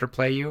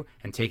counterplay you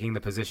and taking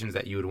the positions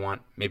that you would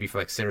want, maybe for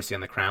like Cersei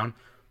on the crown,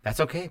 that's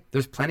okay.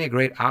 There's plenty of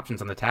great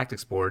options on the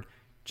tactics board.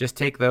 Just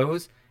take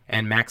those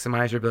and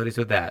maximize your abilities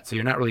with that. So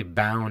you're not really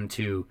bound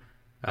to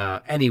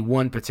any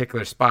one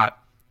particular spot.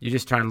 You're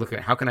just trying to look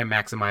at how can I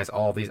maximize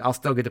all of these. I'll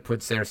still get to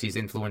put Cersei's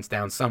influence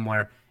down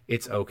somewhere.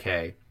 It's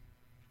okay.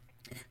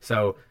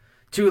 So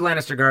 2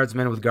 Lannister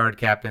guardsmen with guard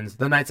captains,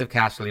 the Knights of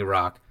Casterly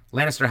Rock,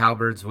 Lannister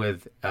halberds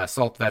with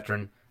assault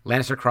veteran,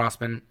 Lannister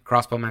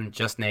crossbowmen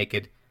just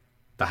naked,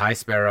 the High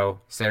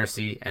Sparrow,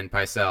 Cersei, and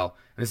Pycelle.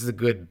 And this is a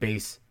good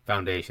base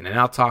foundation. And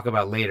I'll talk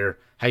about later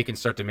how you can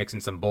start to mix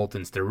in some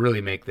Boltons to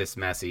really make this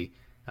messy.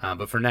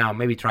 But for now,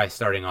 maybe try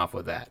starting off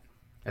with that.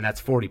 And that's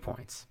 40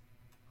 points.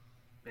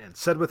 Man,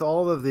 said with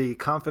all of the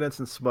confidence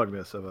and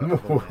smugness of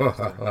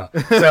a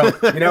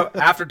So,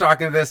 after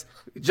talking to this,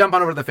 jump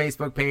on over to the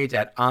Facebook page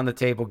at On the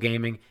Table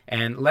Gaming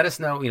and let us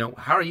know,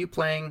 how are you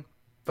playing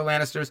the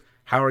Lannisters?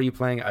 How are you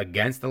playing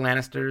against the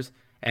Lannisters?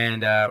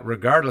 And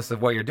regardless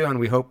of what you're doing,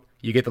 we hope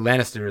you get the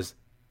Lannisters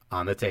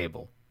on the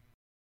table.